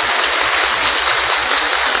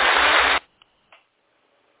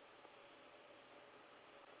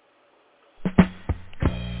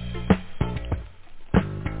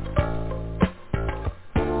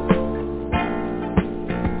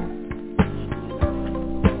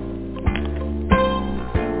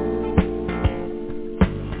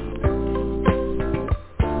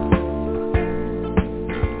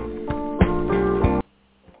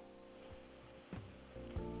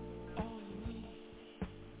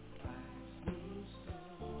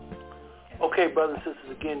 Okay, brothers and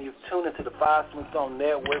sisters, again, you've tuned into the Five Smooth Stone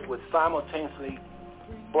Network. We're simultaneously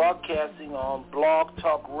broadcasting on Blog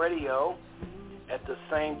Talk Radio. At the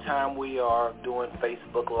same time, we are doing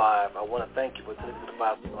Facebook Live. I want to thank you for tuning to the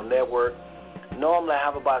Five Smooth Stone Network. Normally, I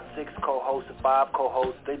have about 6 co-hosts and 5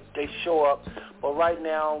 co-hosts. They show up, but right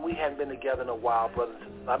now, we haven't been together in a while, brothers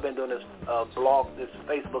and sisters. I've been doing this this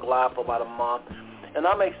Facebook Live for about a month. And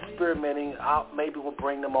I'm experimenting. Maybe we'll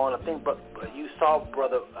bring them on. I think you saw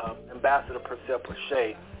Brother Ambassador Purcell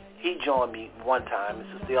Prochet. He joined me one time. And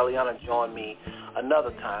Sister Eliana joined me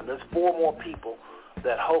another time. There's 4 more people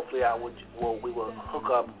that hopefully we will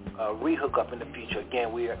rehook up in the future.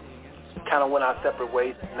 Again, we kind of went our separate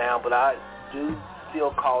ways now, but I do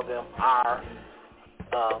still call them our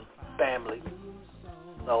family.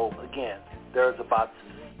 So again, there's about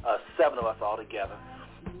 7 of us all together.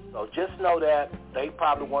 So just know that they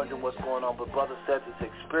probably wondering what's going on, but Brother says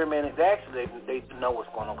it's experimenting. They know what's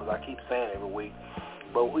going on because I keep saying it every week.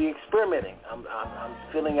 But we're experimenting. I'm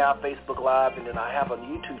filling out Facebook Live, and then I have a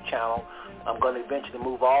YouTube channel. I'm going to eventually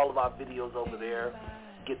move all of our videos over there,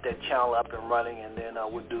 get that channel up and running, and then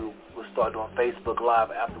we'll start doing Facebook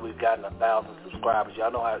Live after we've gotten 1,000 subscribers.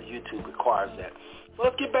 Y'all know how YouTube requires that. So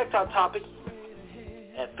let's get back to our topic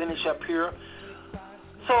and finish up here.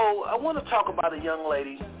 So I want to talk about a young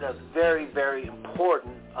lady that's very, very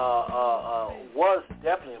important, was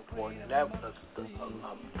definitely important, and that was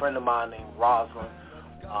a friend of mine named Rosalind.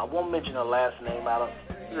 I won't mention her last name out of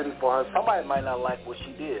security for her. Somebody might not like what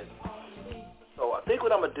she did. So I think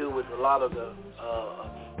what I'm going to do with a lot of the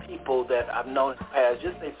people that I've known in the past,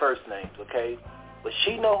 just their first names, okay? But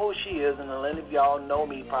she know who she is, and any of y'all know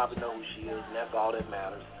me probably know who she is, and that's all that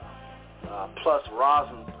matters. Plus,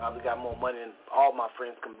 Rosalind probably got more money than all my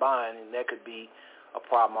friends combined, and that could be a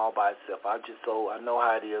problem all by itself. I know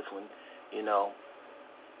how it is when, you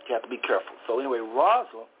have to be careful. So anyway,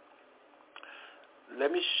 Rosalind,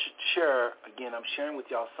 let me share, again, I'm sharing with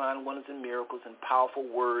y'all signs, wonders, and miracles and powerful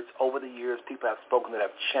words over the years people have spoken that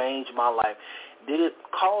have changed my life. Did it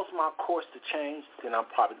cause my course to change? Then I'm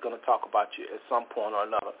probably going to talk about you at some point or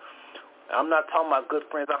another. I'm not talking about good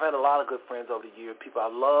friends. I've had a lot of good friends over the years. People I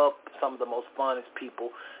love, some of the most funnest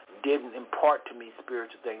people, didn't impart to me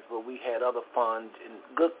spiritual things, but we had other fun, and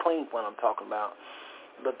good, clean fun I'm talking about.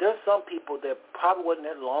 But there's some people that probably wasn't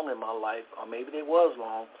that long in my life, or maybe they was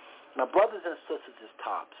long. My brothers and sisters is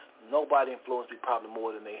tops. Nobody influenced me probably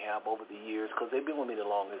more than they have over the years because they've been with me the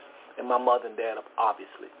longest, and my mother and dad,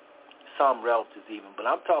 obviously. Some relatives even. But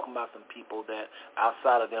I'm talking about some people that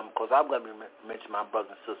outside of them, because I'm going to mention my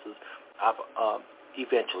brothers and sisters, I've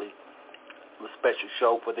eventually a special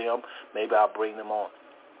show for them. Maybe I'll bring them on.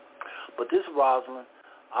 But this Rosalind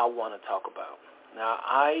I want to talk about. Now,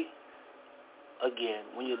 again,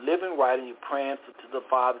 when you're living right and you're praying to the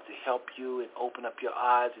Father to help you and open up your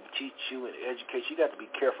eyes and teach you and educate you, you got to be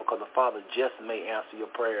careful because the Father just may answer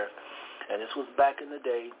your prayers. And this was back in the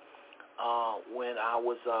day when I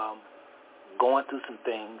was going through some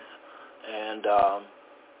things. And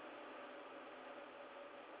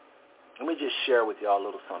let me just share with y'all a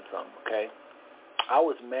little something, okay? I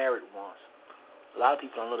was married once. A lot of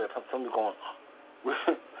people don't know that. Some people going,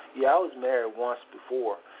 yeah, I was married once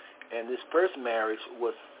before. And this first marriage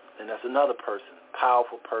was, and that's another person,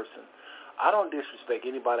 powerful person. I don't disrespect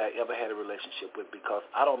anybody I ever had a relationship with because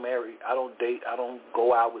I don't marry, I don't date, I don't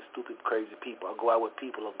go out with stupid, crazy people. I go out with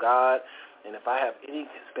people of God, and if I have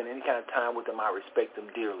spend any kind of time with them, I respect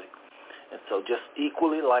them dearly. And so just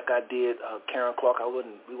equally like I did Karen Clark,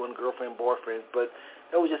 we weren't girlfriend, boyfriends, but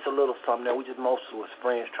there was just a little something there. We just mostly was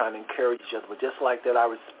friends trying to encourage each other. But just like that, I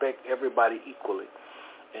respect everybody equally.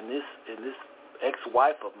 And this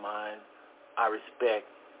ex-wife of mine, I respect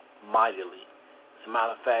mightily. As a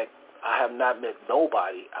matter of fact, I have not met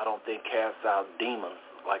nobody, I don't think, cast out demons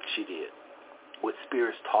like she did, with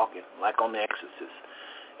spirits talking, like on The Exorcist.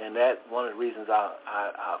 And that one of the reasons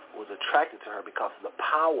I was attracted to her because of the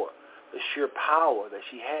power the sheer power that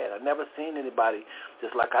she had. I never seen anybody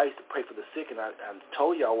just like I used to pray for the sick, and I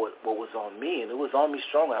told y'all what was on me, and it was on me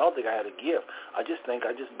strong. I don't think I had a gift. I just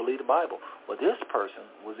believe the Bible. But this person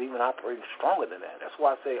was even operating stronger than that. That's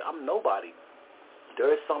why I say I'm nobody. There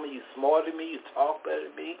is some of you smarter than me. You talk better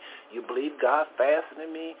than me. You believe God faster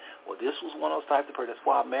than me. Well, this was one of those types of person. That's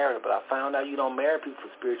why I married her. But I found out you don't marry people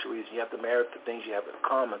for spiritual reasons. You have to marry for things you have in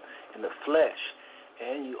common in the flesh.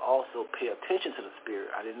 And you also pay attention to the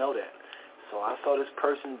spirit. I didn't know that. So I saw this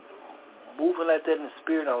person moving like that in the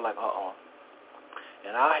spirit, and I was like,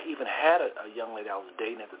 And I even had a young lady I was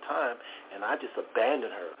dating at the time, and I just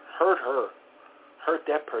abandoned her, hurt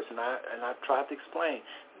that person. And I tried to explain,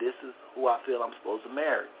 this is who I feel I'm supposed to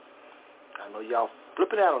marry. I know y'all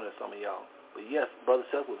flipping out on this, some of y'all. But yes, Brother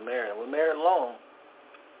Seth was married. And we're married long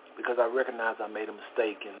because I recognized I made a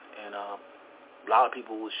mistake. And a lot of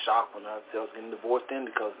people was shocked when I was getting divorced then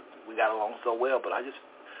because we got along so well. But I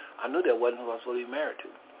knew that wasn't who I was supposed to be married to.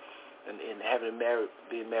 And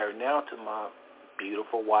being married now to my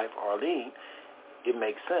beautiful wife, Arlene, it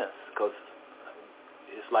makes sense because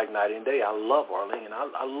it's like night and day. I love Arlene.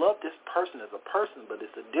 I love this person as a person, but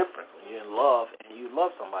it's a difference when you're in love and you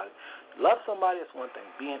love somebody. Love somebody is one thing.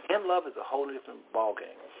 Being in love is a whole different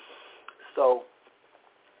ballgame. So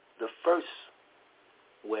the first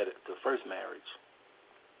marriage,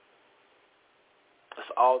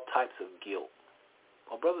 it's all types of guilt.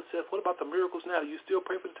 Well, Brother Seth, what about the miracles now? Do you still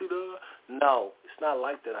pray for the sick? No, it's not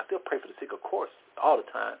like that. I still pray for the sick, of course, all the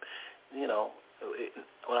time. You know,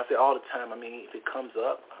 when I say all the time, I mean if it comes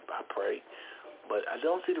up, I pray. But I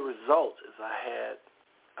don't see the results as I had.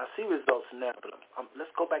 I see results now, but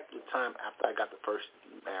let's go back to the time after I got the first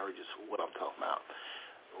marriage is what I'm talking about.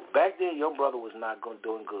 Back then, your brother was not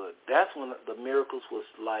doing good. That's when the miracles was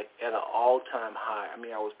like at an all-time high. I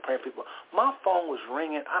mean, I was praying for people. My phone was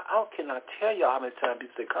ringing. I cannot tell y'all how many times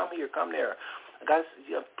people say, come here, come there. Guys,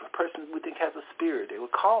 a person we think has a spirit, they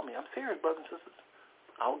would call me. I'm serious, brothers and sisters.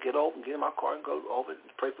 I'll get over and get in my car and go over and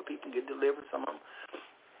pray for people and get delivered, some of them.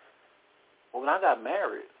 Well, when I got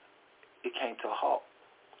married, it came to a halt.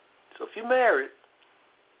 So if you're married,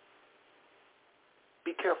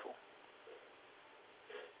 be careful.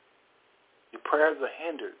 Your prayers are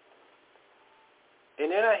hindered.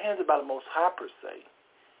 And they're not hindered by the Most High per se.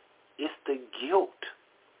 It's the guilt.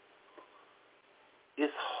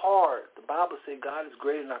 It's hard. The Bible says God is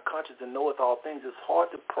greater than our conscience and knoweth all things. It's hard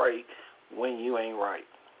to pray when you ain't right.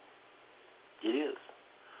 It is.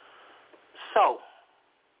 So,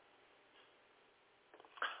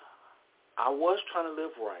 I was trying to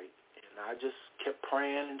live right, and I just kept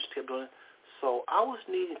praying and just kept doing it. So I was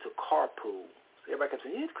needing to carpool. So everybody kept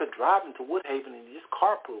saying, you could drive into Woodhaven and just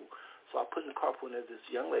carpool. So I put in the carpool, and there's this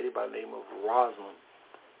young lady by the name of Rosalind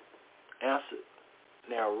answered.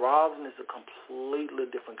 Now, Rosalind is a completely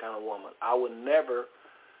different kind of woman. I would never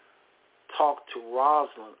talk to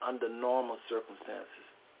Rosalind under normal circumstances.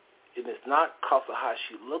 And it's not because of how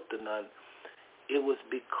she looked or nothing. It was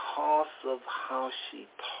because of how she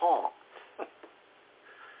talked.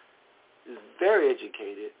 She's very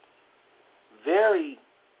educated, very,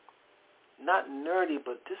 not nerdy,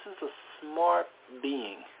 but this is a smart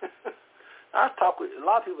being. I talk with a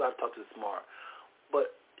lot of people I've talked to smart,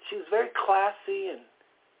 but she was very classy, and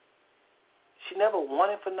she never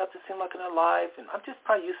wanted for nothing to seem like in her life, and I'm just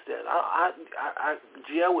not used to that. I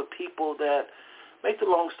gel with people that, make the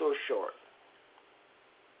long story short,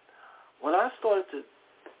 when I started to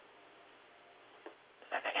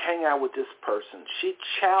hang out with this person, she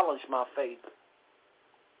challenged my faith.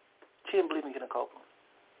 She didn't believe in Kenneth Copeland.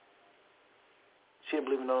 She didn't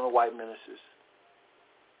believe in none of the white ministers.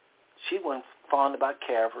 She wasn't fond about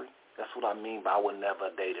Calvary. That's what I mean by I would never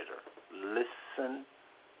have dated her. Listen,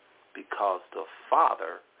 because the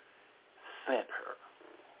Father sent her.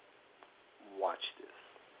 Watch this.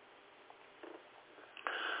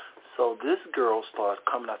 So this girl started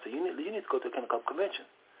coming out and said, you need to go to the Kenneth Copeland convention.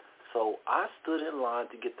 So I stood in line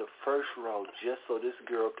to get the first row just so this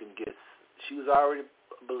girl can get, she was already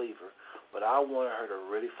a believer, but I wanted her to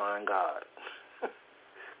really find God.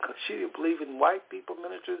 Because she didn't believe in white people,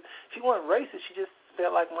 ministers. She wasn't racist. She just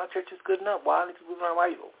felt like my church is good enough. Why do people go around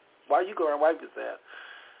white people? Why you go around white people that?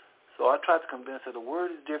 So I tried to convince her the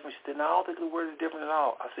word is different. She said, no, I don't think the word is different at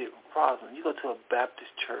all. I said, Rosalind, you go to a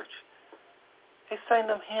Baptist church. They sang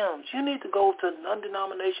them hymns. You need to go to a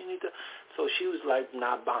non-denomination. So she was like,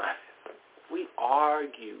 not buying. We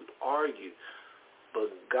argued. But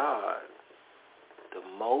God, the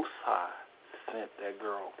Most High, sent that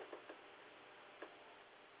girl.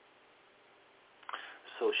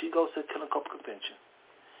 So she goes to the Kenneth Copeland convention.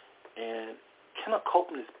 And Kenneth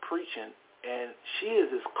Copeland is preaching, and she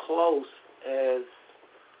is as close as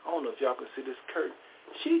I don't know if y'all can see this curtain.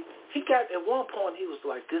 He got, at one point, he was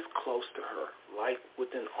like this close to her, like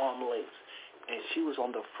within arm length. And she was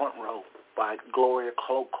on the front row by Gloria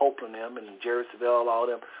Copeland them and Jerry Savelle, all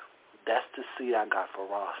them. That's the seat I got for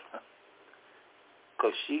Ross.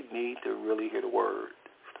 Because she needs to really hear the word.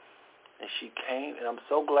 And she came, and I'm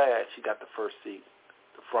so glad she got the first seat,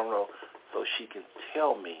 the front row, so she can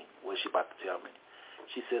tell me what she's about to tell me.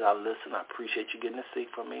 She said, listen, I appreciate you getting a seat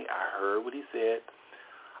for me. I heard what he said.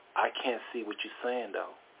 I can't see what you're saying,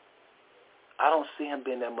 though. I don't see him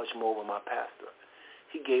being that much more with my pastor.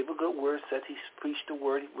 He gave a good word, said he preached the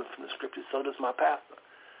word from the scripture, so does my pastor.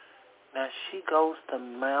 Now, she goes to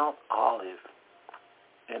Mount Olive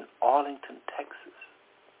in Arlington, Texas.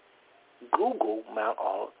 Google Mount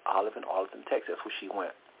Olive in Arlington, Texas. That's where she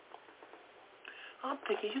went. I'm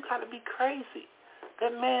thinking, you got to be crazy.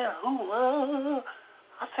 That man who,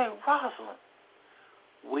 I say, Rosalind.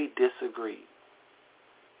 We disagreed.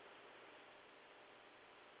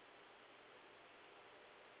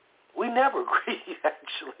 We never agreed,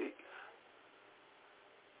 actually.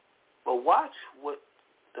 But watch what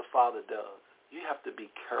the Father does. You have to be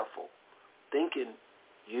careful, thinking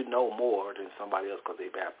you know more than somebody else because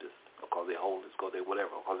they're Baptist, or because they're Holy, because they're whatever,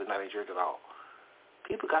 because they're not in church at all.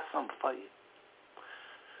 People got something for you.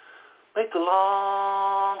 Make the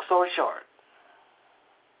long story short,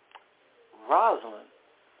 Rosalind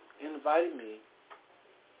invited me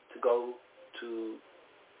to go to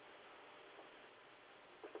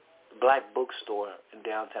the Black Bookstore in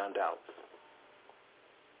downtown Dallas.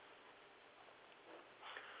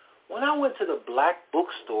 When I went to the Black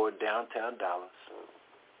Bookstore in downtown Dallas,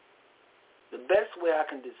 the best way I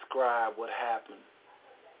can describe what happened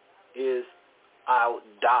is I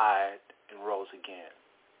died and rose again.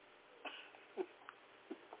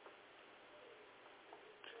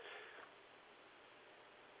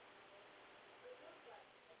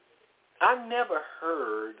 I never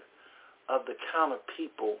heard of the kind of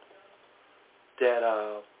people that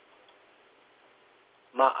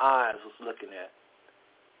my eyes was looking at.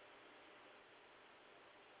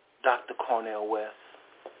 Dr. Cornel West,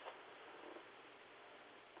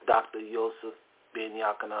 Dr. Yosef Ben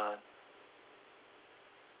Yochanan,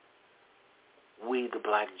 we the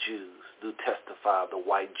black Jews do testify of the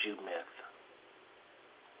white Jew myth.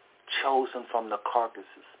 Chosen from the carcasses,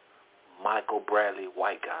 Michael Bradley,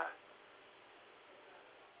 white guy.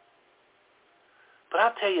 But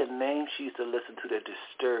I'll tell you a name she used to listen to that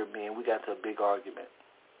disturbed me, and we got to a big argument.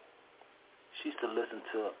 She used to listen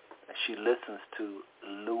to, and she listens to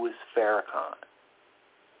Louis Farrakhan.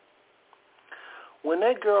 When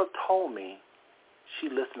that girl told me she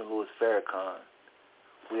listened to Louis Farrakhan,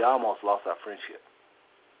 we almost lost our friendship.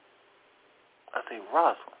 I say,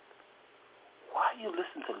 Rosalind, why you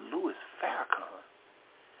listen to Louis Farrakhan?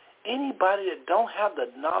 Anybody that don't have the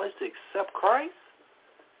knowledge to accept Christ?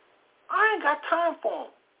 I ain't got time for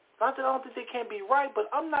them. Not that I don't think they can't be right,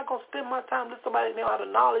 but I'm not going to spend my time listening to somebody that don't have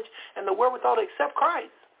the knowledge and the wherewithal to accept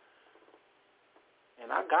Christ.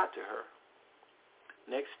 And I got to her.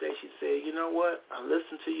 Next day she said, you know what? I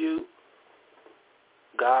listened to you.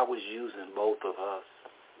 God was using both of us.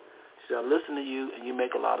 She said, I listened to you and you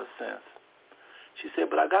make a lot of sense. She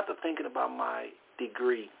said, but I got to thinking about my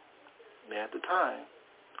degree. And at the time,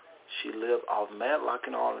 she lived off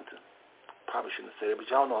Matlock in Arlington. Probably shouldn't have said it, but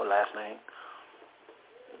y'all know her last name.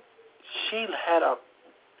 She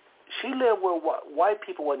lived where white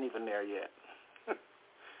people wasn't even there yet.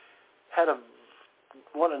 Had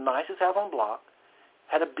one of the nicest houses on the block.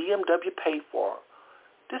 Had a BMW paid for.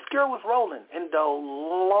 This girl was rolling in the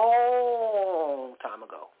long time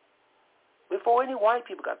ago, before any white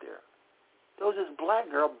people got there. There was this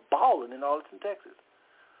black girl balling in Arlington, Texas.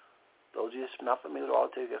 Those of you not familiar with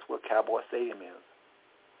Arlington, that's where Cowboy Stadium is.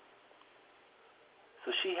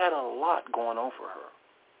 So she had a lot going on for her.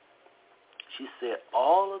 She said,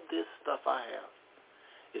 all of this stuff I have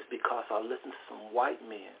is because I listened to some white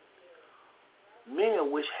men.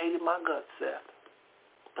 Men which hated my guts, Seth.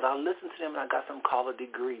 But I listened to them and I got something called a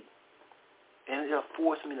degree. And it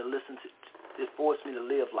forced me to it forced me to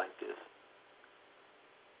live like this.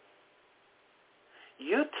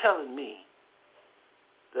 You're telling me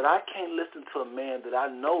that I can't listen to a man that I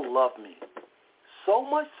know loved me, so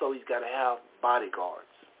much so he's got to have bodyguards.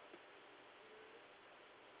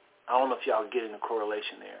 I don't know if y'all are getting the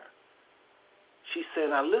correlation there. She's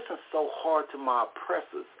saying, I listen so hard to my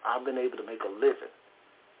oppressors, I've been able to make a living.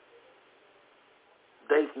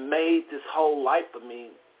 They've made this whole life for me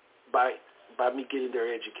by me getting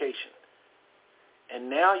their education. And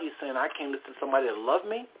now you're saying I can't listen to somebody that loves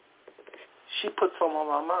me? She put something on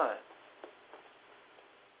my mind.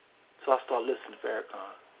 So I started listening to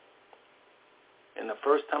Farrakhan. And the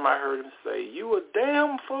first time I heard him say, "You a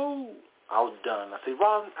damn fool," I was done. I said,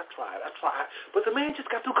 "Ron, I tried. But the man just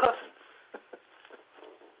got through cussing."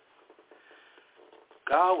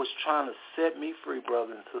 God was trying to set me free,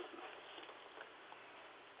 brothers and sisters.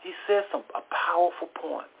 He said a powerful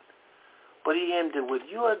point, but he ended with,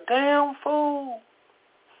 "You a damn fool."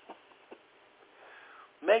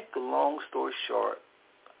 Make the long story short,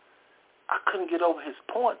 I couldn't get over his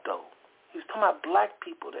point, though. He was talking about black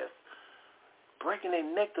people that's breaking their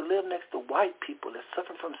neck to live next to white people that's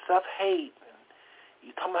suffering from self-hate. And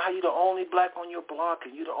you talking about how you're the only black on your block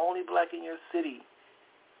and you're the only black in your city.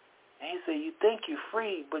 And he said, "You think you're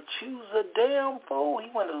free, but you's a damn fool." He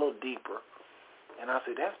went a little deeper. And I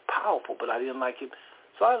said, that's powerful, but I didn't like him.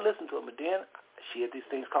 So I listened to him. But then she had these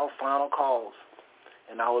things called final calls.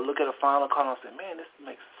 And I would look at a final call and I said, man, this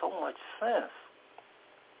makes so much sense.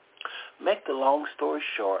 Make the long story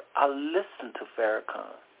short, I listened to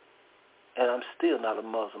Farrakhan. And I'm still not a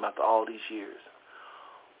Muslim after all these years.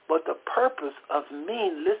 But the purpose of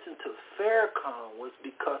me listening to Farrakhan was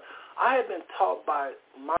because I had been taught by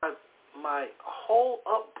my whole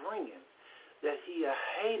upbringing that he a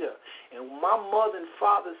hater. And my mother and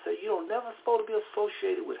father said, you don't never supposed to be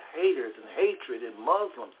associated with haters and hatred and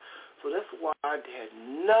Muslims. So that's why I had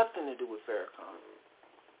nothing to do with Farrakhan.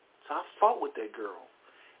 So I fought with that girl.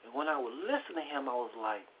 And when I would listen to him, I was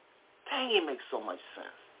like, dang, it makes so much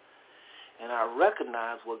sense. And I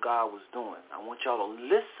recognized what God was doing. I want y'all to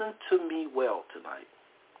listen to me well tonight.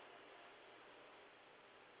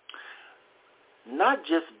 Not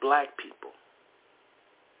just black people,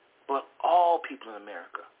 but all people in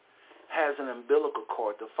America has an umbilical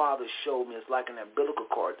cord. The Father showed me it's like an umbilical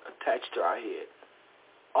cord attached to our head.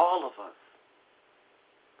 All of us.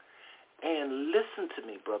 And listen to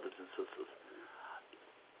me, brothers and sisters.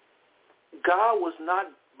 God was not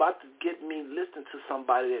about to get me listening to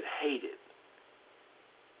somebody that hated.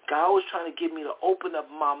 God was trying to get me to open up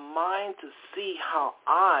my mind to see how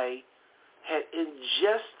I had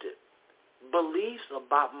ingested beliefs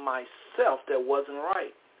about myself that wasn't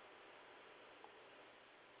right.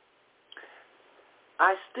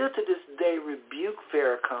 I still to this day rebuke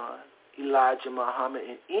Farrakhan, Elijah Muhammad,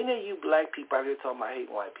 and any of you black people out here talking about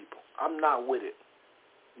hating white people. I'm not with it.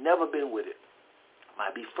 Never been with it.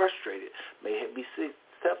 Might be frustrated. May be sick,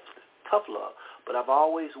 tough love. But I've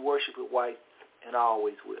always worshipped with whites, and I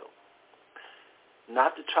always will.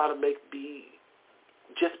 Not to try to be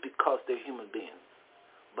just because they're human beings.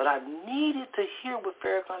 But I needed to hear what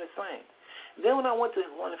Farrakhan is saying. Then when I went to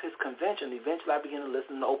one of his conventions, eventually I began to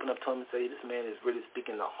listen and open up to him and say, this man is really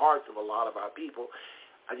speaking the hearts of a lot of our people.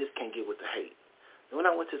 I just can't get with the hate. And when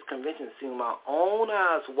I went to his convention and seen my own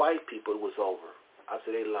eyes white people, it was over. I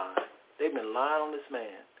said, they lied. They've been lying on this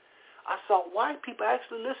man. I saw white people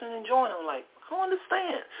actually listening and enjoying. I'm like, I don't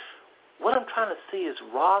understand. What I'm trying to see is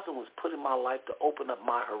Rosin was put in my life to open up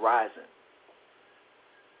my horizon.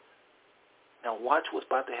 Now watch what's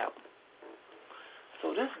about to happen.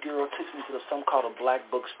 So this girl takes me to something called a black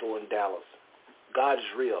bookstore in Dallas. God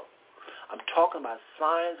is real. I'm talking about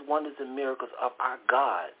signs, wonders, and miracles of our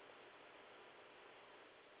God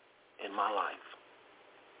in my life.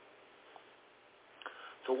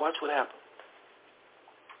 So watch what happens.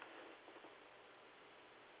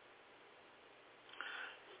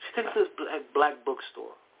 She takes me to this black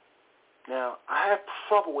bookstore. Now, I have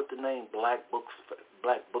trouble with the name black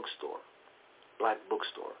bookstore.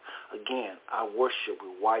 Again, I worship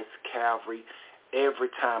with whites, Calvary. Every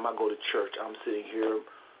time I go to church, I'm sitting here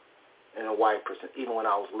in a white person, even when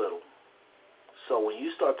I was little. So when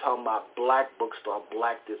you start talking about black bookstore,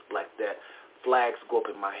 black this, black that, flags go up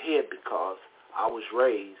in my head because I was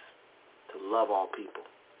raised to love all people.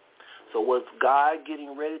 So was God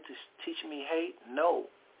getting ready to teach me hate? No.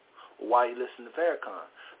 Why you listen to Farrakhan?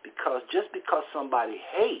 Because just because somebody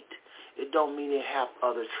hate, it don't mean they have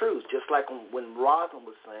other truths. Just like when Rosin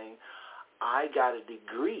was saying, I got a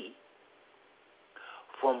degree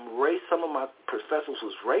from race. Some of my professors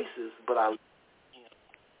was racist, but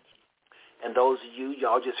and those of you,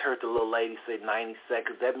 y'all just heard the little lady say 90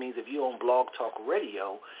 seconds. That means if you're on Blog Talk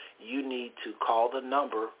Radio, you need to call the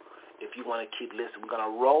number if you want to keep listening. We're going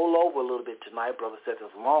to roll over a little bit tonight. Brother Seth is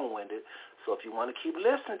long-winded. So if you want to keep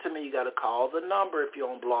listening to me, you got to call the number if you're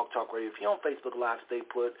on Blog Talk Radio. If you're on Facebook Live, stay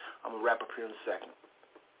put. I'm going to wrap up here in a second.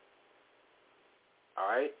 All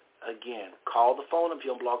right? Again, call the phone if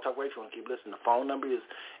you're on Blog Talk Radio. If you want to keep listening, the phone number is,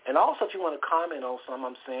 and also if you want to comment on something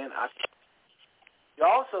I'm saying,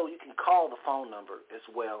 you can call the phone number as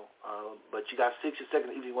well, but you got 60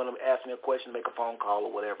 seconds if you want to ask me a question, make a phone call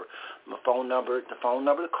or whatever. The phone number to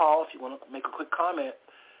call if you want to make a quick comment.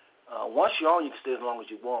 Once you're on, you can stay as long as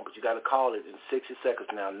you want, but you got to call it in 60 seconds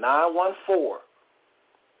now. 914-888-9228.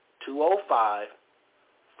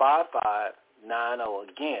 205-5590.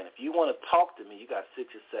 Again, if you want to talk to me, you got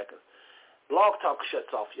 60 seconds. Blog Talk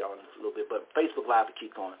shuts off y'all in a little bit, but Facebook Live will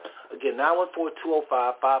keep going. Again,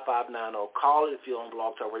 914-205-5590. Call it if you're on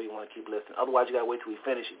Blog Talk Radio, you want to keep listening. Otherwise, you got to wait till we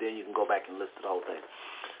finish it, then you can go back and listen to the whole thing.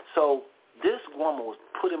 So this woman was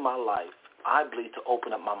put in my life, I believe, to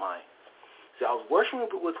open up my mind. See, I was working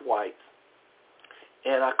with whites,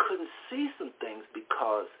 and I couldn't see some things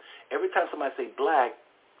because every time somebody say black,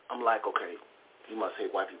 I'm like, okay, you must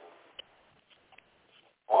hate white people.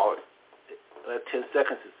 Or 10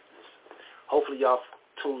 seconds is hopefully y'all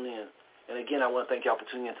tune in. And again, I want to thank y'all for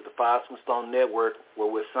tuning in to the Five Smooth Stone Network,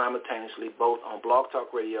 where we're simultaneously both on Blog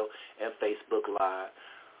Talk Radio and Facebook Live.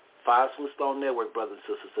 Five Smooth Stone Network, brothers and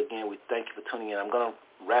sisters. Again, we thank you for tuning in. I'm going to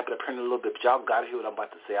wrap it up here in a little bit, but y'all got to hear what I'm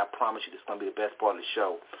about to say. I promise you this is going to be the best part of the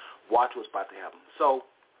show. Watch what's about to happen. So,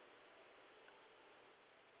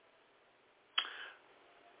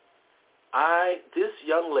 this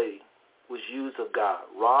young lady was used of God.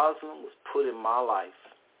 Rosalind was put in my life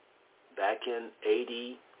back in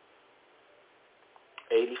 80,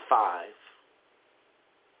 85,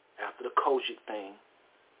 after the Kojic thing.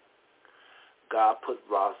 God put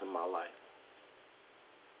Rosalind in my life.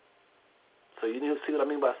 So you need to see what I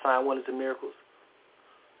mean by sign wonders and miracles?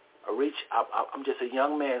 I'm just a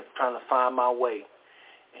young man trying to find my way.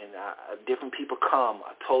 And different people come.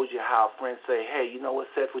 I told you how friends say, hey, you know what,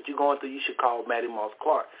 Seth, what you're going through, you should call Mattie Moss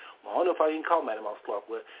Clark. Well, I don't know if I can call Mattie Moss Clark,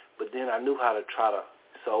 but then I knew how to try to.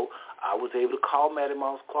 So I was able to call Mattie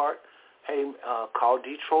Moss Clark. Hey, call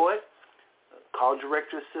Detroit. Call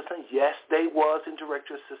Director Assistant. Yes, they was in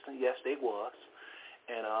Director Assistant. Yes, they was.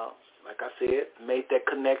 And like I said, made that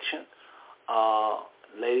connection.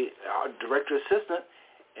 Lady, our Director Assistant,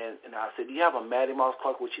 and I said, do you have a Mattie Moss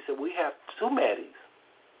Clark? Well, she said, we have two Matties.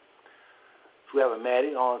 We have a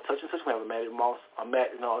Mattie on such and such. We have a Mattie Moss.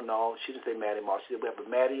 No, she didn't say Mattie Moss. She said we have a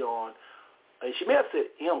Mattie on, and she may have said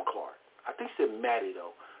M. Clark. I think she said Mattie,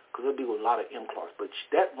 though, because there'll be a lot of M. Clarks. But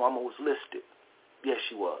that woman was listed. Yes,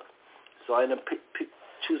 she was. So I ended up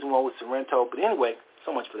choosing one with Sorrento. But anyway,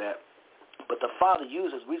 so much for that. But the Father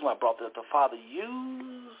used, the reason why I brought that up, the Father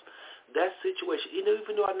used that situation.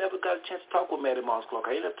 Even though I never got a chance to talk with Mattie Moss Clark,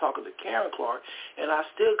 I ended up talking to Karen Clark, and I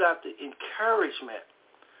still got the encouragement.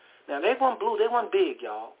 Now, they weren't blue. They weren't big,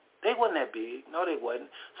 y'all. They wasn't that big. No, they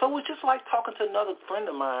wasn't. So it was just like talking to another friend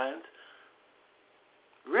of mine,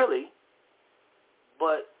 really.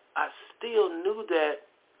 But I still knew that,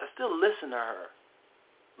 I still listened to her.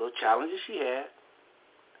 Little challenges she had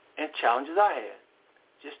and challenges I had.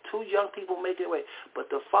 Just two young people making it way. But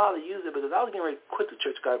the Father used it because I was getting ready to quit the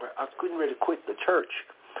church. I was getting ready to quit the church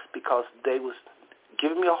because they was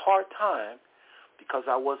giving me a hard time because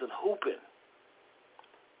I wasn't hooping.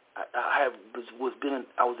 I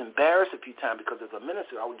was embarrassed a few times because as a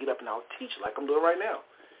minister, I would get up and I would teach like I'm doing right now.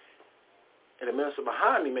 And the minister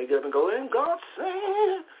behind me may get up and go, "In God's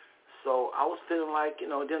name." So I was feeling like,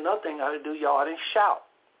 then another thing I didn't do, y'all, I didn't shout.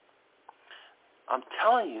 I'm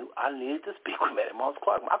telling you, I needed to speak with Mattie Moss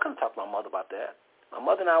Clark. I couldn't talk to my mother about that. My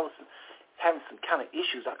mother and I was having some kind of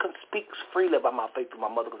issues. I couldn't speak freely about my faith with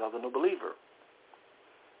my mother because I was a new believer.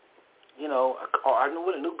 Or I knew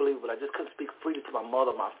what a new believer, but I just couldn't speak freely to my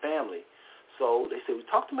mother, my family. So they said, we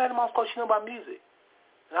talked to Mattie Moss Clark, she knew about music.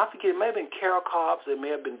 And I forget, it may have been Carol Cobbs, it may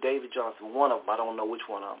have been David Johnson, one of them, I don't know which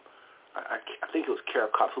one of them. I think it was Carol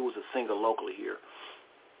Cobbs, who was a singer locally here.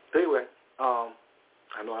 But anyway,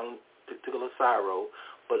 I know I don't took a little side road,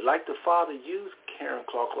 but like the Father used Karen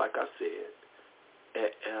Clark, like I said,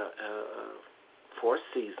 for a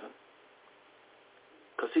season,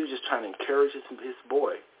 because he was just trying to encourage his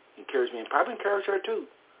boy. Encouraged me and probably encouraged her too.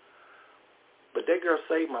 But that girl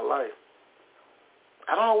saved my life.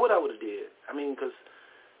 I don't know what I would have did. Because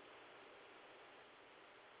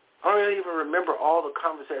I don't really even remember all the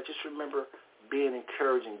conversations. I just remember being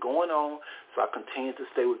encouraged and going on. So I continued to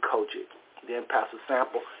stay with Kojic. Then Pastor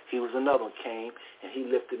Sample, he was another one, came and he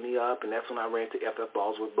lifted me up, and that's when I ran to F.F.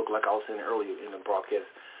 Bosworth book, like I was saying earlier in the broadcast,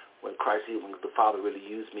 when the Father really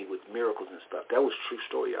used me with miracles and stuff. That was a true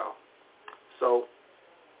story, y'all. So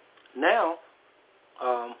now,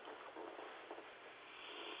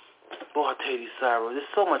 boy, I tell you, Cyrus, there's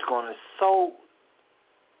so much going on.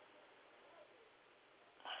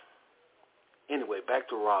 Anyway, back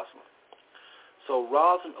to Rosalind. So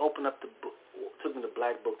Rosalind opened up the book, took me to the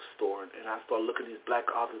black bookstore, and I started looking at these black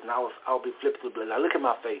authors, and I'll be flipping through. Now look at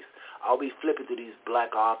my face. I'll be flipping through these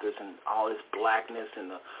black authors and all this blackness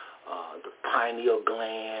and the pineal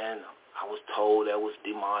gland. I was told that was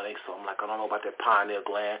demonic, so I'm like, I don't know about that pineal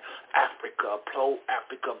gland. Africa,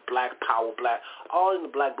 pro-Africa, black power, black, all in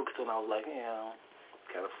the black bookstore, and I was like,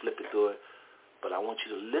 kind of flipping through it. But I want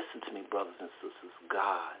you to listen to me, brothers and sisters.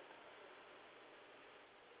 God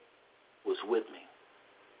was with me.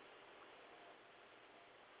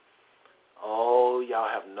 Oh, y'all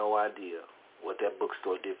have no idea what that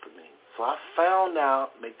bookstore did for me. So I found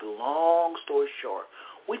out, make the long story short,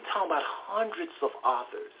 we're talking about hundreds of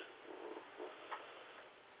authors.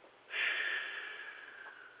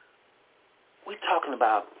 We're talking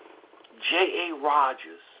about J.A.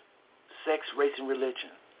 Rogers, Sex, Race, and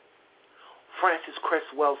Religion. Francis Cress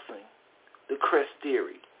Welsing, The Cress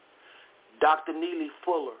Theory. Dr. Neely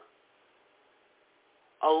Fuller.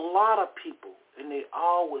 A lot of people, and they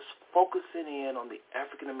all was focusing in on the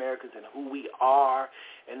African Americans and who we are,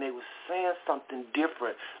 and they were saying something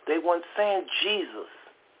different. They weren't saying Jesus.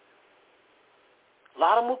 A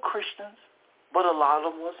lot of them were Christians, but a lot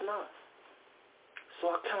of them was not. So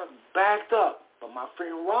I kind of backed up. But my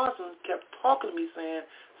friend Rosalind kept talking to me saying,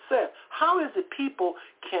 Seth, how is it people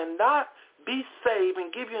cannot be saved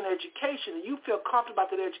and give you an education and you feel comfortable about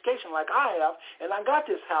that education like I have, and I got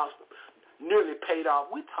this house nearly paid off.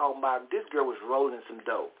 We talking about this girl was rolling in some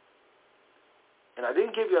dough. And I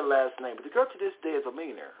didn't give you a last name, but the girl to this day is a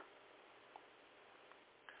millionaire.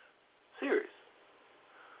 Serious.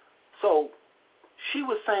 So she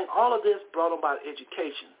was saying all of this brought about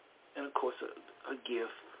education and, of course, a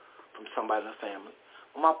gift from somebody in the family.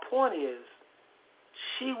 But my point is,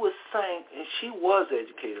 she was saying, and she was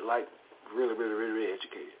educated, like really, really, really, really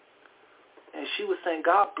educated. And she was saying,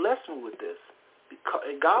 God blessed me with this.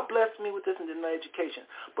 And God blessed me with this and didn't know education.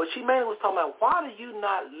 But she mainly was talking about, why do you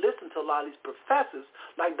not listen to a lot of these professors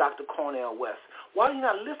like Dr. Cornel West? Why do you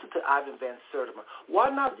not listen to Ivan Van Sertima?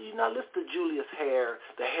 Why do you not listen to Julius Hare,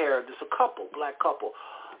 just a couple, black couple?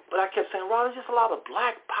 But I kept saying, Ron, there's just a lot of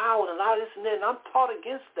black power and a lot of this and that, and I'm taught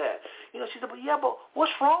against that. You know, she said, but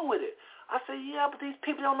what's wrong with it? I said, yeah, but these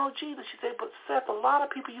people don't know Jesus. She said, but Seth, a lot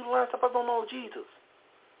of people you learn stuff don't know Jesus.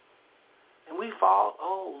 And we fall,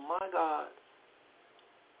 oh, my God.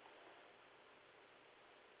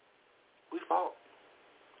 We fought.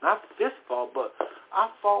 Not this fault, but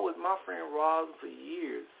I fought with my friend Roz for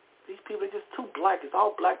years. These people are just too black. It's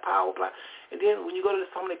all black power, black. And then when you go to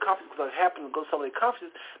some of the conferences, because I happen to go to some of the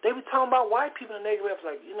conferences, they be talking about white people and negative.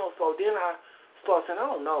 Like, you know, so then I start saying, I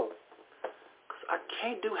don't know. Because I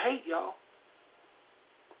can't do hate, y'all.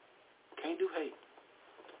 Can't do hate.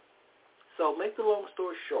 So make the long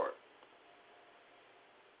story short.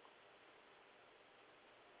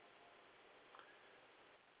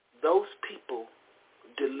 Those people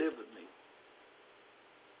delivered me.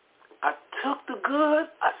 I took the good,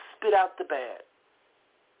 I spit out the bad.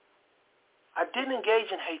 I didn't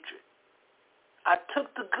engage in hatred. I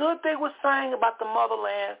took the good they were saying about the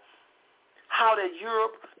motherland, how that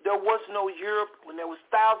Europe, there was no Europe when there was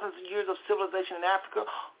thousands of years of civilization in Africa.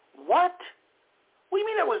 What? What do you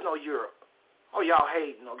mean there was no Europe? Oh, y'all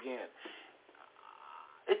hating again.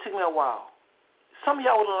 It took me a while. Some of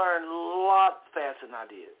y'all would have learned a lot faster than I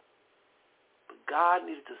did. God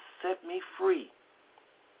needed to set me free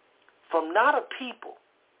from not a people.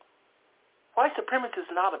 White supremacy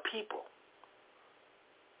is not a people.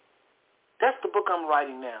 That's the book I'm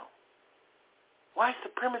writing now. White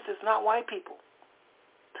supremacy is not white people.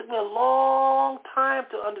 It took me a long time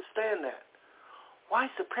to understand that.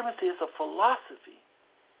 White supremacy is a philosophy.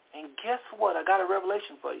 And guess what? I got a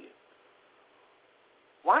revelation for you.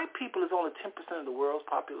 White people is only 10% of the world's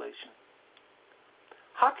population.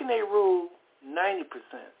 How can they rule 90%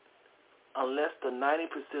 unless the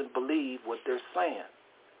 90% believe what they're saying?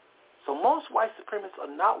 So most white supremacists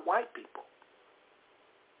are not white people.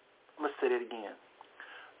 I'm going to say that again.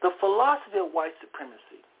 The philosophy of white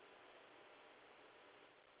supremacy,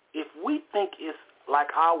 if we think it's like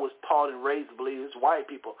I was taught and raised to believe it's white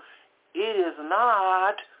people, it is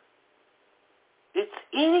not. It's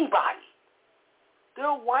anybody. There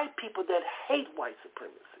are white people that hate white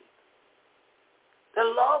supremacy. They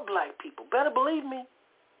love black people. Better believe me.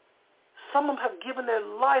 Some of them have given their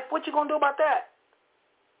life. What you going to do about that?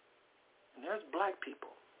 And there's black people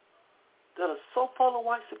that are so full of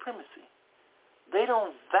white supremacy. They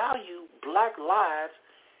don't value black lives,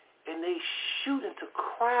 and they shoot into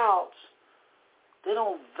crowds. They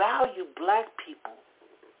don't value black people.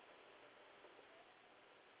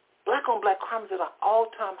 Black-on-black crime is at an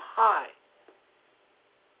all-time high.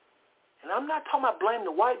 And I'm not talking about blame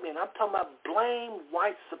the white man. I'm talking about blame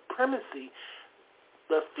white supremacy.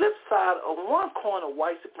 The flip side of one coin of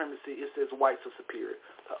white supremacy, it says whites are superior.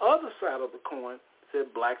 The other side of the coin says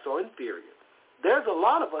blacks are inferior. There's a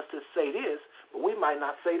lot of us that say this, but we might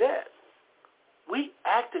not say that. We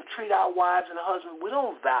act and treat our wives and husbands. We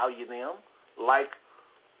don't value them like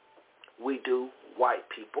we do white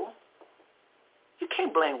people. You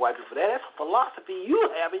can't blame white people for that. That's a philosophy you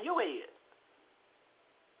have in your head.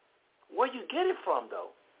 Where you get it from,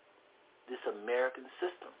 though? This American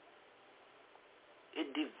system.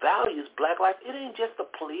 It devalues black life. It ain't just the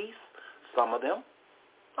police, some of them.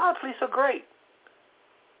 Our police are great.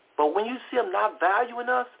 But when you see them not valuing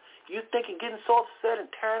us, you thinking getting so upset and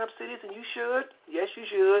tearing up cities, and you should. Yes, you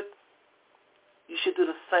should. You should do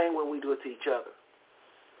the same when we do it to each other.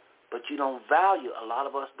 But you don't value, a lot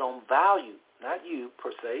of us don't value, not you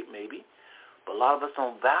per se, maybe, but a lot of us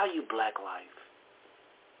don't value black life.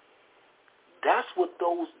 That's what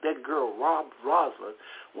that girl, Rosalind,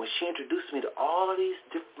 when she introduced me to all of these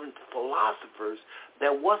different philosophers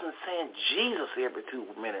that wasn't saying Jesus every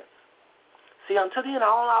 2 minutes. See, until then,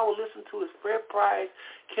 all I would listen to is Fred Price,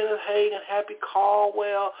 Kenneth Hagin, Happy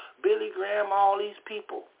Caldwell, Billy Graham, all these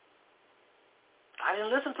people. I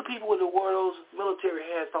didn't listen to people with the word those military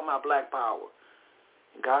heads talking about black power.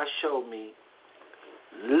 And God showed me,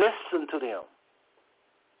 listen to them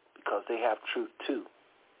because they have truth too.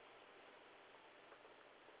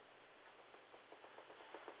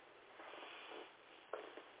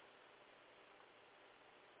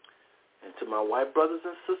 And to my white brothers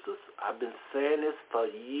and sisters, I've been saying this for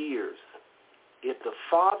years. If the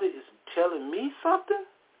Father is telling me something,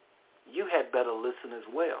 you had better listen as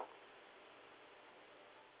well.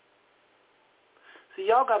 See,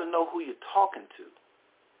 y'all got to know who you're talking to.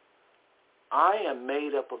 I am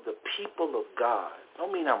made up of the people of God.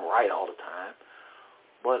 Don't mean I'm right all the time,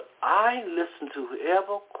 but I listen to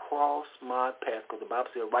whoever crossed my path, because the Bible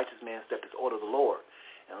says a righteous man steps in the order of the Lord.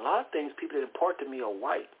 And a lot of things people that impart to me are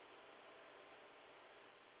white.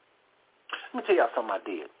 Let me tell y'all something I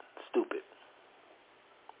did. Stupid.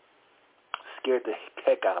 Scared the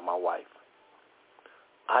heck out of my wife.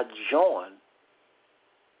 I joined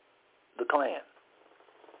the Klan.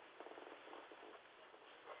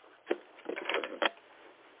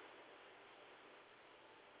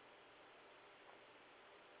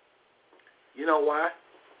 You know why?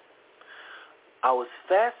 I was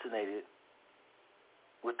fascinated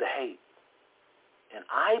with the hate. And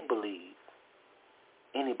I believe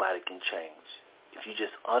anybody can change if you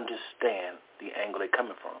just understand the angle they're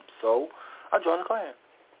coming from. So I joined the Klan.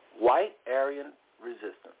 White Aryan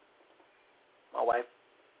resistance. My wife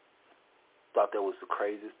thought that was the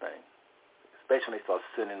craziest thing, especially when they started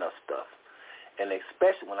sending us stuff. And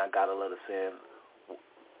especially when I got a letter saying,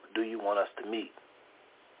 do you want us to meet?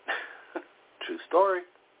 True story.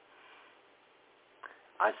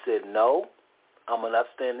 I said, no, I'm an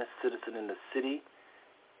upstanding citizen in the city,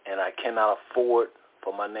 and I cannot afford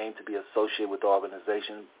for my name to be associated with the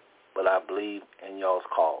organization, but I believe in y'all's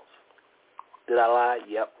cause. Did I lie?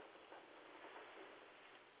 Yep.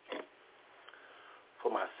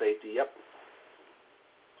 For my safety, yep.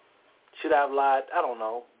 Should I have lied? I don't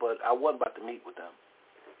know, but I wasn't about to meet with them.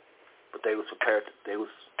 But they was prepared to, that's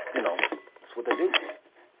what they do.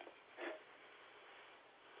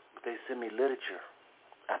 They send me literature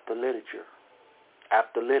after literature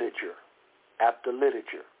after literature after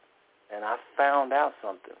literature. And I found out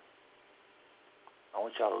something. I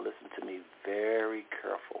want y'all to listen to me very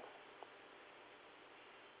careful.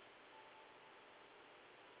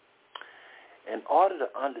 In order to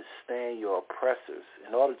understand your oppressors,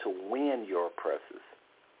 in order to win your oppressors,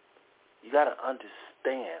 you got to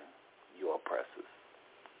understand your oppressors.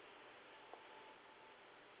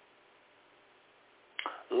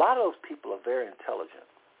 A lot of those people are very intelligent.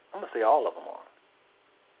 I'm going to say all of them are.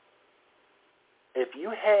 If you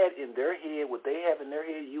had in their head what they have in their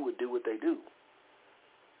head, you would do what they do.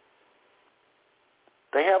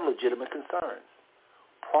 They have legitimate concerns.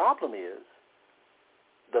 Problem is,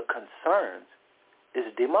 the concerns is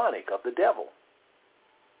demonic, of the devil.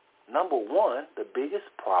 Number one, the biggest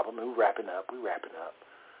problem, and we're wrapping up.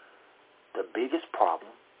 The biggest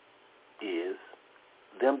problem is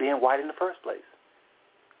them being white in the first place.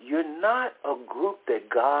 You're not a group that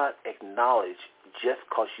God acknowledged just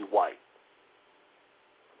because you're white.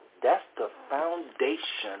 That's the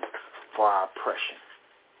foundation for our oppression.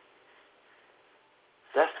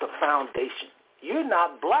 That's the foundation. You're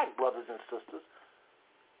not black, brothers and sisters,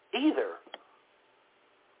 either.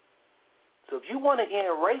 So if you want to end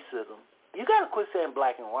racism, you got to quit saying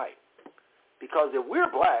black and white. Because if we're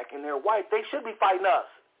black and they're white, they should be fighting us.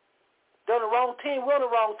 They're on the wrong team, we're on the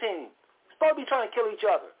wrong team. We're supposed to be trying to kill each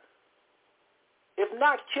other. If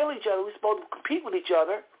not kill each other, we're supposed to compete with each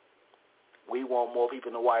other. We want more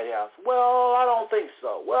people in the White House. Well, I don't think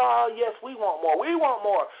so. Well, yes, we want more. We want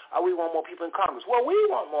more. We want more people in Congress. Well, we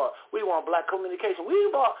want more. We want black communication.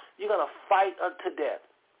 You're going to fight unto death.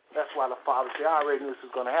 That's why the Father said, I already knew this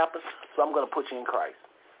was going to happen, so I'm going to put you in Christ.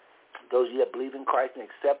 Those of you that believe in Christ and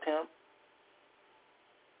accept him,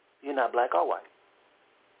 You're not black or white.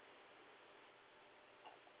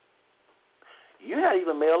 You're not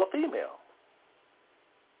even male or female.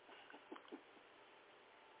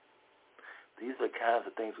 These are the kinds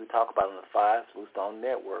of things we talk about on the Five Smooth Stone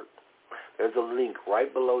Network. There's a link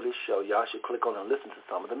right below this show. Y'all should click on it and listen to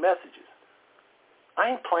some of the messages.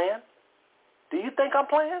 I ain't playing. Do you think I'm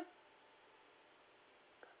playing?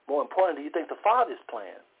 More important, do you think the Father's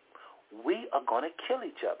playing? We are going to kill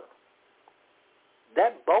each other.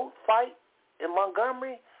 That boat fight in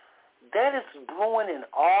Montgomery, that is brewing in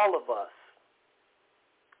all of us.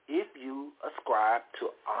 If you ascribe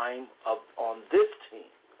to I'm on this team,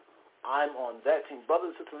 I'm on that team.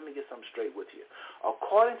 Brothers and sisters, let me get something straight with you.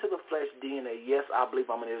 According to the flesh DNA, yes, I believe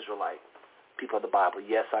I'm an Israelite. People of the Bible,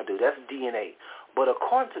 yes, I do. That's DNA. But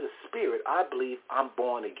according to the Spirit, I believe I'm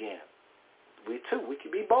born again. We too. We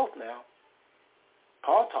can be both now.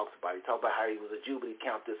 Paul talks about it. He talks about how he was a Jew, but he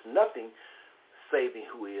counts this nothing saving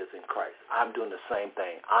who he is in Christ. I'm doing the same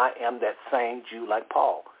thing. I am that same Jew like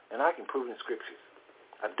Paul, and I can prove it in Scriptures.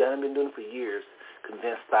 I've been doing it for years,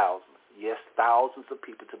 convinced thousands. Yes, thousands of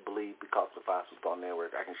people to believe because of the Five Smooth Stone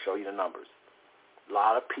Network. I can show you the numbers. A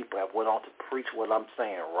lot of people have went on to preach what I'm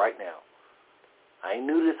saying right now. I ain't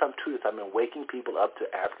new to this, I'm true to this. I've been waking people up to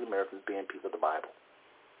African Americans being people of the Bible.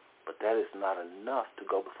 But that is not enough to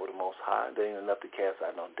go before the Most High. That ain't enough to cast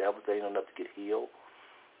out no devils. That ain't enough to get healed.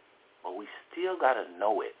 But we still got to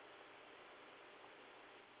know it.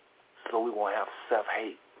 So we won't have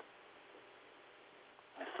self-hate.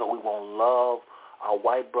 And so we won't love our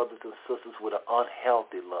white brothers and sisters with an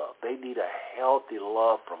unhealthy love. They need a healthy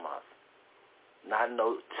love from us. Not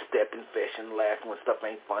no stepping, fashion, laughing when stuff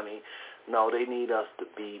ain't funny. No, they need us to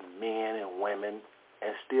be men and women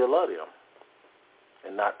and still love them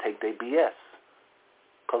and not take their BS.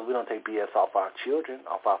 Because we don't take BS off our children,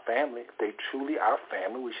 off our family. If they truly our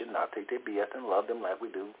family, we should not take their BS and love them like we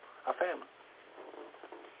do our family.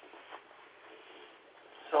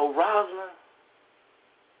 So Rosalind,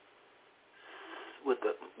 with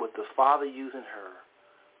the Father using her,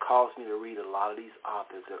 caused me to read a lot of these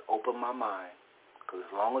authors that opened my mind. Because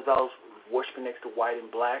as long as I was worshiping next to white and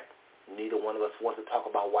black, neither one of us wants to talk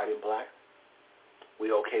about white and black.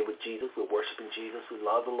 We're okay with Jesus. We're worshiping Jesus. We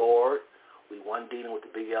love the Lord. We weren't dealing with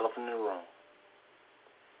the big elephant in the room.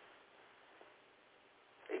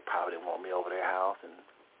 They probably didn't want me over their house, and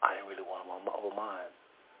I didn't really want them over mine.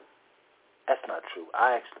 That's not true.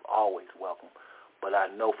 I actually always welcome, but I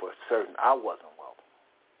know for certain I wasn't welcome.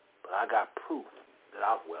 But I got proof that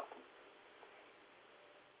I was welcome.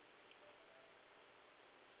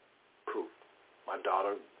 Proof. My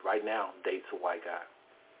daughter right now dates a white guy.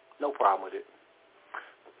 No problem with it.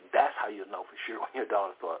 That's how you know for sure when your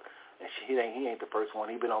daughter thought. And he ain't the first one.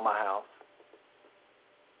 He been on my house.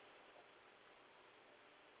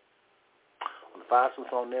 On the Five Smooth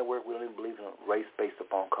Stone Network, we don't even believe in race based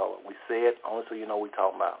upon color. We say it only so you know what we're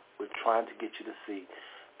talking about. We're trying to get you to see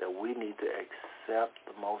that we need to accept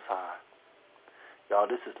the Most High. Y'all,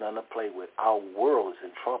 this is nothing to play with. Our world is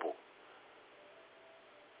in trouble.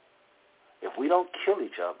 If we don't kill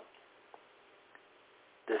each other,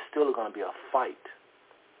 there's still going to be a fight.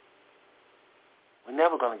 We're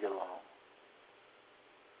never going to get along.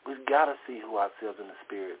 We've got to see who ourselves in the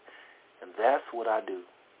Spirit. And that's what I do.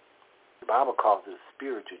 The Bible calls it a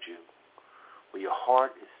spiritual Jew, where your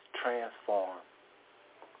heart is transformed.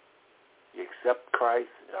 You accept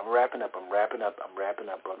Christ. I'm wrapping up,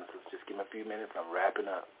 brothers and sisters. Just give me a few minutes. I'm wrapping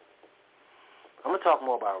up. I'm going to talk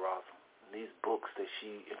more about Rosalind and these books that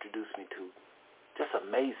she introduced me to. Just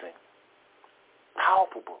amazing.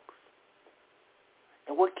 Powerful books.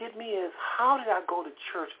 And what gets me is, how did I go to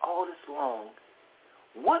church all this long?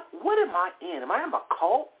 What am I in? Am I in a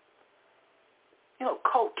cult? You know,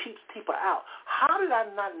 cult keeps people out. How did I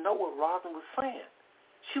not know what Rosalind was saying?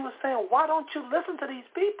 She was saying, why don't you listen to these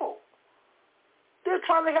people? They're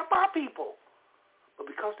trying to help our people. But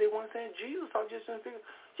because they weren't saying Jesus, I just didn't figure.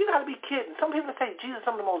 You got to be kidding. Some people say Jesus is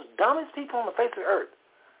some of the most dumbest people on the face of the earth.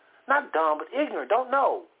 Not dumb, but ignorant, don't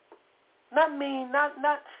know. Not mean, not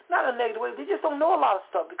a negative way. They just don't know a lot of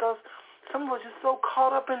stuff because some of us are just so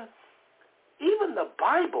caught up in even the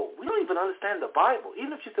Bible. We don't even understand the Bible.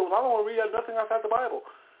 Even if you say, well, I don't want to read nothing outside the Bible.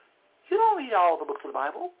 You don't read all the books of the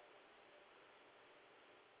Bible.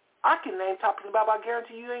 I can name topics about I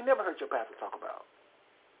guarantee you ain't never heard your pastor talk about.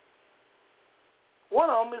 One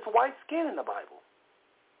of them is white skin in the Bible.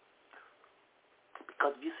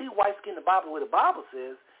 Because if you see white skin in the Bible where the Bible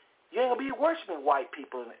says, you ain't going to be worshiping white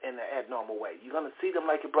people in the abnormal way. You're going to see them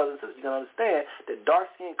like your brothers and sisters. You're going to understand that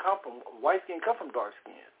white skin come from dark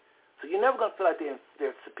skin. So you're never going to feel like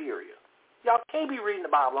they're superior. Y'all can't be reading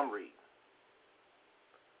the Bible I'm reading.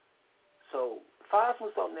 So Five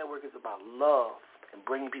Smooth Stone Network is about love and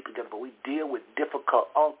bringing people together, but we deal with difficult,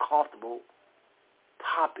 uncomfortable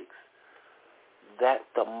topics that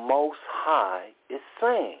the Most High is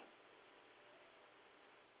saying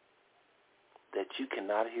that you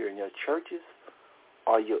cannot hear in your churches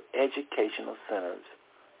or your educational centers.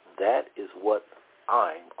 That is what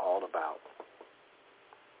I'm all about.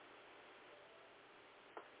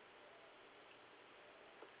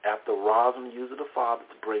 After Rosalind used the Father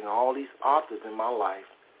to bring all these authors in my life,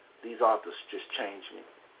 these authors just changed me.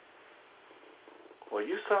 Well,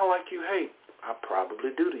 you sound like you hate. I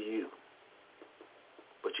probably do to you.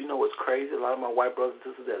 But you know what's crazy? A lot of my white brothers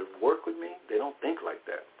and sisters that work with me, they don't think like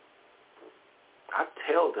that. I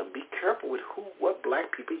tell them, be careful with what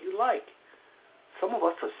black people you like. Some of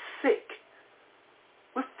us are sick.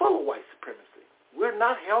 We're full of white supremacy. We're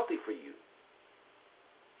not healthy for you.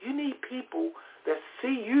 You need people that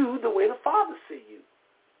see you the way the Father see you.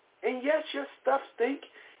 And yes, your stuff stink.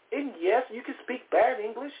 And yes, you can speak bad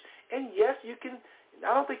English. And yes, you can,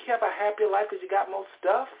 I don't think you have a happier life because you got more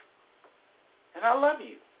stuff. And I love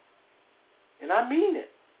you. And I mean it.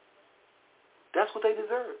 That's what they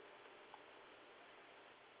deserve.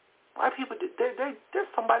 White people, they're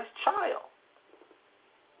somebody's child.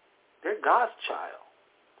 They're God's child.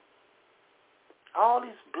 All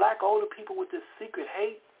these black older people with this secret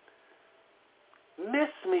hate,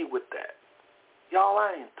 miss me with that. Y'all,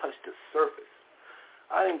 I ain't touched the surface.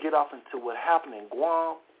 I didn't get off into what happened in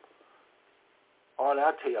Guam. Arlene,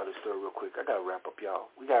 I'll tell y'all this story real quick. I got to wrap up,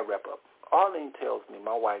 y'all. We got to wrap up. Arlene tells me,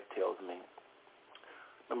 my wife tells me,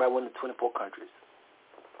 remember I went to 24 countries.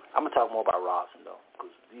 I'm going to talk more about Rosalind, though,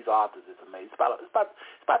 because these authors is amazing. It's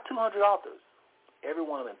about 200 authors. Every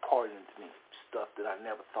one of them imparted into me stuff that I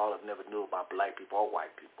never thought of, never knew about black people or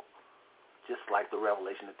white people. Just like the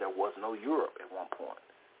revelation that there was no Europe at one point.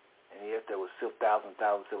 And yet there was thousands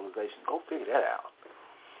of civilizations. Go figure that out.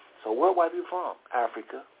 So where are white people from?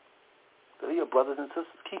 Africa. They're your brothers and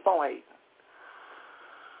sisters. Keep on hating.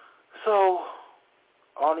 So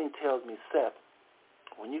Arlene tells me, Seth,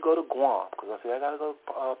 when you go to Guam, because I said, I got to go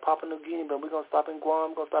to Papua New Guinea, but we're going to stop in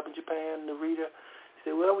Guam, we're going to stop in Japan, Narita. He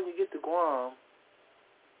said, well, when you get to Guam,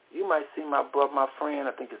 you might see my friend,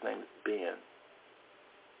 I think his name is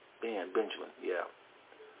Benjamin, yeah.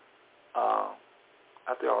 I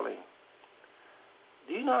said, Arlene,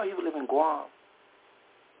 do you know he would live in Guam?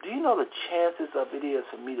 Do you know the chances of it is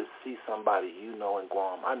for me to see somebody you know in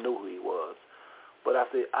Guam? I knew who he was. But I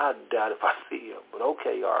said, I doubt if I see him. But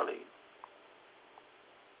okay, Arlene.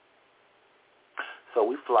 So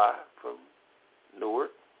we fly from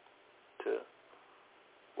Newark to,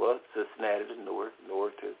 Cincinnati to Newark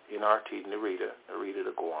to NRT, Narita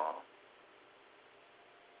to Guam.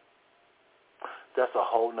 That's a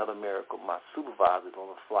whole nother miracle. My supervisor's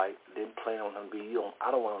on the flight. Didn't plan on him to be.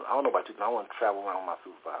 I don't know about you, but I want to travel around with my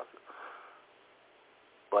supervisor.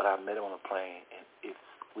 But I met him on the plane, and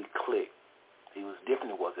we clicked. He was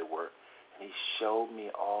different than he was at work. And he showed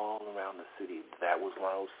me all around the city. That was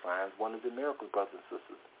one of those signs, one of the miracles, brothers and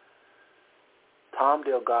sisters. Tom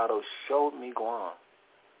Delgado showed me Guam.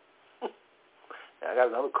 And I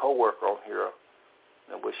got another coworker on here.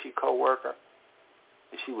 And was she coworker?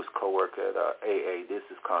 She was co-worker at AA. This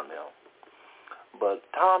is Connell. But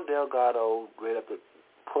Tom Delgado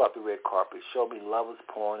pulled up the red carpet, showed me Lovers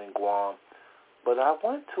Point in Guam. But I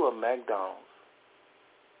went to a McDonald's.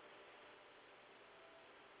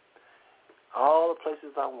 All the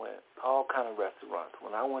places I went, all kind of restaurants.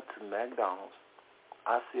 When I went to McDonald's,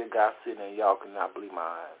 I see a guy sitting there, y'all cannot believe my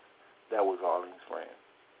eyes. That was Arlene's friend.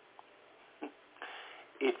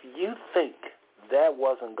 If you think that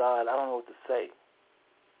wasn't God, I don't know what to say.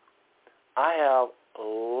 I have a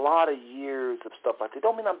lot of years of stuff like that.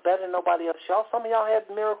 Don't mean I'm better than nobody else. Y'all, some of y'all had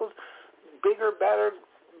miracles, bigger, better,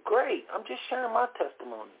 great. I'm just sharing my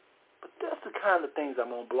testimony. But that's the kind of things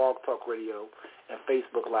I'm on Blog Talk Radio and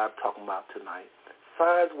Facebook Live talking about tonight.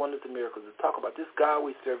 Signs, wonders, and miracles. To talk about this God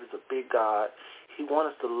we serve is a big God. He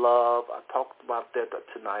wants us to love. I talked about that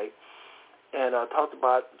tonight. And I talked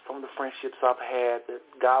about some of the friendships I've had, that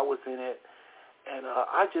God was in it. And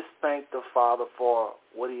I just thank the Father for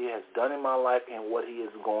what he has done in my life and what he is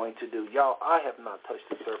going to do. Y'all, I have not touched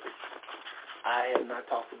the surface. I have not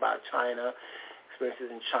talked about China, experiences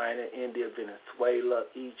in China, India, Venezuela,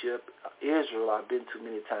 Egypt, Israel I've been to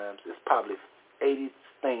many times. There's probably 80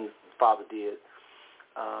 things the Father did.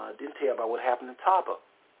 Didn't tell you about what happened in Taba,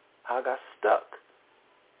 how I got stuck,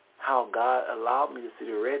 how God allowed me to see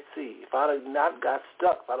the Red Sea. If I had not got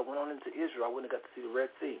stuck, if I had went on into Israel, I wouldn't have got to see the Red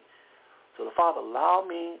Sea. So the Father allowed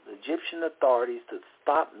me, the Egyptian authorities, to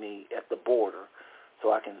stop me at the border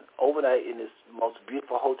so I can overnight in this most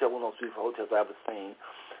beautiful hotel, one of the most beautiful hotels I've ever seen,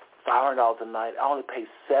 $500 a night. I only paid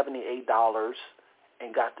 $78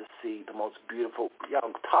 and got to see the most beautiful.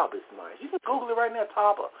 Taba is nice. You can Google it right now,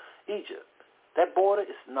 Taba, Egypt. That border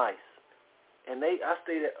is nice. And I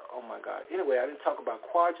stayed at, oh my God. Anyway, I didn't talk about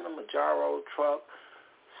Quadra, Majaro, Truck,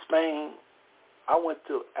 Spain. I went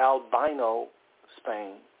to Albino,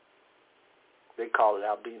 Spain. They call it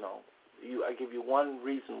Albino. I give you one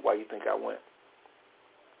reason why you think I went.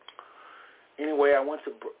 Anyway, I went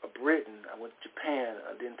to Britain. I went to Japan.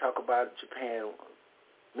 I didn't talk about Japan.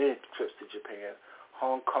 Many trips to Japan.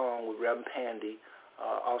 Hong Kong with Reverend Pandy.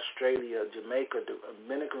 Australia, Jamaica, the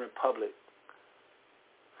Dominican Republic.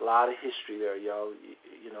 A lot of history there, y'all.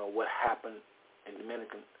 You know what happened in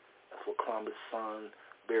Dominican. That's where Columbus' son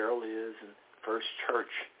burial is, and first church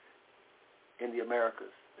in the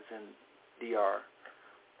Americas is in DR.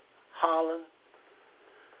 Holland,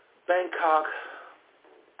 Bangkok,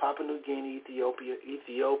 Papua New Guinea,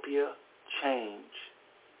 Ethiopia, change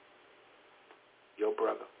your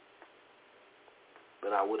brother.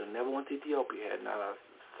 But I would have never went to Ethiopia had not I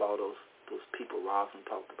saw those people Roslyn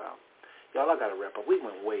talked about. Y'all, I got to wrap up. We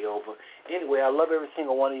went way over. Anyway, I love every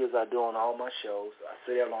single one of you as I do on all my shows. I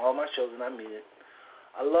say that on all my shows, and I mean it.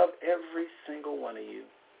 I love every single one of you.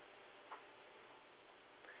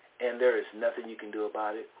 And there is nothing you can do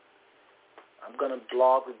about it. I'm going to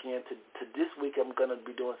blog again. To this week, I'm going to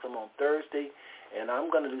be doing some on Thursday, and I'm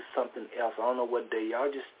going to do something else. I don't know what day. Y'all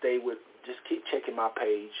just keep checking my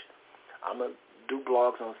page. I'm going to do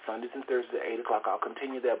blogs on Sundays and Thursdays at 8 o'clock. I'll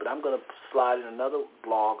continue that, but I'm going to slide in another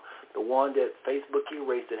blog, the one that Facebook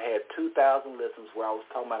erased that had 2,000 listens, where I was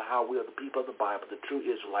talking about how we are the people of the Bible, the true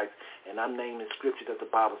Israelites, and I'm naming scripture that the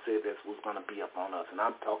Bible says that's what's going to be up on us. And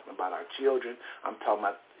I'm talking about our children. I'm talking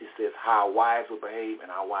about, it says how our wives will behave, and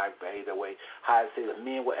our wives behave that way. How it says the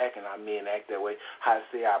men will act, and our men act that way. How it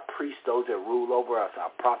says our priests, those that rule over us,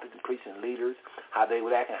 our prophets and priests and leaders, how they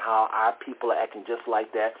would act, and how our people are acting just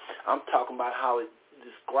like that. I'm talking about how it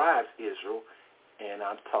describes Israel, and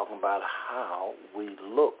I'm talking about how we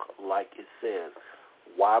look like it says.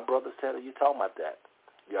 Why, Brother Ted, are you talking about that?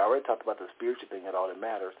 You already talked about the spiritual thing and all that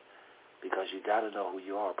matters, because you got to know who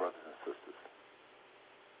you are, brothers and sisters.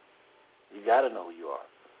 You got to know who you are.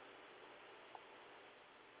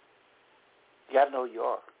 You got to know who you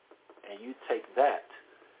are. And you take that.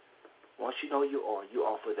 Once you know who you are, you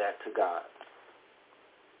offer that to God.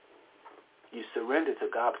 You surrender to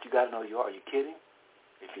God, but you got to know who you are. Are you kidding?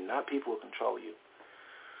 If you're not, people will control you.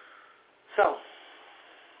 So,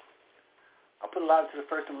 I put a lot into the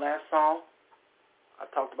first and last song. I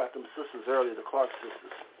talked about them sisters earlier, the Clark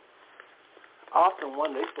sisters. I often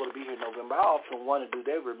wonder, they're supposed to be here in November. I often wonder, do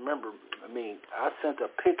they remember me? I sent a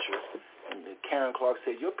picture, and Karen Clark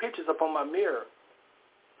said, your picture's up on my mirror.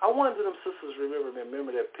 I wonder do them sisters remember me,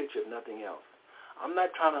 remember that picture, if nothing else. I'm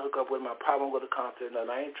not trying to hook up with them. I probably won't go to concert, and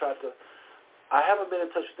I ain't tried to. I haven't been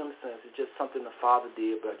in touch with them since. It's just something the Father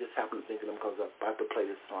did, but I just happened to think of them because I'm about to play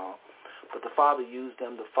this song. But the Father used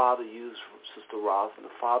them. The Father used Sister Roslyn.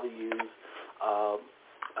 The Father used a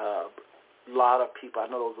lot of people. I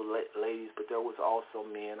know those are ladies, but there was also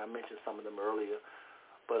men. I mentioned some of them earlier.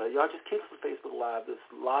 But y'all just keep us on Facebook Live. There's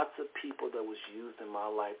lots of people that was used in my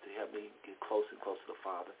life to help me get closer and closer to the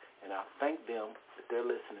Father. And I thank them that they're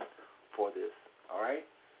listening for this. All right?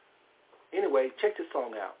 Anyway, check this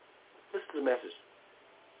song out. Listen to the message.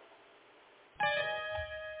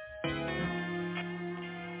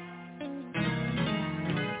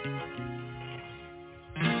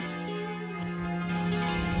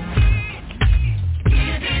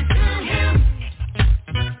 Give it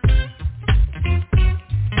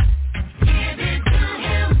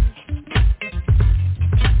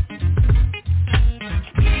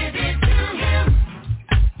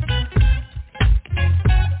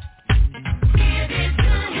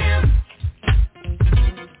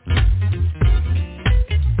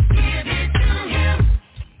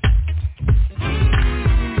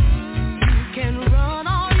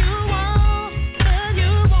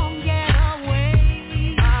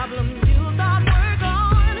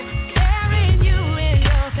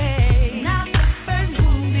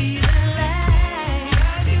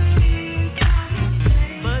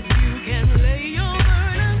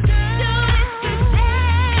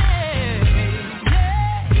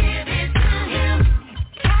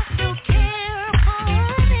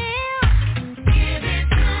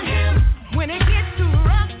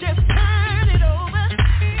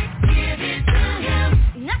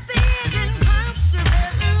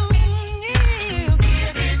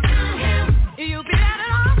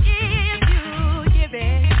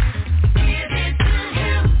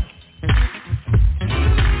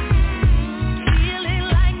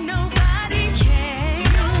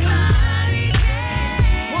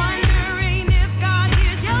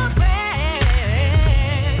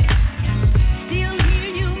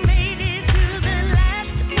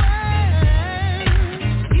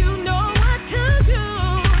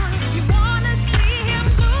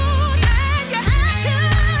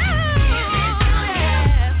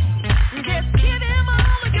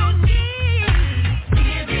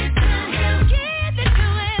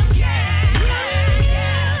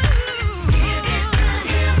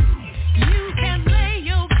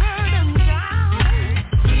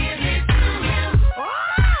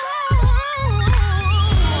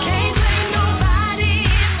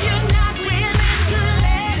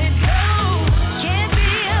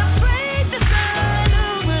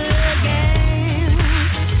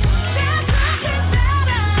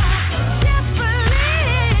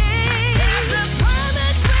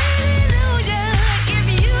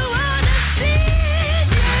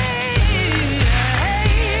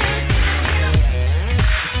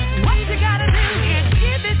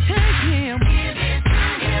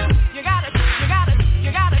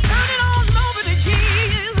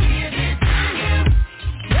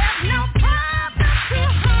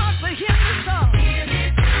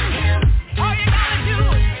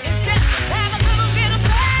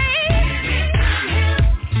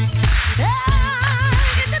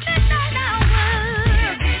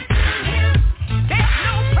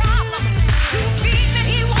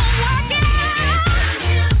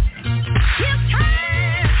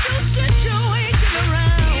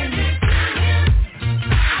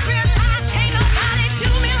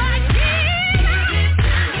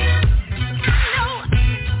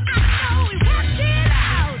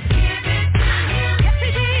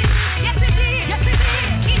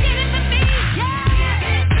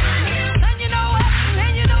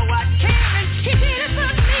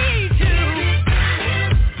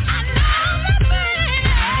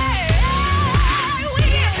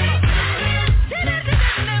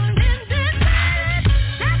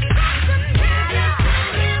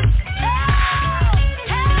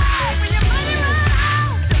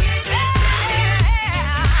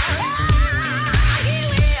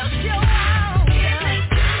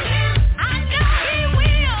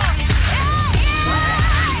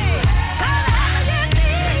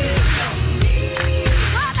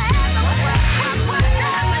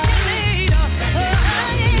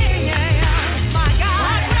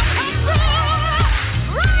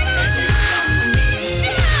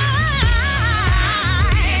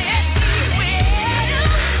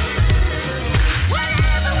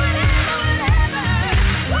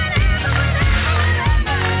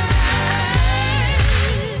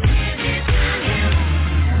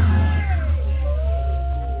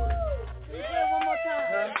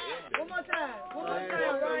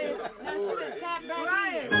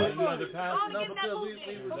Another pass. No, because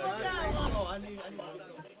we were. Oh, I need.